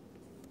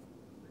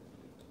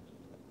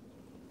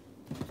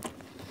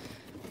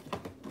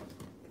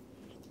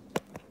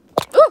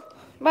 Ooh!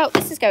 Well,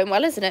 this is going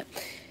well, isn't it?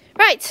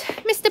 Right,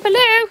 Mr.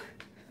 Baloo.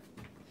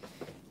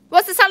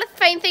 What's the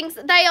cellophane things?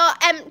 They are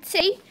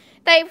empty.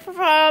 They were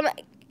from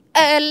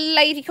a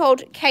lady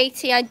called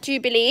Katie, I do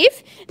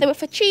believe. They were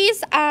for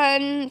cheese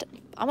and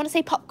I want to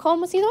say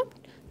popcorn was the other one.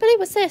 Billy,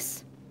 what's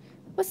this?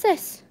 What's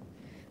this?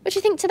 What do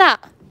you think to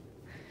that?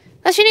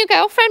 That's your new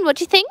girlfriend. What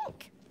do you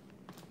think?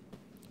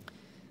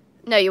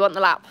 No, you want the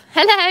lap.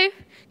 Hello.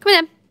 Come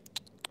in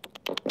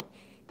then.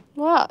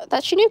 What?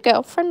 That's your new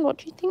girlfriend. What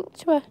do you think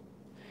to her?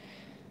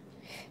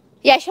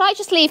 Yeah, shall I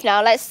just leave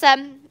now? Let's,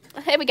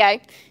 here we go.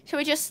 Shall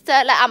we just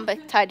let Amber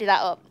tidy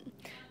that up?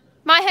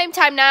 My home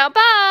time now.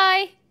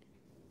 Bye.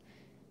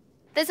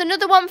 There's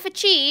another one for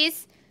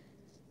cheese.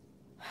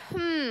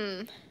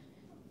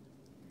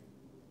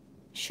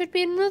 Should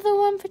be another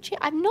one for cheese.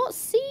 I've not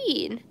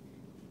seen.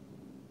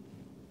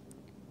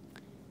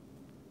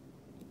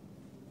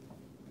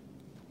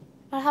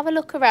 I'll have a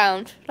look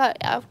around. Like,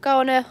 I'll go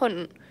on a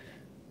hunt.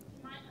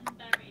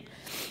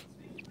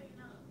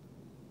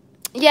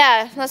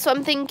 Yeah, that's what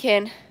I'm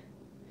thinking.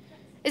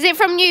 Is it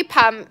from you,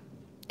 Pam?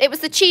 It was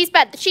the cheese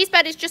bed. The cheese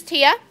bed is just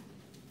here.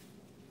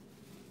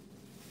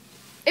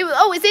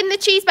 It's in the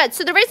cheese bed.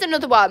 So there is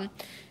another one.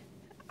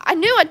 I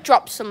knew I'd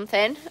dropped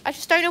something. I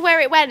just don't know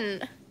where it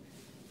went. Are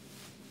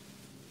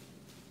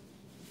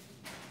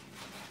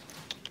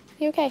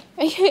you okay?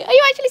 Are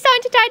you actually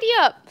starting to tidy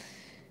up?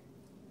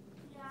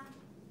 Yeah.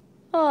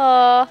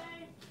 Aww.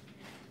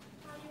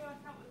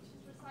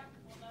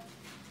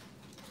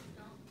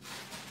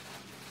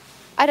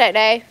 I don't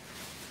know.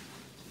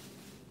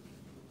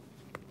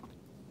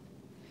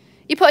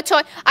 You put a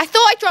toy. I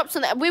thought I dropped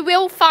something. We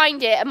will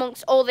find it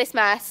amongst all this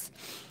mess.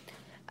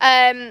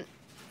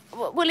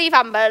 We'll leave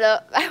Amber.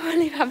 Look, we'll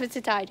leave Amber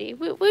to tidy.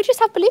 We'll just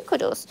have Baloo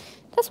cuddles.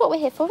 That's what we're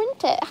here for,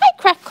 isn't it? Hi,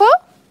 Crackle.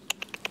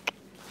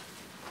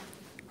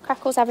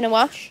 Crackle's having a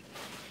wash.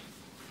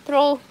 They're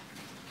all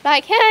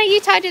like, hey,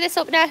 you tidy this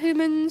up now,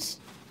 humans.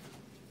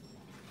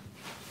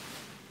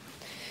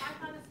 I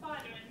found a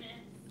spider in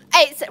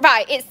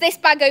there. It's this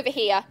bag over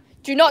here.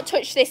 Do not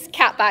touch this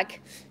cat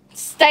bag.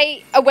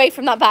 Stay away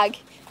from that bag.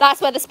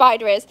 That's where the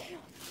spider is.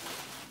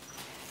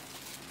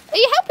 Are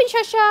you helping,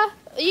 Shusha?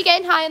 Are you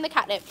getting high on the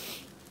catnip?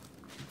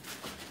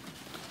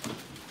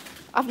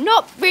 I've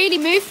not really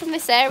moved from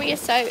this area,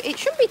 so it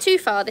shouldn't be too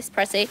far, this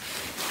Pressie.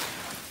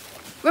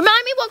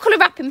 Remind me what colour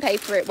wrapping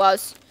paper it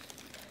was.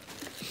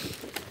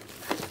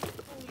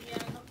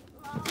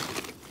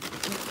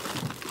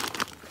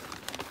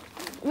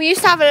 We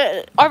used to have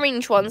an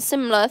orange one,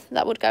 similar,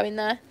 that would go in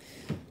there.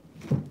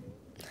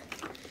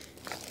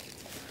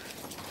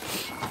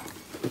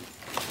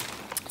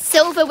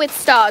 Silver with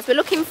stars. We're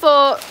looking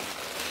for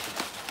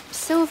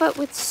silver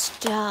with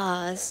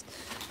stars.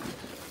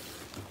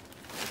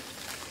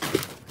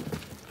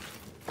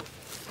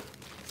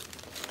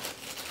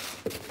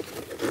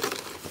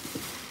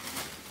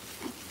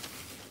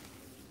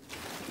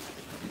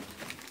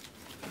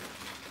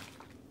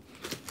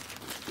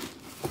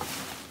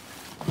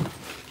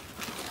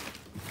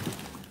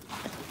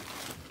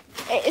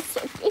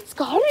 It's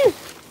gone.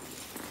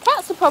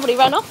 Cats have probably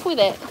run off with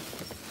it.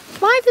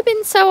 Why have they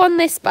been so on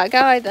this bag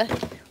either?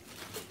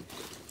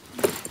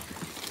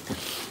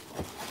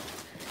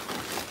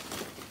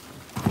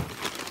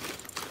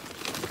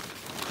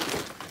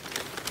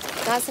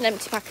 That's an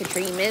empty pack of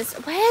Dreamers.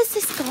 Where's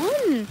this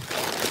gone?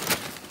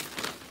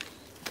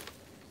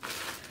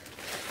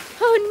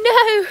 Oh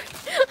no!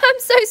 I'm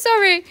so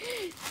sorry.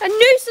 I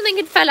knew something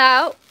had fell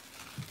out.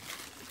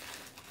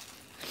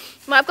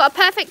 Well, I've got a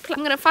perfect... I'm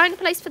going to find a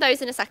place for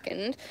those in a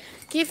second.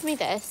 Give me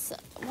this.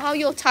 While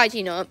you're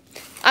tidying up,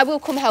 I will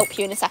come help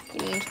you in a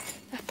second.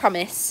 I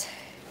promise.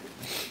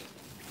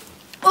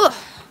 Oh,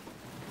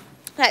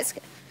 let's...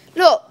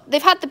 Look,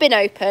 they've had the bin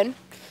open.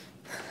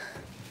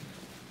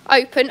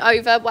 Open,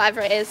 over, whatever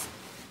it is.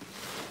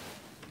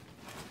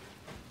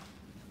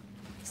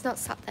 It's not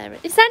sat there.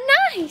 Is that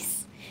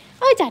nice?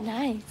 Oh, is that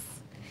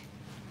nice?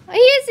 Oh, he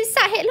is. He's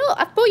sat here. Look,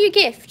 I've bought you a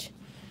gift.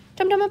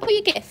 Dum Dum, I bought you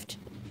a gift.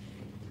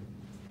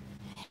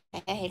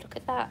 Hey, look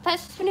at that.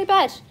 That's just a new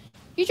bed.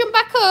 You jump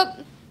back up.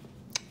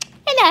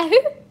 Hello.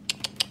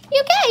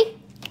 You okay?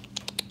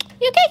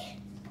 You okay?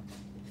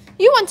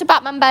 You want a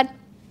Batman bed?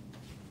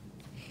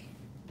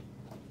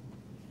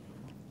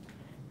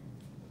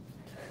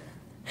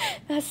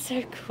 That's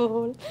so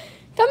cool.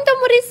 Dum Dum,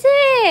 what is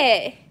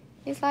it?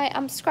 He's like,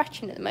 I'm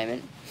scratching at the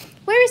moment.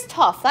 Where is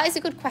Toff? That is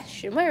a good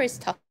question. Where is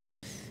Toff?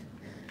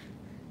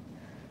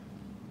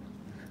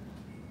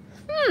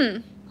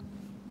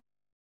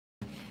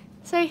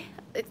 So,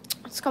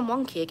 it's gone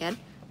wonky again.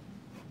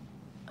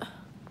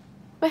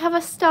 We have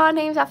a star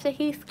named after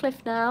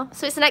Heathcliffe now.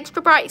 So it's an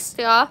extra bright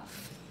star.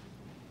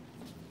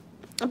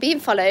 I'm being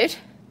followed.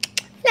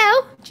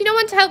 Hello. Do you know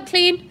when to help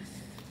clean?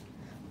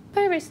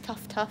 Where is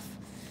Toff Toff?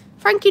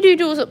 Frankie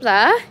Doodle's up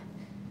there.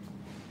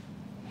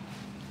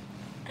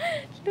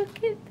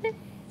 Look at this.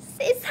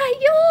 Is that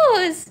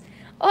yours?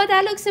 Oh,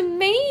 that looks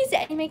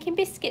amazing. You're making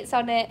biscuits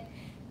on it.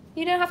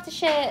 You don't have to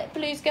share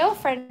Blue's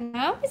girlfriend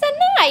now. Is that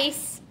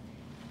nice?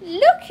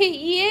 Look at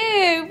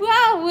you.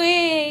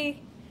 Wowee.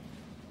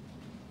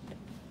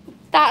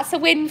 That's a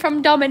win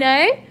from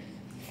Domino.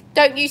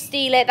 Don't you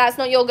steal it. That's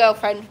not your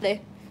girlfriend, Blue.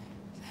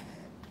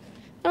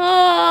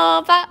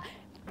 Oh,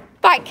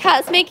 that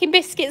cat's making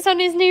biscuits on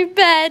his new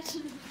bed.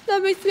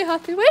 That makes me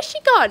happy. Where's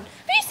she gone?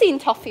 Have you seen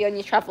Toffee on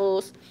your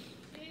travels?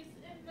 She's in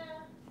the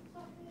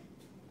pocket.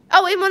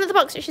 Oh, in one of the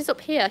boxes. She's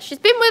up here. She's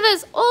been with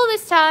us all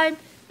this time.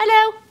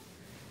 Hello.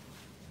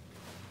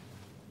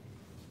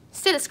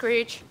 Still a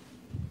Scrooge.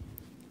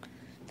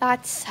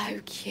 That's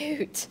so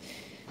cute.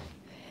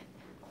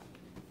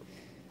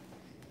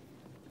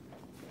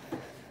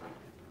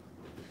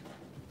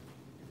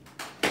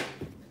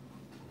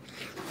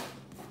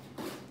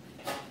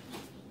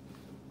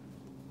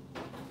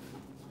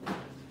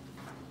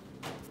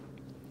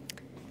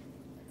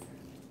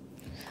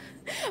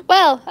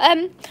 Well, I'm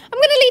going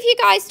to leave you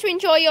guys to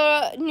enjoy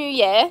your new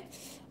year.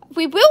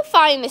 We will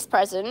find this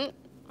present,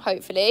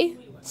 hopefully,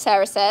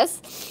 Sarah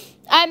says.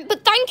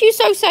 But thank you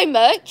so, so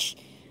much.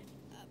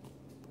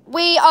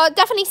 We are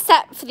definitely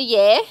set for the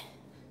year.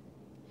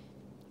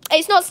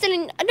 It's not still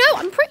in... No,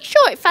 I'm pretty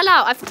sure it fell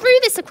out. I threw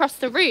this across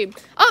the room.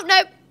 Oh,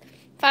 no.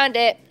 Found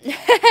it.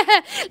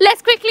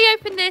 Let's quickly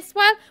open this.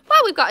 Well,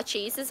 we've got a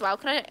cheese as well.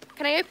 Can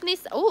I open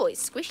this? Oh,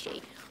 it's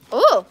squishy.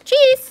 Oh,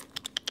 cheese.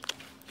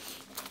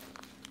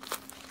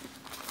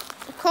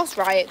 Of course,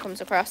 Riot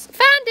comes across.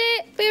 Found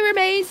it. We're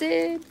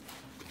amazing.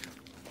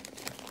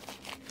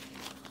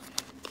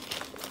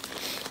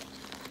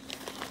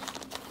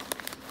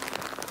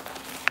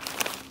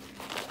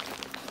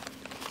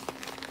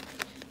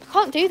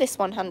 Can't do this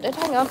one-handed.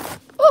 Hang on.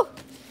 Oh,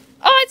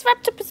 it's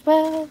wrapped up as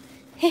well.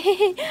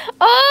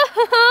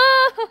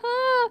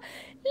 Oh,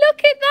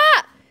 look at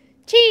that.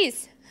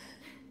 Cheese.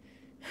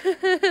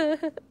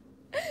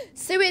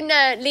 Sue in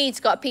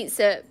Leeds got a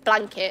pizza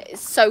blanket.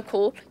 It's so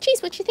cool.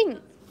 Cheese, what do you think?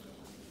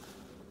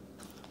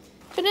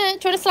 Do you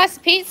want a slice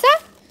of pizza?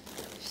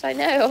 She's like,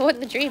 no, I want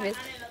the Dreamers.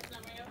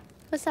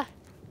 What's that?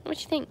 What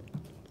do you think?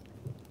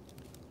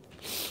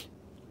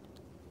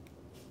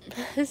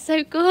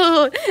 So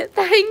cool.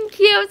 Thank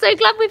you. I'm so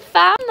glad we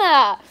found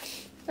that.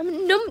 I'm a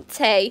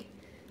numpty.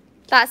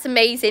 That's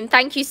amazing.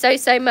 Thank you so,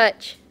 so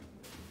much.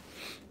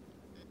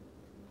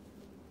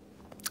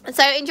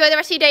 So enjoy the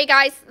rest of your day,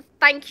 guys.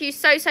 Thank you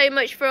so, so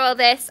much for all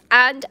this.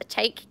 And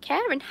take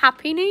care and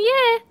Happy New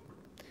Year.